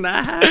information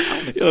I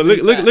had, yo,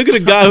 look at the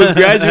guy who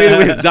graduated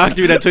with his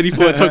doctorate at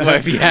 24 talking about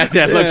if he had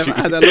that luxury. If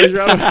I had that luxury,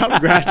 I would have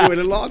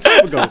graduated a long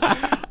time ago.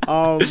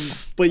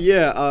 But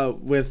yeah,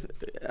 with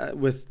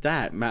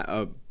that,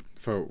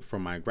 for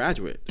my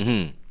graduate.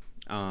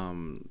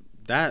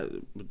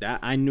 That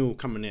I knew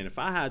coming in, if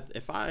I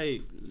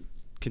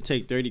can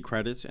take 30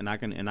 credits and I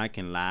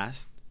can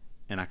last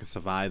and I can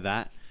survive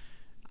that,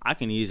 I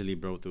can easily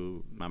go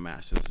through my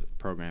master's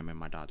program and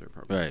my doctorate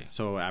program. Right.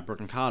 So at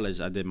Brooklyn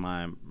College, I did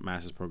my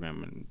master's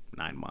program in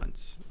 9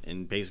 months,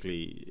 in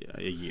basically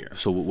a year.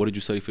 So what did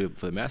you study for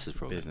the master's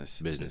program?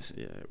 Business.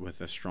 Yeah,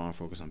 with a strong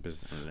focus on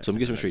business. So let me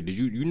get some straight. Did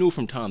you knew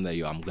from time that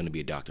I'm going to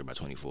be a doctor by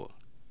 24?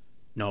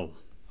 No.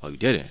 Oh, you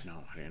didn't?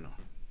 No, I didn't know.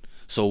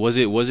 So was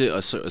it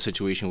a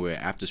situation where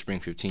after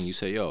spring 15 you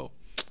say, yo,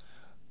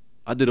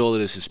 I did all of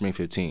this in spring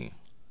 15.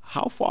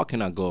 How far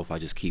can I go if I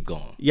just keep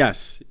going?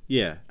 Yes,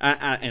 yeah.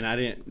 I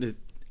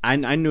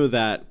knew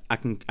that I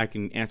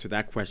can answer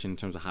that question in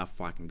terms of how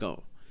far I can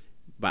go,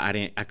 but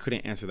I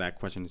couldn't answer that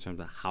question in terms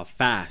of how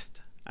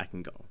fast I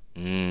can go.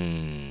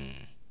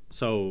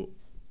 So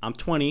I'm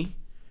 20.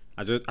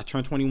 I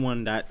turned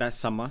 21 that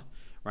summer,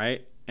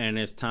 right? And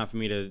it's time for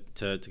me to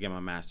get my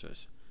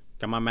master's.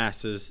 Got my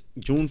master's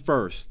June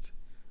 1st.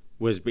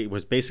 Was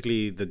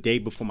basically the day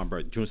before my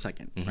birthday, June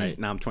 2nd, right?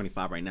 Now I'm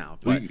 25 right now.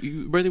 But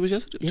your birthday was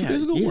yesterday? 2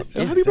 days ago? Yeah,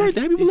 happy birthday.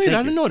 Happy belated.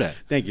 I didn't know that.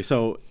 Thank you.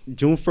 So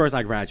June 1st,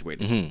 I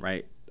graduated,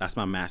 right? That's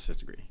my master's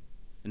degree.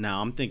 And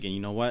now I'm thinking, you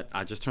know what?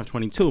 I just turned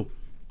 22.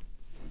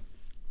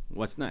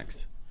 What's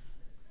next?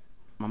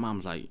 My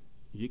mom's like,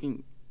 you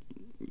can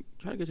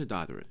try to get your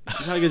doctorate.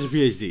 Try to get your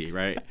PhD,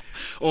 right?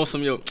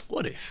 Awesome, yo.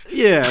 What if?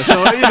 Yeah.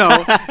 So,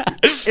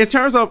 in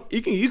terms of,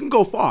 you can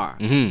go far.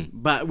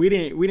 But we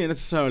didn't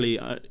necessarily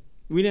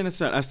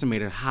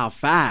estimate how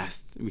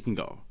fast we can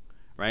go,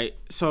 right?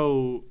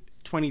 So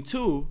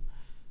 22,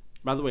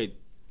 by the way,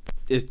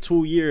 is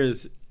 2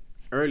 years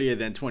earlier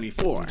than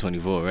 24.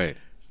 24, right.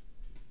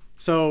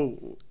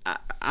 So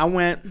I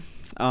went,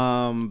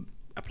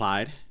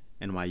 applied,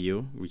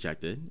 NYU,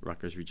 rejected,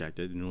 Rutgers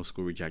rejected, New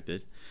School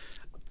rejected.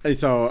 And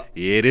so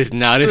yeah, this is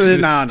no.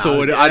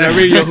 So yeah. on the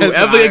radio,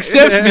 whoever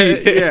accepts me,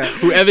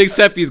 whoever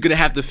accepts me is gonna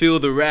have to feel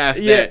the wrath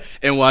that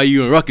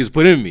NYU and Rutgers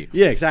put in me.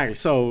 Yeah, exactly.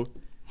 So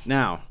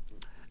now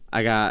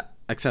I got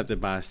accepted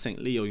by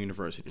St. Leo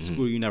University, a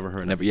school you never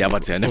heard of. Yeah, I'm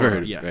about to say I never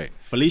heard of it. Yeah, right.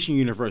 Felician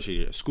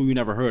University, a school you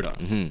never heard of.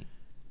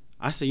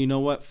 I said, you know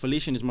what?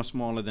 Felician is much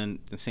smaller than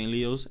St.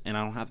 Leo's, and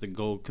I don't have to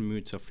go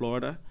commute to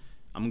Florida.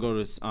 I'm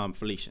going to go to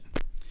Felician.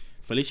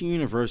 Felician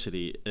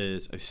University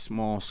is a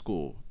small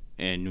school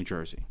in New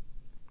Jersey.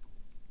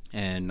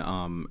 And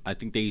I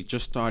think they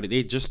just started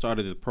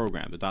the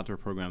program, the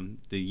doctorate program,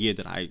 the year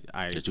that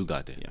that you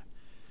got there. Yeah.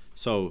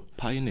 So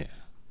pioneer.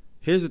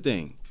 Here's the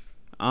thing.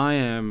 I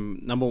am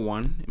number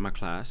 1 in my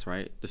class,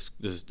 right?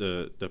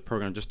 The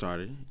program just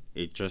started.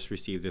 It just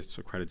received its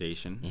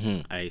accreditation,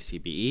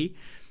 IACBE,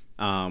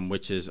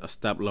 which is a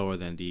step lower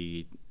than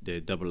the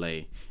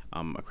AA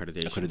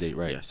accreditation. Accreditate,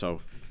 right? Yeah.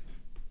 So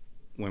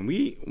when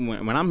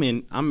I'm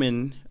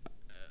in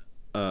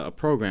a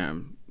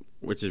program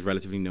which is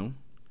relatively new.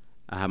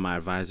 I have my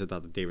advisor,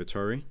 Dr. David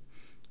Torrey,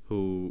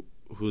 who's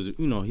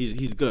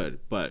he's good,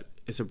 but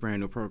it's a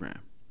brand new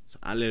program, so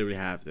I literally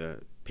have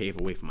to pave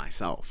a way for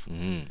myself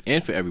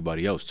and for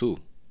everybody else too.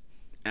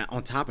 And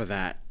on top of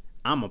that,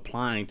 I'm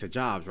applying to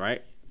jobs,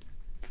 right?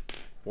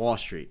 Wall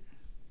Street.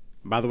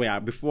 By the way,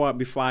 before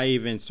I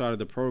even started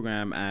the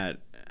program at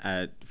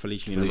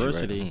Felician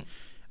University, right.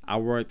 I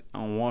worked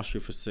on Wall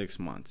Street for 6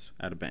 months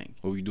at a bank.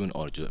 What were you doing?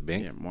 Audit at a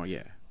bank?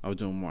 Yeah. I was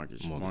doing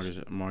mortgage loan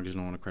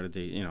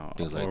accreditation,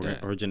 things like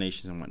that,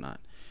 originations and whatnot.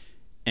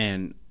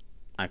 And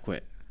I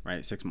quit,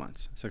 right? 6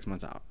 months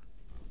out.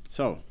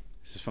 So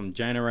this is from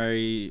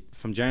January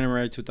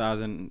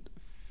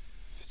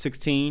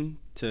 2016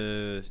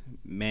 to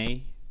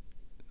May.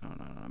 No,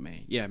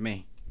 May. Yeah,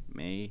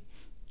 May,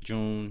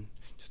 June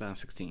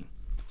 2016.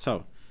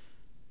 So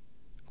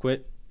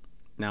quit.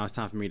 Now it's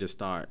time for me to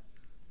start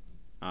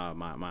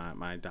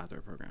my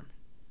doctorate program.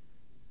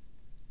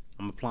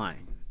 I'm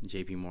applying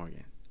J.P.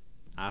 Morgan.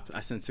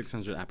 I sent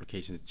 600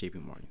 applications to J.P.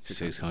 Morgan.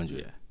 600?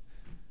 Yeah.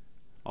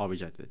 All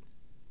rejected.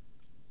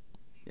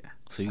 Yeah.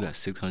 So you got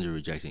 600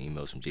 rejection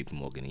emails from JP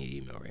Morgan in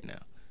your email right now.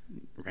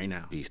 Right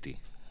now. Beastie.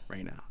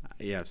 Right now.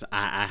 Yeah. So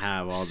I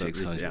have all the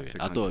 600. Yeah,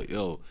 600. I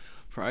thought,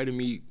 prior to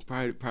me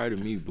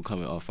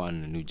becoming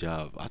finding a new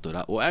job, I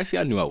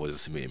knew I wasn't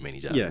submitting many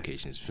job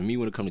applications. For me,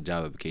 when it comes to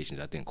job applications,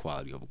 I think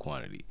quality over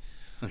quantity.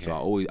 Okay. So I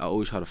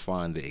always try to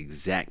find the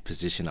exact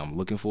position I'm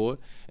looking for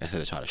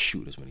instead of try to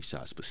shoot as many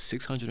shots. But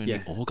 600 and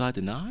they all got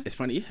denied? It's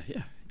funny,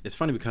 yeah. It's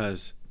funny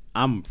because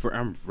I'm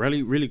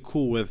really, really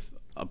cool with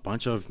a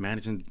bunch of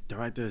managing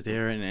directors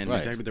there and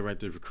executive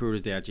directors,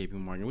 recruiters there at JP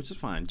Morgan, which is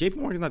fine. JP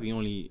Morgan's not the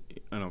only,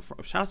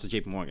 shout out to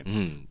JP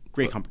Morgan.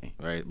 Great company.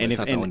 Right, but it's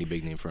not the only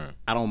big name firm.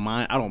 I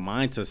don't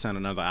mind to send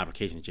another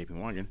application to JP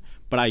Morgan,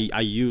 but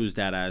I use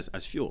that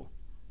as fuel.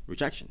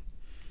 Rejection.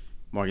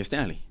 Morgan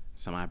Stanley,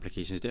 some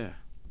applications there.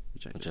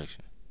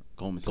 Rejection.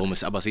 Goldman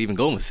Sachs. I'm about to say even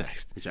Goldman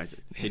Sachs.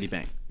 Rejected.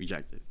 Citibank,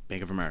 rejected.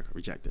 Bank of America,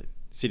 rejected.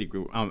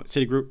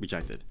 Citigroup,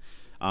 rejected.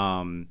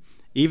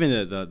 Even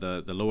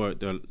the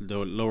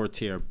lower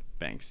tier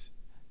banks,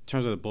 in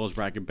terms of the bulge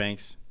bracket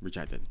banks,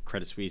 rejected.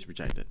 Credit Suisse,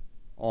 rejected.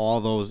 All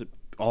those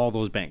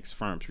banks,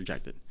 firms,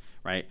 rejected.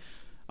 Right.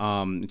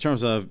 In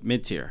terms of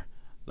mid tier,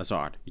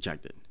 Lazard,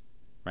 rejected.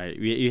 Right.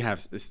 You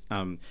have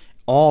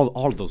all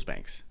of those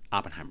banks.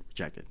 Oppenheimer,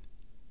 rejected.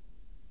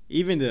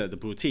 Even the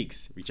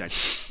boutiques, rejected.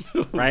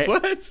 Right?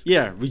 What?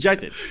 Yeah,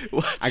 rejected.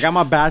 What? I got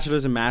my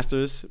bachelor's and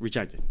master's,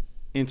 rejected.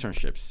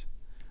 Internships,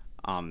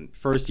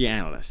 first year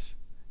analysts,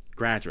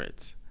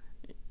 graduates.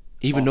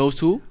 Even those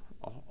two?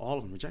 All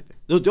of them rejected.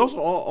 Those are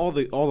all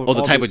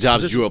the type of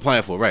jobs that you were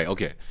applying for, right?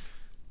 Okay.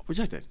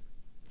 Rejected.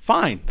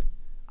 Fine.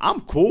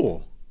 I'm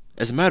cool.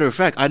 As a matter of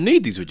fact, I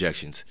need these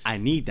rejections. I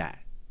need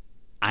that.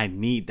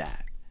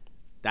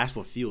 That's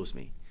what fuels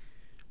me,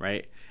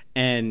 right?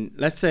 And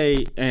let's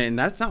say, and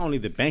that's not only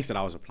the banks that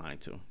I was applying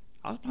to.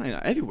 I was applying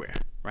everywhere,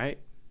 right?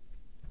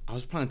 I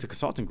was applying to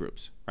consulting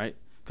groups, right?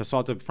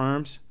 Consulting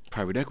firms.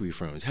 Private equity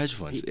firms, hedge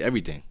funds,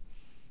 everything.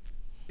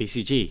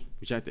 BCG,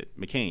 rejected.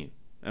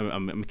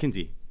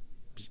 McKinsey,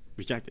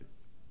 rejected.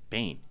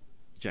 Bain,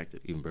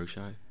 rejected. Even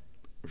Berkshire?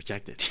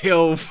 Rejected.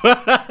 Yo.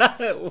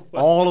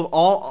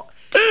 all,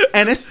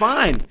 and it's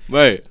fine.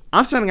 Right.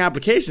 I'm sending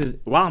applications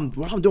while I'm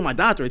doing my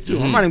doctorate too.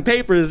 I'm writing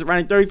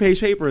 30-page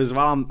papers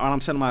while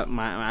I'm sending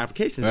my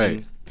applications. Right.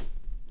 And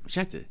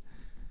rejected.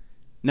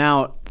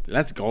 Now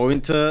let's go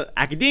into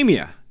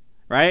academia,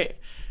 right?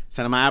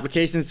 Sending my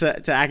applications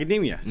to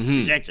academia,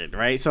 rejected,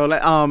 right? So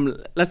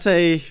let's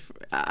say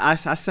I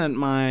sent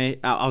my.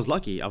 I was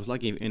lucky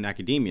in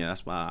academia.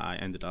 That's why I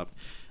ended up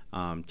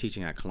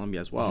teaching at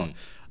Columbia as well.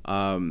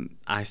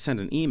 I sent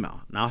an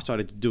email. Now I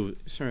started to do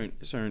certain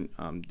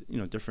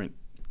different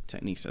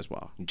techniques as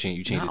well. You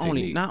change the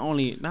technique. Not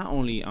only.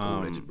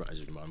 I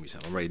just remind me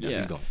something. I'm ready to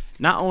keep going.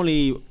 Not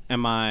only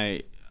am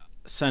I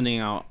sending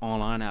out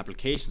online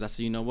applications, I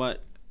said, you know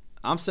what?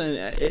 I'm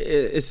saying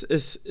it's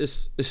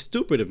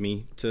stupid of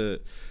me to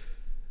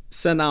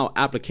send out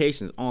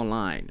applications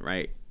online,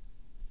 right?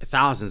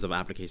 Thousands of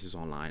applications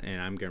online, and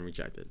I'm getting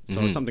rejected.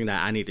 So it's something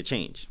that I need to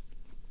change.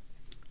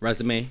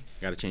 Resume,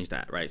 got to change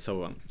that, right?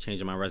 So I'm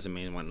changing my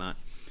resume and whatnot.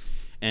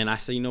 And I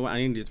say, you know what?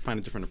 I need to find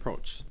a different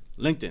approach.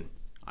 LinkedIn.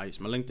 I use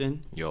my LinkedIn.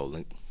 Yo,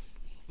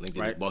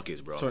 LinkedIn is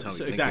buckets, bro. I'm telling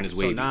you, exactly. LinkedIn is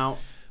wavy. So now,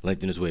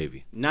 LinkedIn is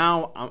wavy.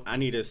 Now I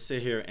need to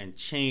sit here and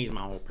change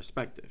my whole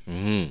perspective.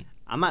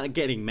 I'm not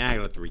getting mad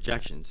at the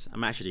rejections.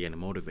 I'm actually getting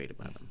motivated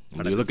by them.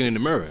 But you're looking in the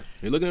mirror.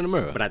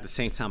 But at the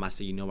same time, I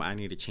say, you know what? I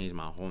need to change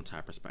my whole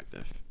entire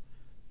perspective.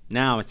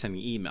 Now I'm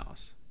sending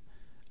emails.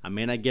 I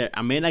may not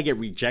get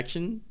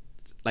rejection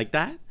like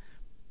that,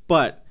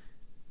 but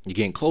you're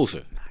getting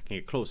closer. I can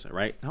get closer,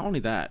 right? Not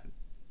only that,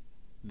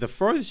 the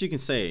furthest you can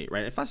say,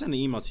 right? If I send an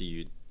email to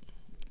you,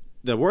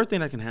 the worst thing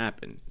that can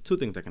happen, two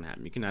things that can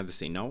happen. You can either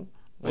say no,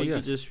 or you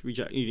can just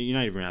reject. You're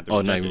not even have to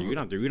reject it. You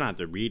don't have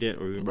to read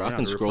it, or bro, I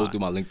can scroll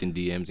through my LinkedIn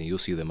DMs and you'll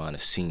see the amount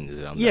of scenes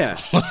that I'm. Yeah,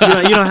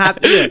 you don't have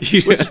to. Yeah.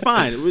 Which is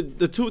fine.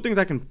 The two things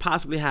that can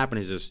possibly happen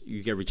is just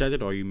you get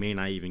rejected, or you may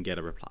not even get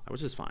a reply,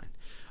 which is fine.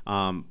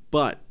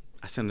 But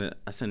I sent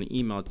an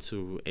email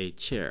to the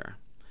chair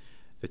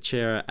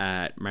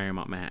at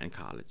Marymount Manhattan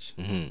College,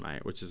 right,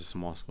 which is a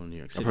small school in New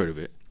York City. I've heard of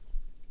it.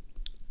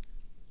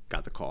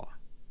 Got the call.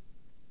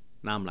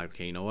 Now I'm like,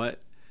 okay, you know what?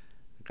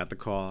 Got the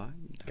call.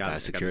 Got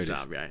the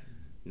job, right?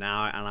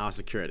 Now I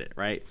secured it,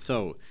 right?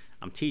 So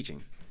I'm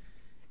teaching.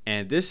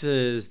 And this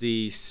is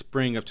the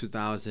spring of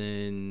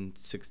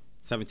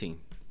 2017.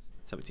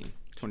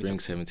 Spring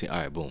 17. All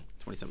right, boom.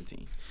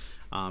 2017.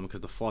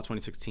 Because the fall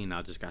 2016,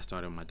 I just got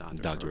started with my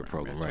doctorate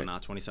program, right? So now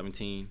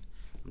 2017,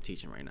 I'm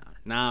teaching right now.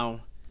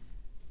 Now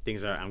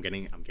things are I'm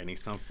getting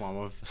some form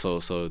of So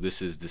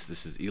this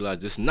is Eli.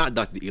 This is not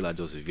Dr. Eli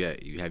Joseph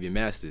yet. You have your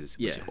master's,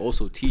 but yeah. you're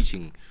also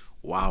teaching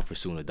while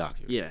pursuing a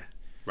doctorate. Yeah.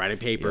 Writing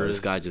papers.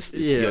 This guy just now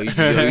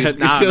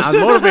I was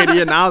motivated.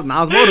 Yeah, now I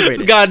was motivated.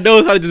 This guy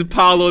knows how to just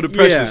pile all the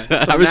pressures.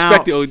 Yeah. So I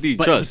respect the OD.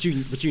 Trust.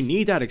 But you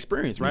need that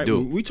experience, right? You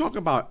do. We talk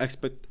about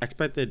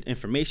expected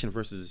information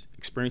versus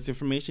experienced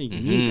information. You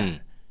need that.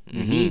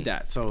 You need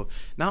that. So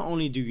not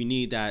only do you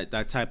need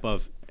that type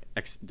of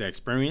the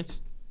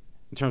experience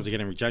in terms of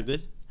getting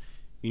rejected,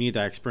 you need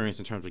that experience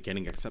in terms of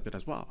getting accepted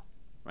as well,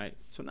 right?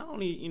 So not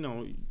only,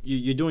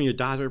 you're doing your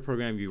doctorate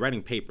program, you're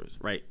writing papers,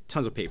 right?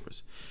 Tons of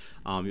papers.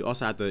 You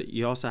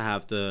also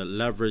have to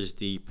leverage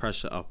the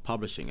pressure of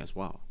publishing as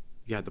well.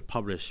 You have to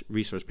publish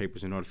research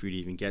papers in order for you to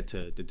even get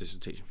to the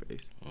dissertation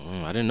phase.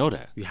 I didn't know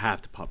that. You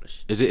have to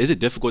publish. Is it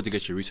difficult to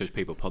get your research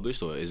paper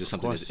published, or is it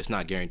something it's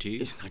not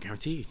guaranteed? It's not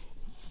guaranteed.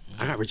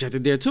 I got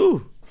rejected there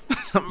too.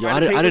 Yo, I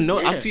didn't know.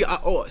 Yeah.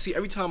 See,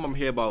 every time I'm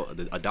here about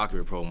a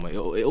doctorate program,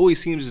 it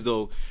always seems as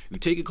though you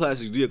take your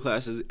classes, you do your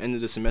classes, end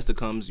of the semester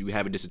comes, you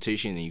have a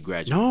dissertation, and you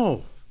graduate.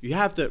 No, you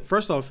have to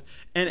first off,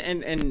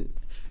 and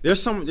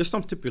there's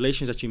some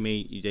stipulations that you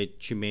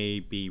may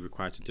be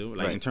required to do,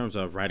 like in terms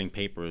of writing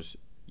papers.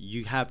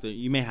 You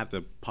may have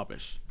to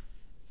publish.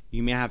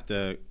 You may have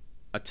to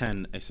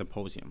attend a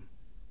symposium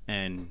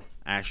and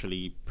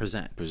actually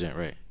present.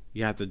 Right.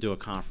 You have to do a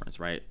conference,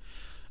 right?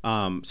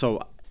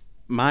 So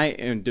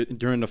during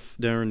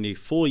the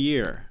full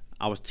year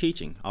I was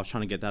teaching, I was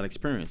trying to get that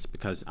experience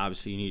because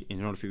obviously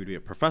in order for you to be a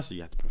professor,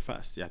 you have to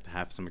profess. You have to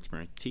have some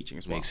experience teaching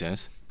as well. Makes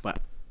sense. But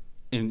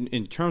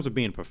in terms of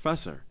being a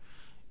professor,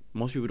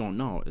 most people don't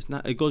know.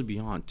 It goes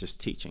beyond just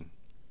teaching.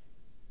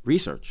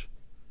 Research.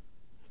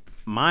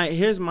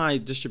 Here's my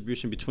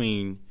distribution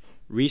between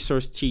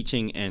research,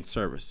 teaching, and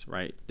service,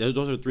 right? Those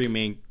are the three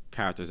main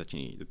characters that you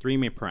need, the three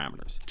main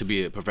parameters. To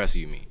be a professor,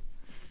 you mean?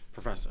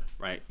 Professor,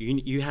 right?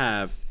 You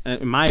have,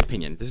 in my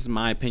opinion, this is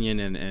my opinion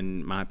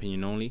and my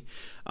opinion only,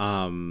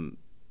 65%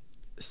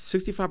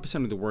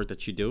 of the work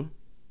that you do,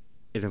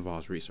 it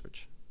involves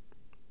research,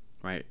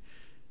 right?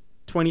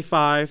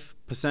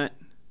 25%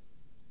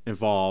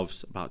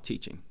 involves about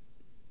teaching,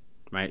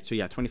 right? So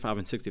 25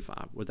 and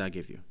 65, what that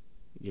give you?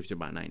 It gives you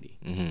about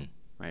 90,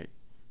 right?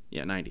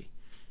 Yeah, 90.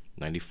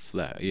 90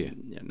 flat, yeah.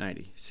 Yeah,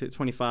 90.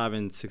 25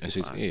 and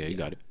 65. You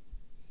got it.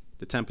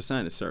 The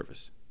 10% is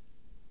service.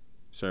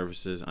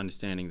 Service is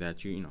understanding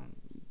that you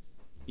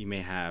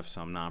may have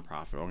some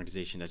nonprofit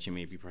organization that you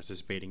may be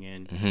participating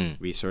in,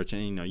 research,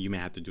 and you may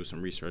have to do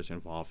some research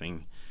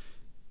involving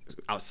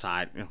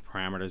outside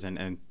parameters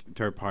and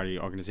third-party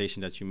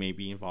organization that you may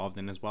be involved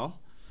in as well.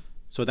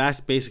 So that's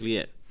basically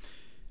it.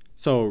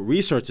 So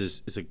research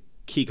is a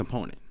key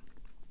component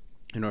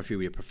in order for you to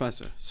be a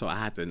professor. So I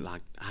had to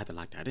lock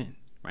that in,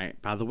 right?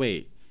 By the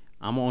way,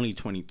 I'm only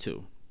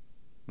 22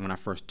 when I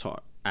first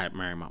taught at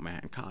Marymount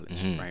Manhattan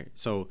College, right?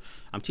 So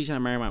I'm teaching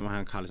at Marymount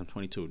Manhattan College. I'm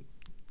 22.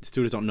 The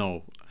students don't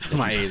know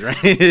my age, right?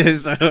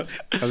 So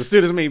the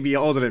students may be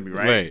older than me,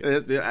 right?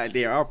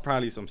 There are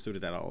probably some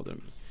students that are older than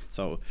me.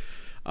 So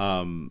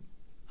I'm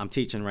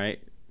teaching,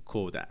 right?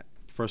 Cool with that.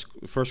 First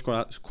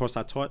course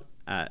I taught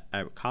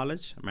at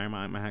college,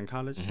 Marymount Manhattan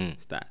College,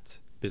 stats,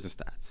 business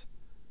stats.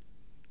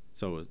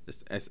 So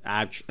it's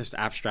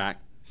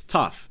abstract. It's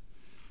tough.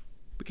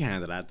 We can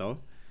handle that though.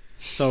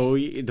 So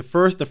the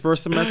first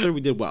semester we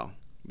did well.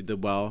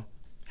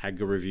 Had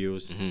good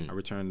reviews. I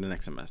returned the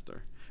next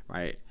semester,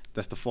 right?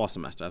 That's the fall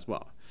semester as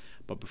well.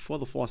 But before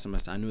the fall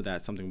semester, I knew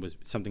that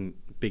something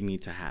big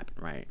needed to happen,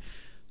 right?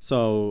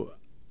 So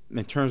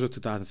in terms of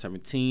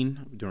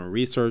 2017, doing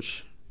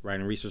research,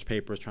 writing research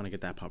papers, trying to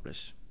get that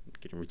published,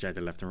 getting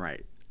rejected left and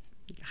right.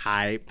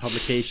 High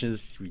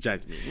publications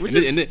rejected me.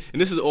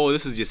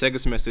 This is your second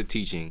semester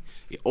teaching.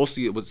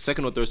 Also, it was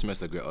second or third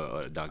semester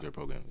doctorate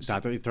program.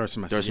 Third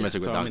semester. Third semester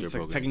doctorate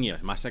program. Second year.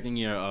 My second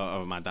year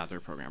of my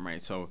doctorate program,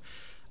 right? So,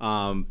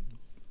 I'm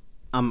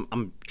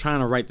trying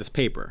to write this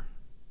paper,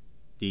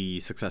 the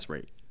success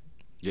rate.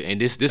 Yeah,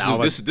 and this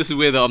is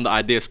where the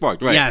idea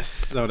sparked, right? Yes.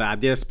 So the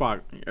idea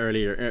sparked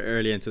earlier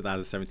in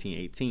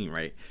 2017-18,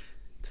 right?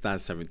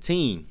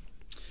 2017,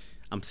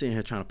 I'm sitting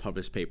here trying to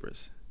publish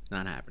papers,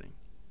 not happening.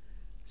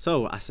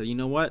 So I said, you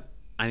know what?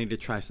 I need to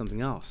try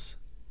something else,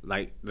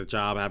 like the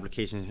job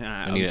applications.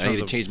 I need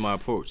to change my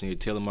approach. I need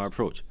to tailor my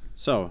approach.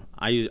 So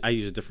I use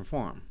a different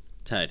form,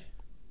 TED.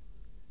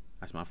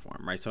 That's my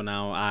form, right? So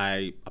now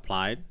I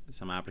applied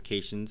some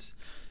applications,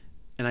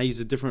 and I use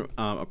a different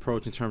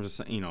approach in terms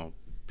of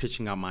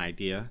pitching out my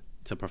idea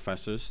to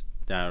professors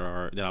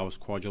that I was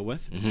cordial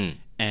with,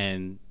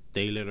 and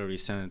they literally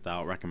sent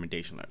out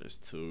recommendation letters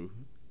to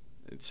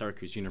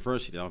Syracuse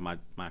University. That was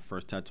my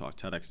first TED Talk,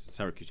 TEDx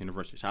Syracuse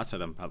University. Shout out to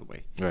them, by the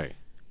way. Right.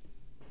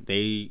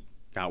 They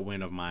got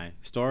wind of my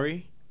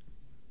story.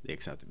 They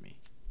accepted me.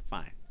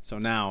 Fine. So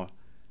now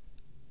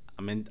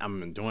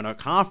I'm doing a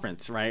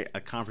conference, right?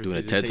 A conference. Doing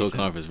a TED Talk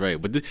conference, right?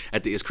 But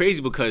it's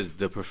crazy because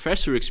the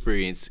professor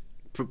experience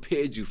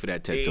prepared you for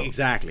that TED Talk.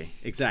 Exactly.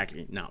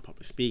 Now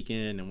public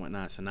speaking and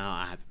whatnot. So now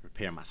I have to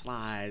prepare my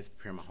slides,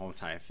 prepare my whole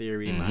entire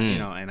theory, and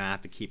I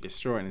have to keep it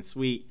short and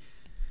sweet.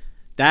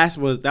 That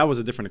was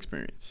a different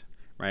experience,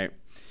 right?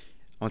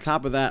 On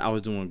top of that, I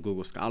was doing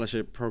Google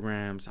Scholarship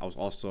programs. I was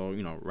also,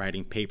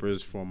 writing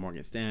papers for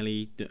Morgan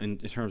Stanley in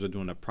terms of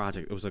doing a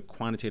project. It was a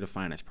quantitative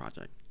finance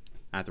project.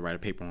 I had to write a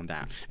paper on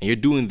that. And you're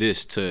doing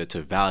this to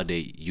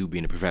validate you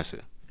being a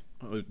professor?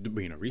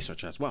 Being a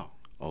researcher as well.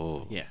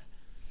 Oh. Yeah.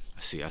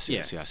 I see.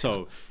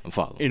 So I'm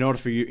following. In order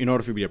for you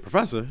to be a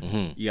professor,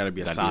 you got to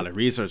be a solid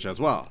researcher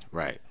as well.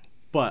 Right.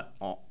 But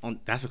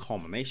that's a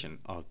culmination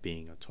of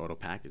being a total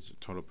package, a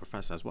total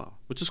professor as well,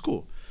 which is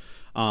cool.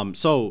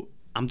 So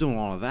I'm doing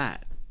all of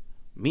that.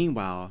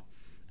 Meanwhile,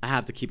 I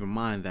have to keep in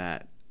mind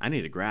that I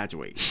need to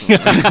graduate. So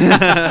at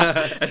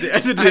the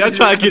end of the day, I'm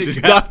trying to get this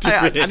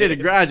doctorate. I need to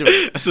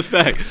graduate. That's a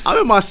fact. I'm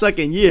in my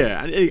second year.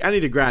 I need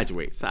to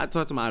graduate. So I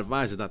talked to my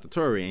advisor, Dr.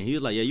 Torrey, and he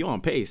was like, yeah, you're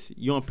on pace.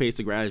 You're on pace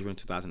to graduate in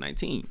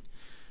 2019.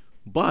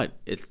 But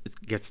it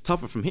gets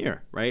tougher from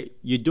here, right?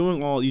 You're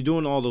doing all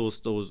those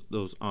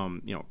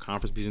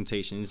conference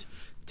presentations.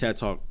 TED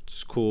Talk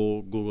is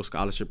cool. Google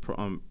Scholarship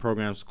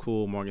programs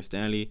cool. Morgan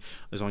Stanley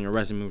is on your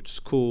resume, which is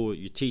cool.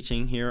 You're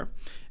teaching here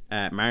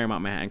at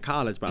Marymount Manhattan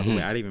College. By the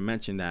way, I didn't even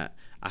mention that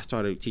I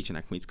started teaching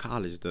at Queens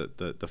College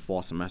the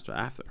fall semester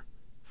after.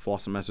 Fall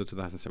semester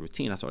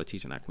 2017, I started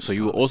teaching at Queens So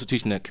you were also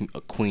teaching at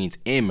Queens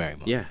and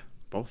Marymount? Yeah,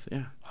 both,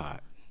 yeah.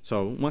 Hot.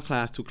 So 1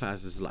 class, 2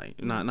 classes,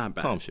 like not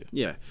bad. Calm shit.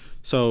 Yeah.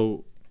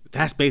 So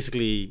that's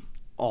basically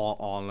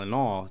all in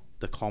all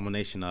the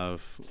culmination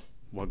of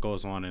what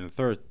goes on in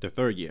the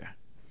third year.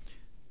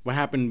 What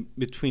happened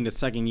between the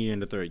second year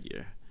and the third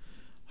year?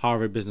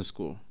 Harvard Business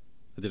School.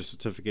 I did a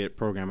certificate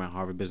program at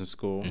Harvard Business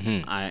School.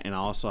 I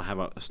also have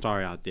a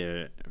story out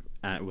there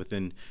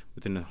within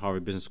the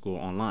Harvard Business School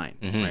online.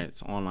 Right,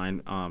 it's an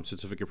online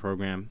certificate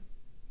program.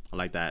 I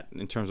like that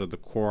in terms of the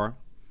core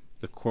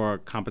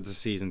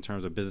competencies in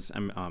terms of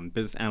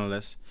business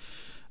analysts.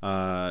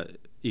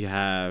 You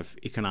have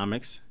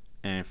economics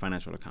and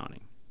financial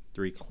accounting,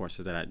 3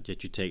 courses that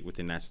you take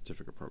within that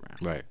certificate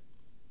program.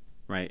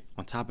 Right.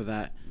 On top of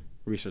that,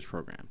 research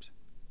programs.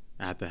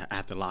 I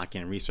have to lock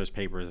in research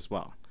papers as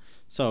well.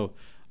 So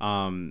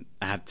I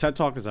have TED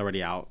Talk is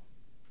already out.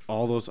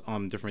 All those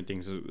different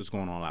things is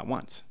going on at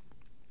once.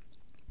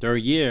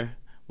 Third year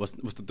was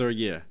the third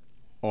year.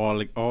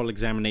 All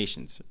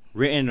examinations,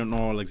 written and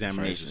oral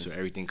examinations. So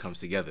everything comes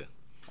together.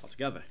 All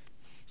together.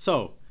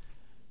 So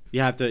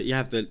you have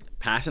to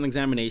pass an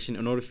examination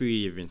in order for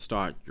you to even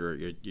start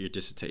your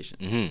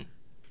dissertation.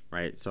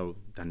 Right. So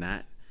done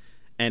that.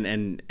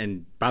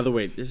 And by the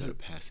way, this is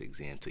pass the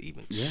exam to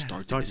even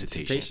start the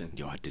dissertation.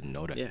 Yo, I didn't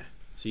know that. Yeah.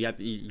 So you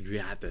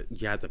have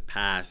to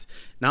pass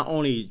not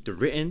only the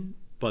written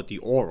but the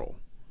oral.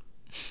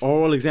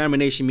 Oral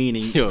examination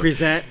meaning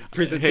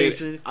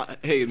presentation.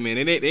 Hey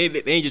man,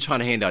 they ain't just trying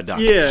to hand out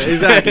doctorates. Yeah,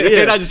 exactly. Yeah.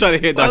 They're not just trying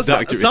to hand out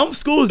doctorates. Some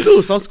schools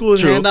do. Some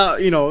schools hand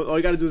out. All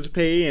you got to do is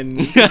pay,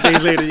 and 6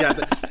 days later you have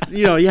to.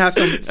 You have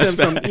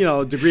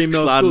some degree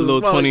mill slide schools. A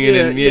little 20 in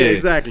and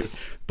exactly.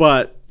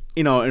 But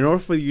in order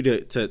for you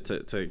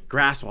to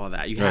grasp all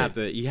that, you have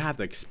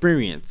to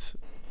experience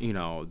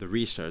the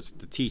research,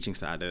 the teaching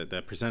side,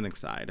 the presenting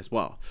side as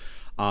well.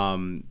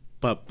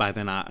 But by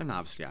then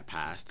obviously I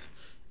passed.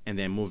 And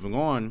then moving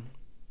on,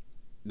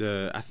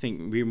 I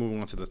think we're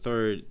moving on to the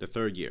third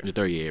year. The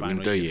third year. We're in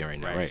the third year right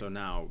now, right? So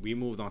now we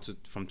moved on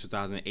from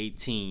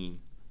 2018.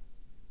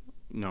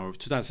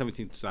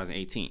 2017 to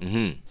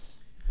 2018.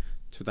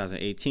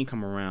 2018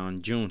 come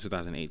around June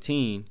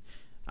 2018.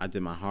 I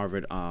did my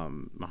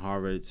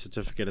Harvard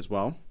certificate as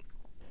well.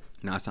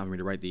 Now it's time for me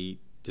to write the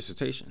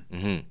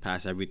dissertation.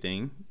 Pass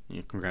everything.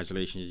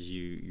 Congratulations,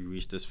 you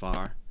reached this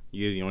far.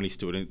 You're the only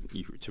student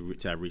to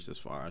have reached this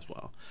far as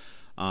well.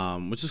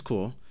 Which is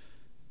cool.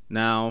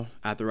 Now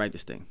I have to write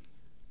this thing.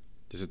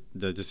 This is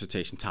the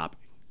dissertation topic,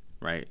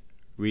 right?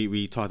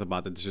 We talked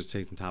about the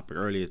dissertation topic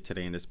earlier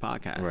today in this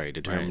podcast. Right,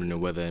 determining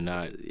whether or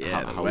not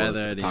how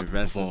whether the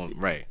investors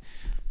right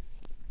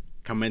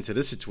come into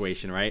this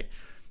situation, right?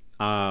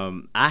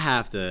 I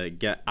have to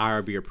get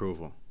IRB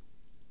approval,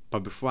 but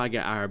before I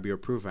get IRB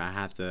approval, I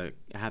have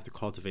to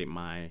cultivate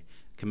my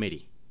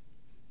committee.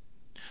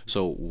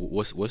 So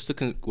what's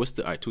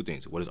the two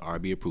things? What is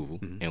IRB approval,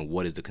 and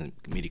what does the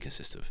committee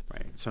consist of?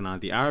 Right. So now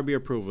the IRB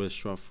approval is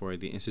short for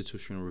the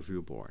Institutional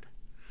Review Board.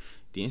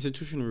 The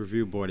Institutional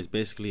Review Board is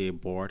basically a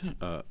board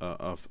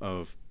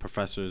of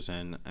professors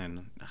and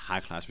high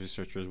class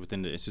researchers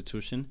within the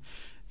institution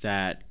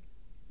that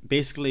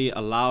basically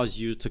allows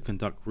you to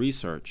conduct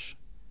research,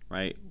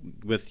 right,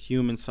 with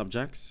human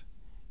subjects,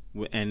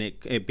 and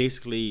it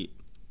basically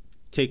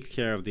takes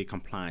care of the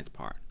compliance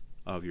part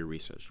of your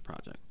research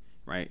project,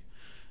 right?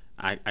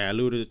 I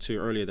alluded to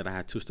earlier that I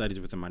had 2 studies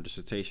within my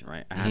dissertation,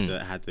 right? I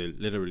had to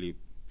literally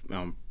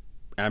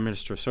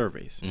administer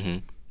surveys.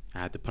 I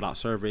had to put out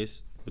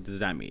surveys. What does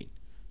that mean?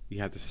 You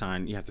have to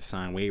sign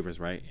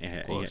waivers, right?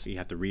 You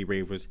have to read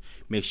waivers.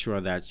 Make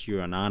sure that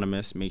you're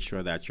anonymous. Make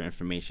sure that your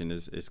information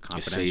is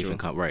confidential. It's safe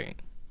and right.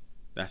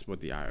 That's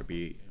what the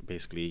IRB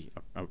basically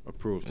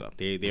approves of.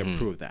 They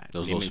approve that.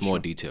 Those little small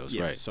details,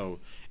 right? So,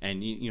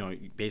 and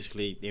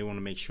basically they want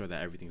to make sure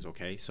that everything's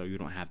okay, so you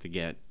don't have to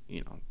get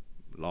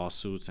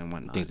lawsuits and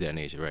whatnot. Things of that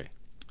nature, right?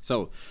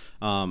 So,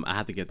 I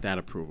have to get that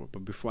approval.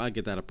 But before I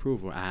get that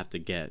approval, I have to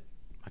get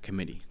a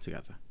committee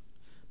together.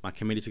 My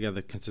committee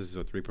together consists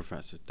of 3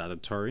 professors: Dr.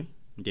 Torrey,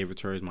 David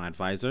Torrey is my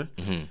advisor.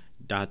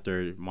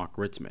 Dr. Mark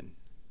Ritzman,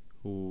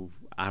 who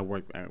I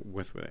work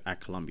with at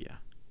Columbia.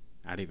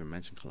 I didn't even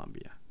mention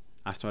Columbia.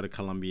 I started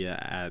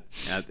Columbia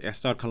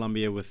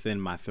within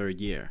my 3rd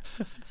year.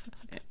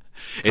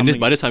 And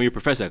by this time you're a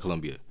professor at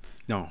Columbia.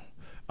 No.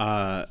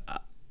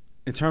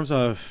 In terms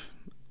of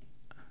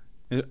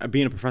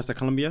being a professor at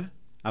Columbia,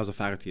 I was a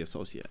faculty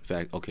associate.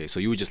 Okay, so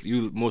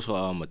you more so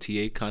a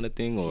TA kind of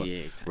thing, or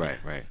TA,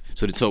 right.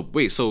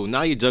 So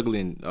now you're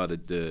juggling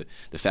the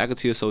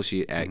faculty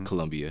associate at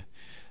Columbia,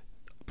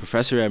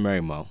 professor at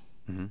Marymount,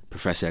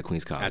 professor at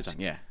Queens College. Adjunct,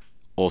 yeah.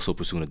 Also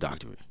pursuing a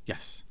doctorate.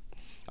 Yes.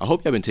 I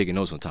hope you've been taking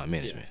notes on time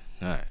management.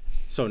 Yeah. All right.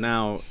 So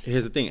now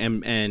here's the thing,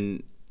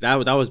 and that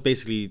was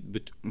basically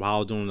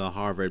while doing the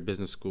Harvard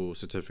Business School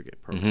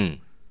certificate program.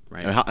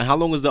 Right. And how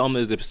long was the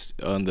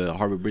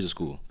Harvard Business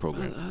School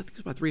program? I think it's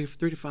about 3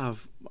 to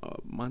 5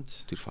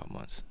 months. 3 to 5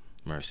 months.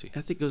 Mercy.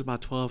 I think it was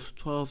about 12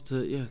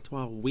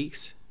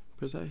 weeks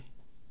per se.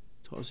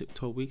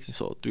 12 weeks.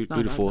 So 3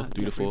 to 4.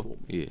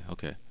 Yeah.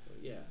 Okay.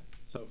 Yeah.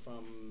 So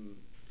about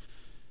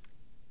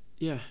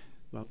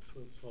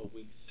 12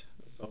 weeks.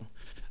 So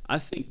I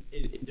think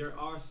there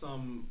are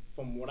some,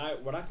 from what I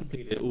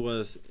completed,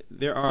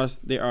 there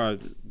are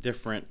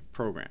different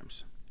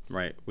programs,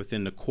 right,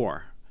 within the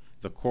core.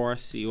 The core,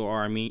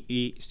 CORE,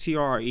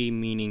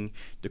 meaning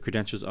the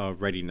credentials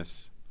of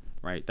readiness,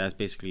 right? That's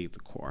basically the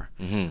core.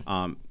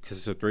 Because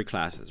it's 3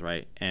 classes,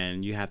 right?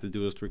 And you have to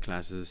do those 3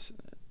 classes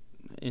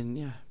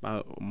in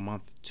about a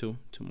month, 2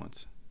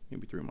 months,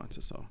 maybe 3 months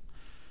or so.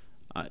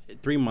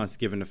 3 months,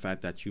 given the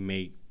fact that you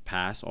may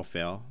pass or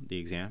fail the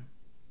exam,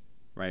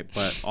 right?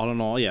 But all in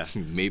all, yeah,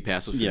 you may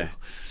pass or fail. Yeah.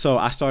 So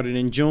I started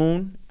in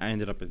June. I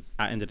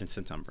ended in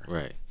September.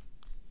 Right.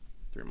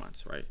 3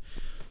 months, right?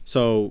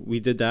 So we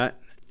did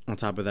that. On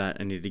top of that,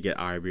 I needed to get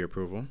IRB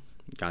approval.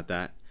 Got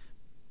that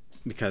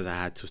because I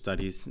had 2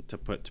 studies to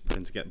put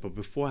in together. But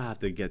before I have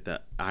to get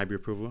the IRB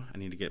approval, I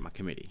need to get my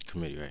committee.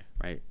 Right.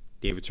 Right.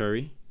 David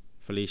Turry,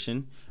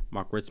 Felician,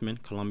 Mark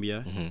Ritzman,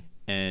 Columbia,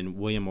 and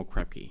William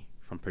O'Krepke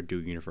from Purdue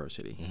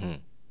University.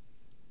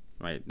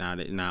 Right.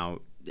 Now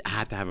I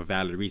have to have a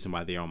valid reason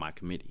why they're on my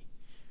committee.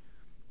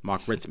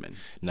 Mark Ritzman.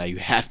 Now you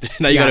have to.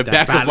 Now you got to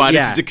back up why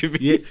this is a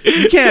committee. Yeah.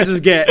 You can't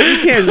just get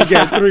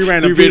 3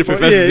 random people.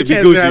 Professors to be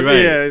Gucci,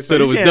 right? Yeah, so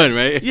it was done,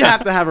 right? You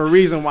have to have a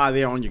reason why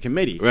they're on your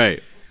committee,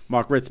 right?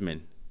 Mark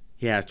Ritzman,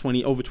 he has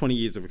over 20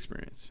 years of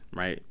experience,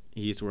 right?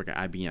 He used to work at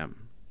IBM.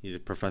 He's a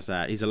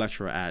professor. He's a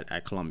lecturer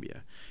at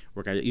Columbia.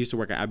 He used to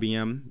work at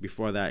IBM.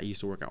 Before that, he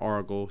used to work at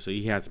Oracle. So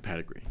he has a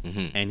pedigree,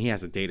 and he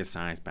has a data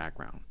science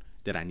background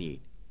that I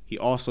need. He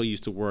also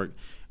used to work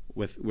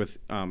with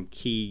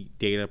key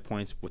data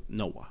points with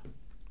NOAA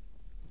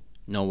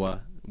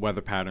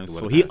weather patterns.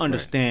 So he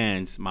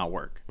understands my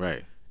work.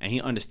 Right. And he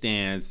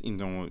understands,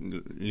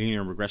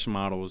 linear regression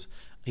models.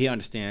 He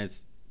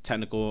understands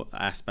technical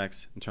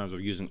aspects in terms of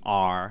using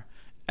R,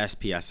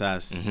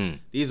 SPSS.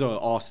 These are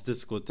all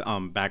statistical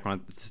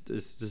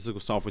statistical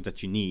software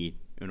that you need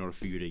in order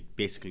for you to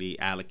basically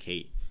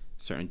allocate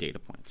certain data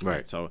points.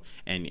 Right. So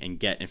and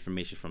get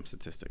information from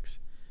statistics.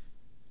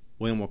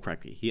 William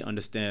O'Krepke, he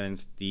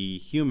understands the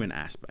human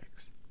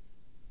aspects,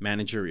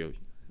 managerial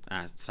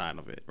side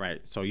of it,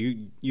 right? So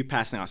you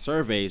passing out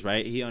surveys,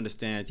 right? He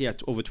understands. He has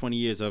over 20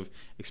 years of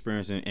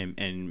experience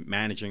in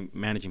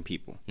managing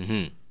people.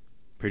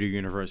 Purdue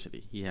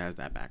University, he has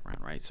that background,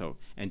 right? So,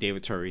 and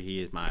David Turry, he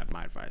is my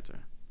advisor.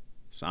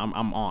 So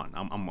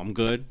I'm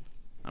good.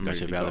 You got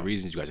your valid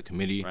reasons. You got a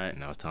committee, right?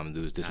 Now it's time to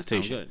do this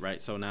dissertation. Good,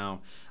 right? So now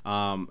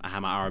I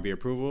have my IRB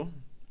approval.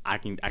 I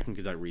can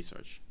conduct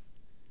research.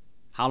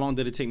 How long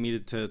did it take me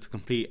to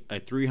complete a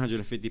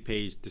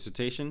 350-page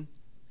dissertation?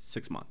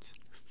 6 months.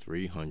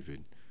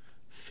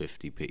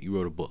 350 pages. You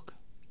wrote a book.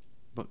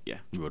 Yeah.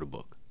 You wrote a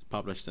book.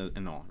 Published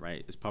and all,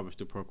 right? It's published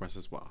through ProQuest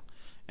as well.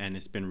 And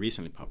it's been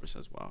recently published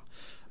as well.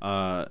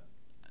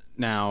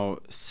 Now,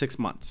 6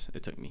 months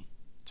it took me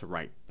to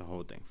write the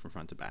whole thing from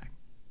front to back.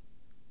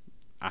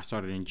 I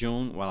started in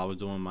June while I was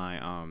doing my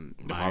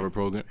Harvard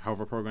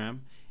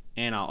program.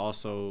 And I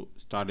also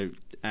started,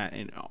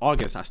 in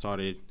August, I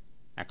started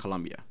at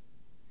Columbia.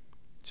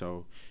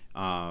 So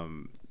I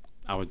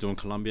was doing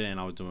Columbia and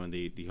I was doing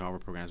the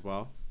Harvard program as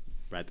well.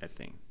 Right, that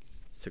thing,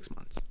 6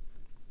 months.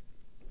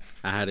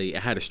 I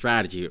had a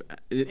strategy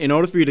in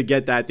order for you to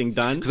get that thing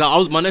done.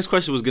 Because my next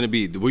question was gonna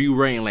be, were you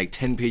writing like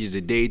 10 pages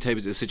a day type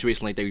of a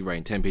situation like that? You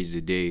writing 10 pages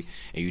a day,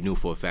 and you knew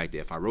for a fact that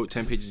if I wrote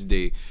 10 pages a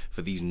day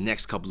for these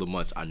next couple of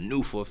months, I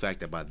knew for a fact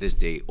that by this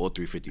day all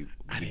 350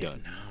 would be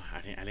done. No,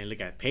 I didn't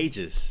look at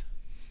pages.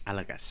 I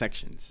look at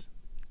sections,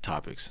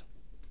 topics.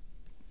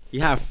 You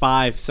have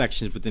 5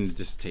 sections within the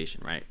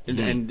dissertation, right?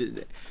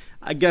 And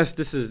I guess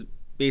this is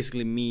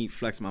basically me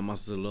flexing my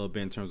muscles a little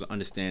bit in terms of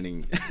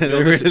understanding.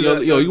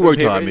 Yo, you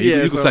worked hard, man.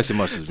 You can flex your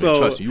muscles, man.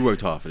 Trust me, you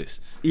worked hard for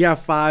this. You have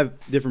 5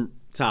 different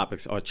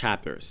topics or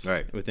chapters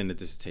right. within the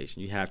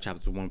dissertation. You have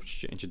chapter 1, which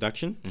is your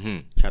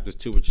introduction. Chapter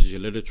 2, which is your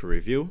literature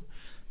review.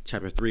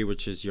 Chapter 3,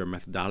 which is your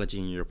methodology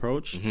and your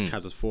approach.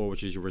 Chapter 4,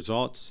 which is your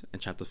results,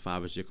 and chapter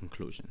 5 is your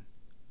conclusion.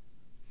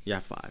 You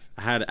have 5.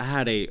 I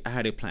had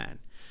a plan.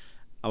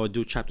 I would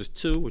do chapters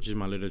 2, which is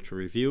my literature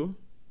review,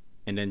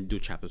 and then do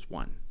chapters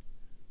 1.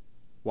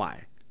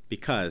 Why?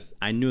 Because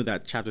I knew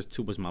that chapter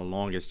 2 was my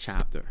longest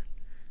chapter.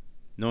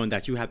 Knowing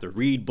that you have to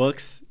read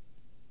books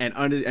and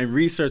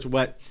research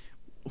what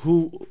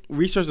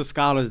research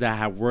scholars that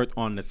have worked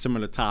on a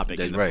similar topic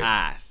in the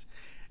past,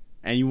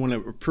 and you want to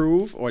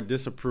approve or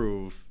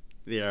disapprove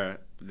their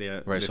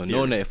right. So theory.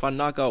 knowing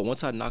that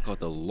once I knock out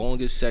the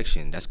longest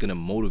section, that's gonna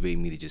motivate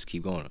me to just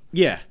keep going.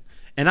 Yeah,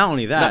 and not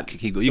only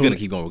that, you're gonna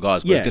keep going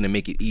regardless, but it's gonna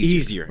make it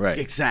easier. Right.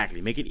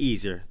 Exactly, make it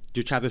easier.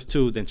 Do chapters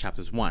 2, then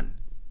chapters 1,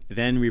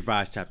 then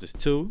revise chapters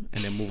 2,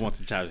 and then move on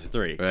to chapters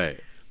 3. Right.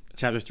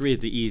 Chapter 3 is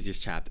the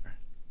easiest chapter.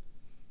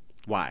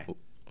 Why?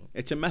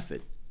 It's a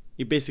method.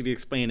 You're basically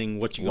explaining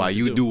what you're going to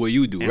do. Why you do what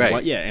you do, and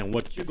right? And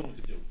what you're going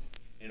to do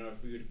in order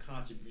for you to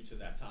contribute to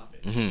that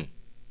topic. Mm-hmm.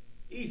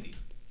 Easy,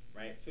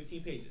 right?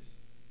 15 pages.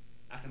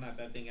 I can knock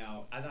that thing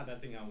out. I knocked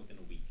that thing out within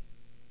a week,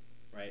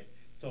 right?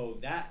 So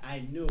that I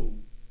knew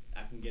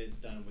I can get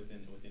it done within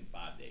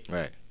 5 days.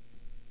 Right.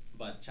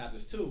 But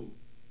chapters 2,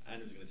 I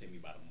knew it was going to take me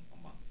about a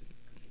month to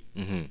complete.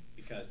 Mm-hmm.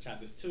 Because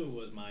chapters 2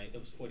 was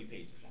 40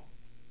 pages long.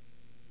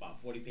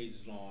 About 40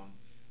 pages long.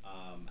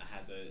 I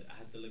had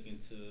to look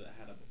into. I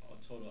had a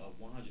total of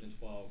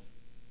 112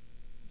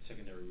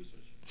 secondary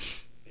research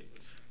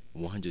papers.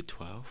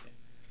 112? Yeah.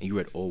 And you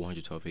read all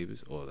 112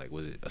 papers, or like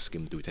was it a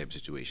skim through type of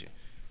situation?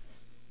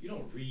 You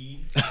don't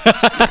read. You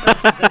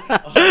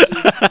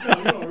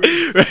don't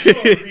read. Like,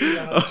 if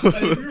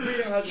you're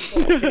reading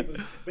 112 papers,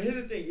 but here's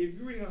the thing: if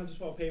you're reading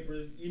 112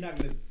 papers, you're not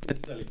going to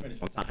necessarily finish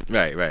on time.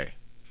 Right.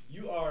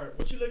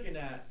 What you're looking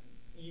at.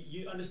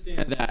 You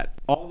understand that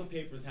all the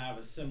papers have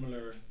a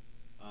similar.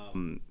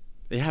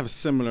 They have a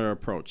similar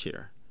approach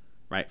here,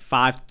 right?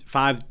 Five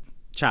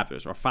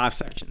chapters or 5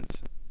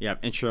 sections. You have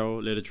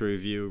intro, literature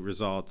review,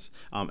 results,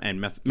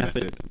 and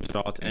method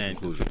results, and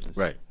conclusions.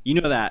 Right. You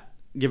know that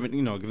given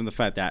the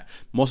fact that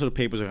most of the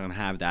papers are going to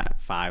have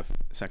that 5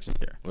 sections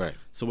here. Right.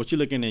 So what you're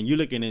looking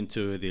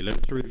into the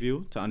literature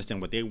review to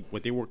understand what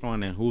they work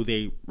on and who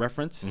they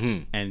reference,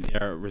 mm-hmm. and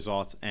their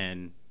results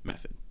and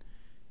method.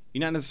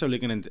 You're not necessarily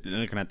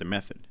looking at the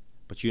method,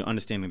 but you're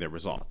understanding their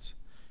results.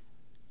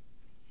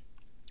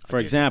 For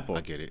example,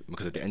 I get it,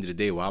 because at the end of the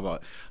day, at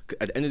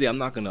the end of the day, I'm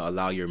not going to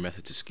allow your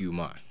method to skew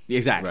mine.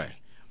 Exactly. Right.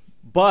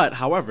 But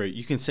however,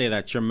 you can say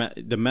that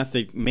the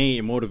method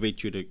may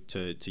motivate you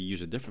to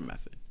use a different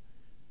method.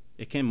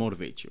 It can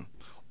motivate you.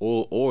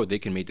 Or they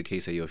can make the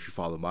case that, if you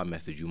follow my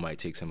method, you might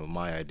take some of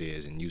my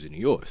ideas and use it in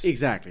yours.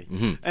 Exactly.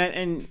 Mm-hmm.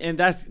 And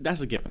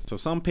that's a given. So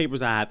some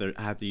papers I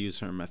had to use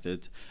certain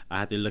methods. I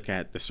had to look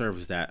at the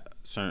service that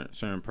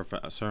certain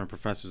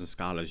professors and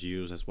scholars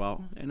use as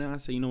well. And then I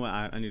say, you know what,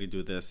 I need to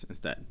do this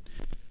instead.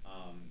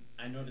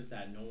 I noticed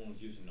that no one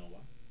was using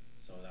NOAA,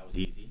 so that was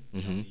easy.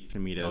 Mm-hmm. Easy for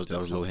me to. That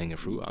was low hanging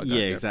fruit.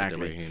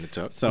 Exactly. Right here in the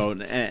top. So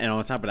and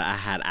on top of that, I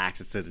had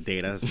access to the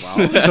data as well.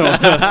 So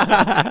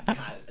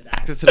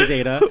access to the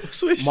data.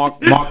 Mark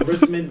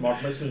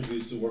Ritzman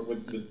used to work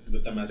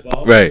with them as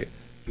well. Right.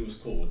 He was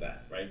cool with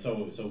that, right?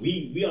 So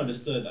we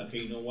understood.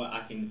 Okay, you know what?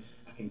 I can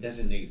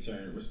designate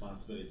certain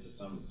responsibilities to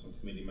some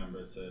committee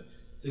members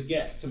to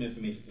get some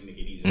information to make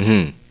it easier,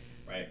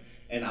 mm-hmm. right?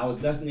 And I was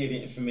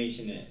designating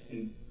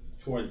information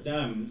towards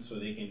them so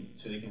they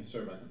can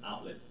serve as an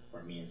outlet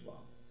for me as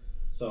well.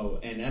 So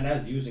and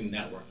that's using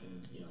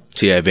networking,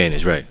 to your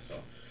advantage, right? So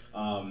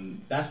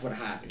that's what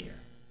happened here.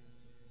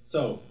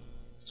 So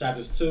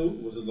chapters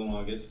 2 was the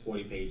longest,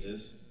 40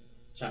 pages.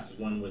 Chapter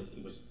 1 was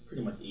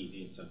pretty much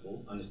easy and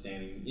simple.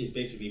 Understanding is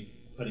basically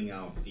putting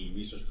out the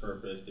research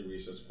purpose, the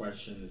research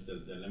questions,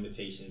 the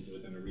limitations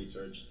within the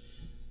research,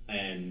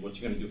 and what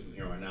you're going to do from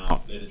here on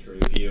out. Literature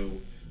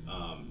review,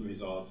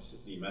 results,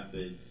 the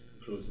methods,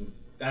 conclusions.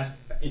 That's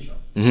the intro.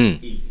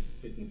 Mm-hmm. Easy,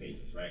 15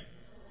 pages, right?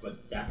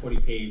 But that 40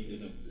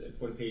 pages is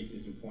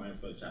important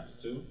for chapter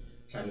 2.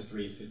 Chapter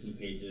 3 is 15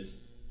 pages.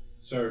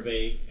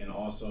 Survey, and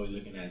also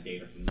looking at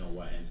data from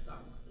NOAA and stock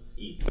market.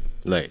 Easy.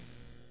 Right.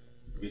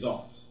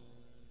 Results.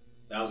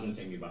 That was going to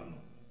take me about a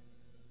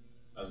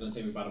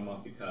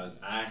month. Because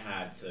I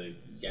had to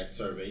get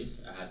surveys.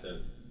 I had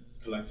to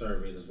collect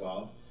surveys as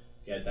well.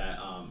 Get that.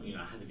 I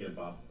had to get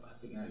about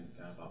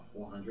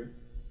 400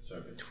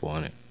 surveys.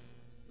 400.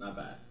 Not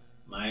bad.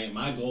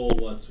 My goal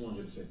was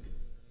 250.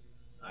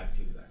 I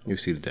exceeded that goal. You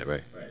exceeded that,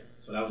 right? Right.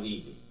 So that was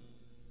easy.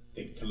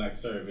 To collect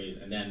surveys,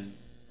 and then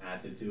I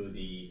had to do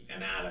the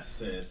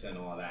analysis and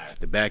all that.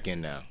 The back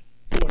end now.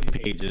 40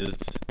 pages.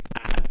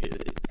 I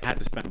had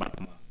to spend about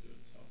a month to do it.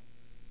 So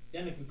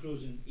then the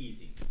conclusion,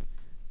 easy.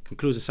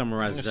 Conclusion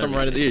summarizes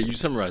everything. Yeah, you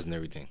summarizing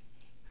everything.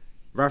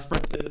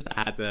 References,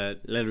 I had to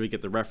literally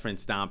get the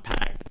reference down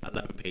packed,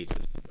 11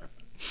 pages.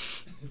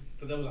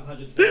 Because that was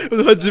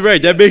 112.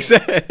 Right, that makes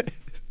sense.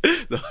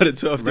 The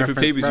 112 different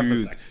papers you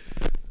used.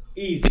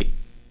 Easy.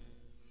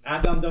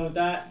 After I'm done with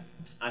that,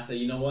 I say,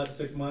 you know what?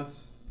 6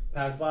 months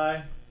pass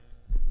by.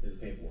 There's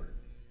paperwork.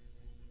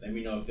 Let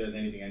me know if there's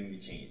anything I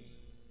need to change.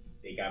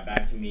 They got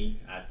back to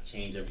me. I have to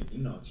change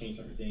everything.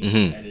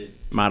 Mm-hmm. Edit,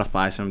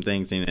 modify some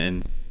things,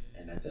 and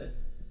that's it.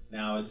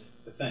 Now it's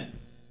defend.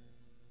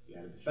 You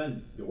got to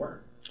defend your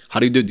work. How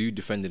do you do? Do you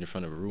defend it in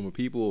front of a room of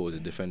people, or is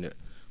it defend it?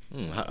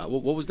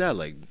 What was that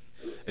like?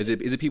 Is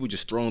it people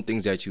just throwing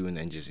things at you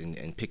and just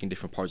picking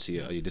different parts of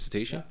your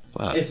dissertation?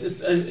 Yeah. Wow.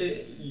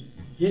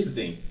 Here's the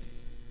thing.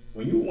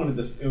 when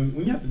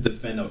you have to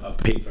defend a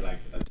paper like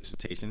a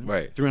dissertation,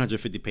 right,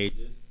 350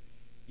 pages,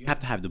 you have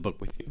to have the book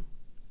with you,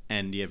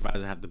 and the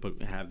advisor have the book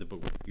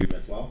with you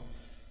as well.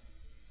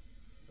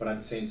 But at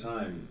the same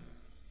time,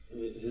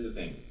 here's the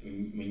thing: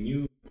 when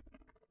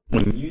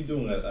you're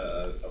doing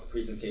a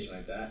presentation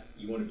like that,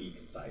 you want to be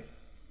concise.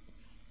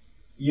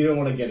 You don't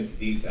want to get into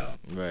detail,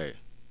 right?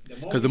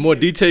 Because the more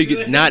detail you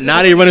get, now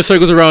they running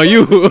circles around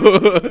you.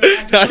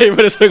 Now they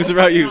running circles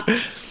around you.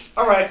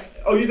 All right.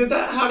 Oh, you did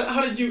that?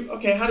 How did you?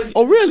 Okay. How did you?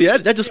 Oh, really?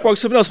 That just sparked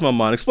something else in my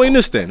mind. Explain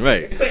this then,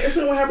 right?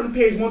 Explain what happened to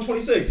page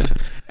 126.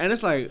 And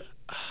it's like,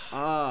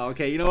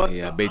 okay. You know what?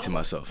 Yeah, I baited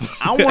myself.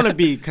 I want to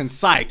be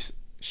concise,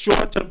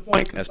 short to the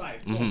point,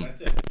 concise.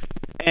 That's it.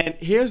 And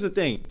here's the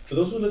thing: for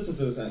those who listen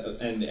to this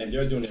and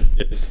they're doing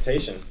their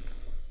dissertation,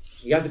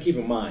 you have to keep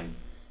in mind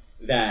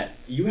that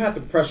you have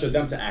to pressure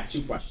them to ask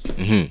you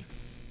questions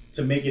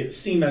to make it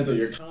seem as though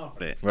you're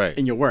confident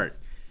in your work.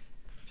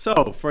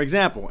 So, for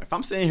example, if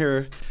I'm sitting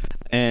here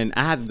and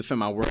I have to defend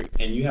my work,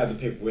 and you have the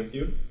paper with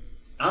you,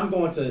 I'm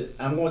going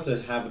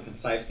to have a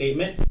concise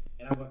statement,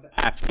 and I'm going to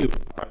ask you: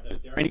 is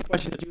there any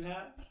questions that you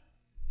have?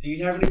 Do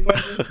you have any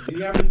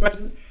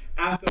questions?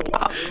 After a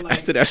while, like,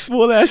 after that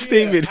small ass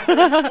statement,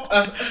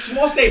 a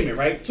small statement,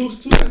 right? Two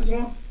sentences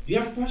long. Do you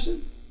have a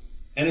question?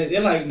 And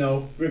they're like,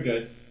 no, we're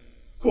good.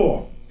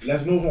 Cool.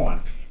 Let's move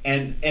on.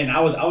 And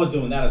I was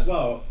doing that as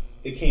well.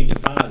 It came to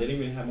find out they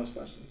didn't really have much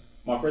questions.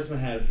 Mark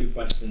Richmond had a few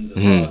questions as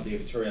well.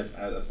 David Torrey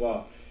as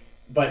well,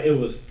 but it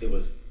was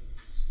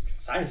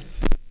concise.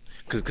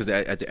 Because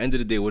at the end of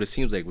the day, what it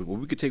seems like, what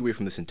we could take away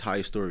from this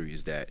entire story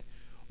is that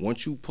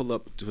once you pull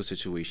up to a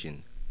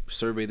situation,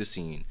 survey the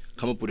scene,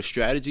 come up with a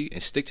strategy,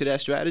 and stick to that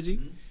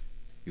strategy,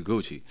 you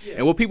Gucci. Yeah.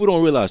 And what people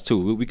don't realize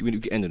too, we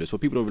can end this.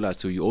 What people don't realize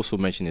too, you also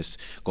mentioned this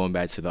going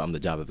back to the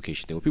job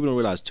application thing. What people don't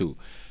realize too,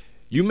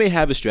 you may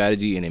have a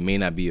strategy and it may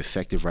not be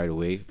effective right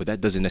away, but that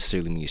doesn't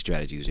necessarily mean your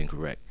strategy is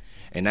incorrect.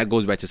 And that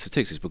goes back to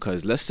statistics,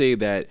 because let's say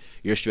that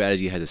your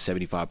strategy has a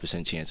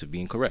 75% chance of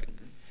being correct.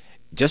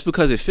 Just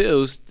because it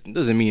fails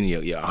doesn't mean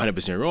you're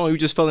 100% wrong. You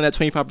just fell in that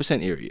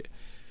 25% area.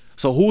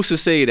 So who's to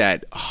say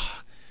that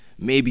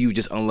maybe you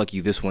just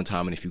unlucky this one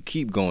time, and if you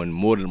keep going,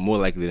 more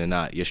likely than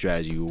not, your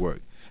strategy will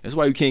work. That's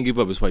why you can't give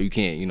up. That's why you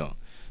can't,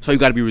 that's why you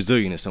got to be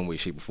resilient in some way,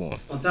 shape, or form.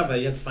 On top of that,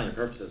 you have to find your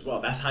purpose as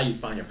well. That's how you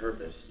find your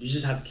purpose. You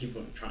just have to keep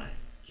on trying.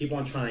 Keep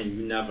on trying.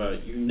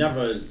 You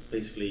never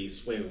basically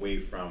sway away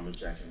from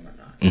rejection or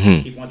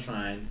whatnot. Keep on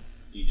trying.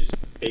 You just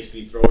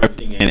basically throw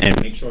everything in and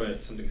make sure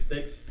that something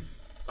sticks.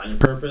 Find your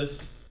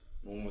purpose.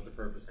 Move with the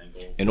purpose and go.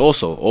 And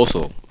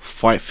also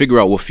figure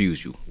out what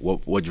fuels you.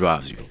 What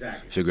drives you.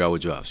 Exactly. Figure out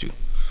what drives you.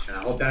 And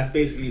I hope that's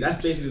basically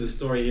the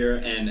story here.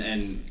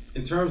 And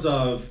in terms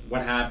of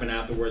what happened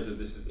afterwards,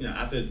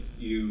 after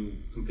you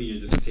complete your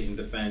dissertation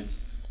defense,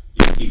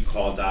 you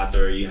call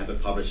doctor. You have to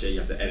publish it. You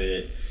have to edit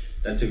it.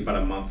 That took about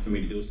a month for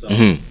me to do so.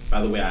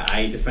 By the way,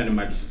 I defended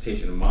my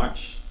dissertation in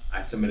March. I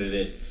submitted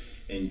it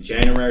in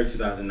January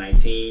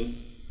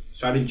 2019.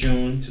 Started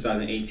June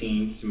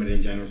 2018. Submitted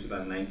in January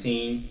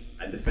 2019.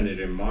 I defended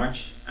it in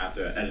March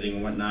after editing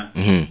and whatnot.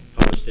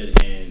 Published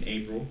it in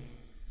April.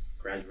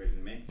 Graduated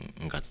in May.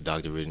 Got the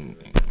doctorate,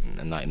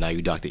 and now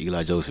you Dr.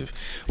 Eli Joseph.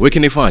 Where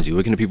can they find you?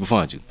 Where can the people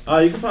find you?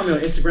 You can find me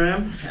on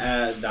Instagram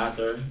at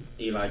Dr.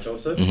 Eli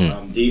Joseph.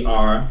 Dr.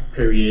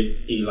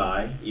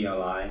 Eli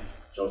Eli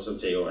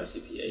Joseph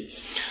Joseph.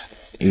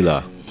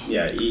 Eli.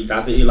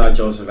 Dr. Eli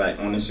Joseph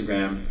on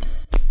Instagram.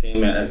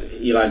 Same as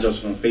Eli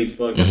Joseph on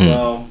Facebook as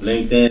well.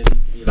 LinkedIn.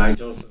 Eli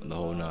Joseph. The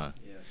whole nine.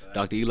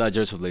 Dr. Eli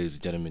Joseph, ladies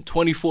and gentlemen,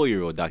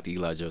 24-year-old Dr.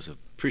 Eli Joseph.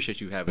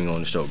 Appreciate you having me on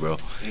the show, bro.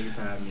 Thank you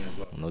for having me as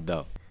well. No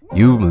doubt.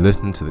 You've been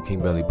listening to the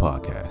King Belly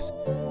Podcast.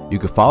 You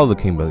can follow the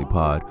King Belly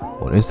Pod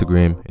on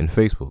Instagram and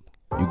Facebook.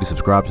 You can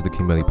subscribe to the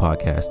King Belly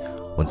Podcast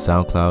on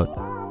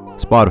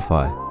SoundCloud,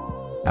 Spotify,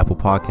 Apple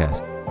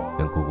Podcasts,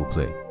 and Google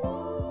Play.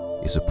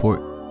 Your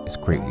support is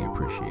greatly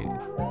appreciated.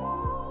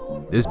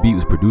 This beat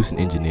was produced and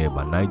engineered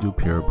by Nigel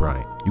Pierre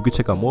Bryant. You can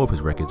check out more of his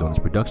records on his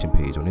production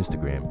page on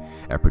Instagram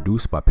at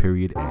Produced by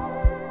Period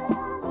N.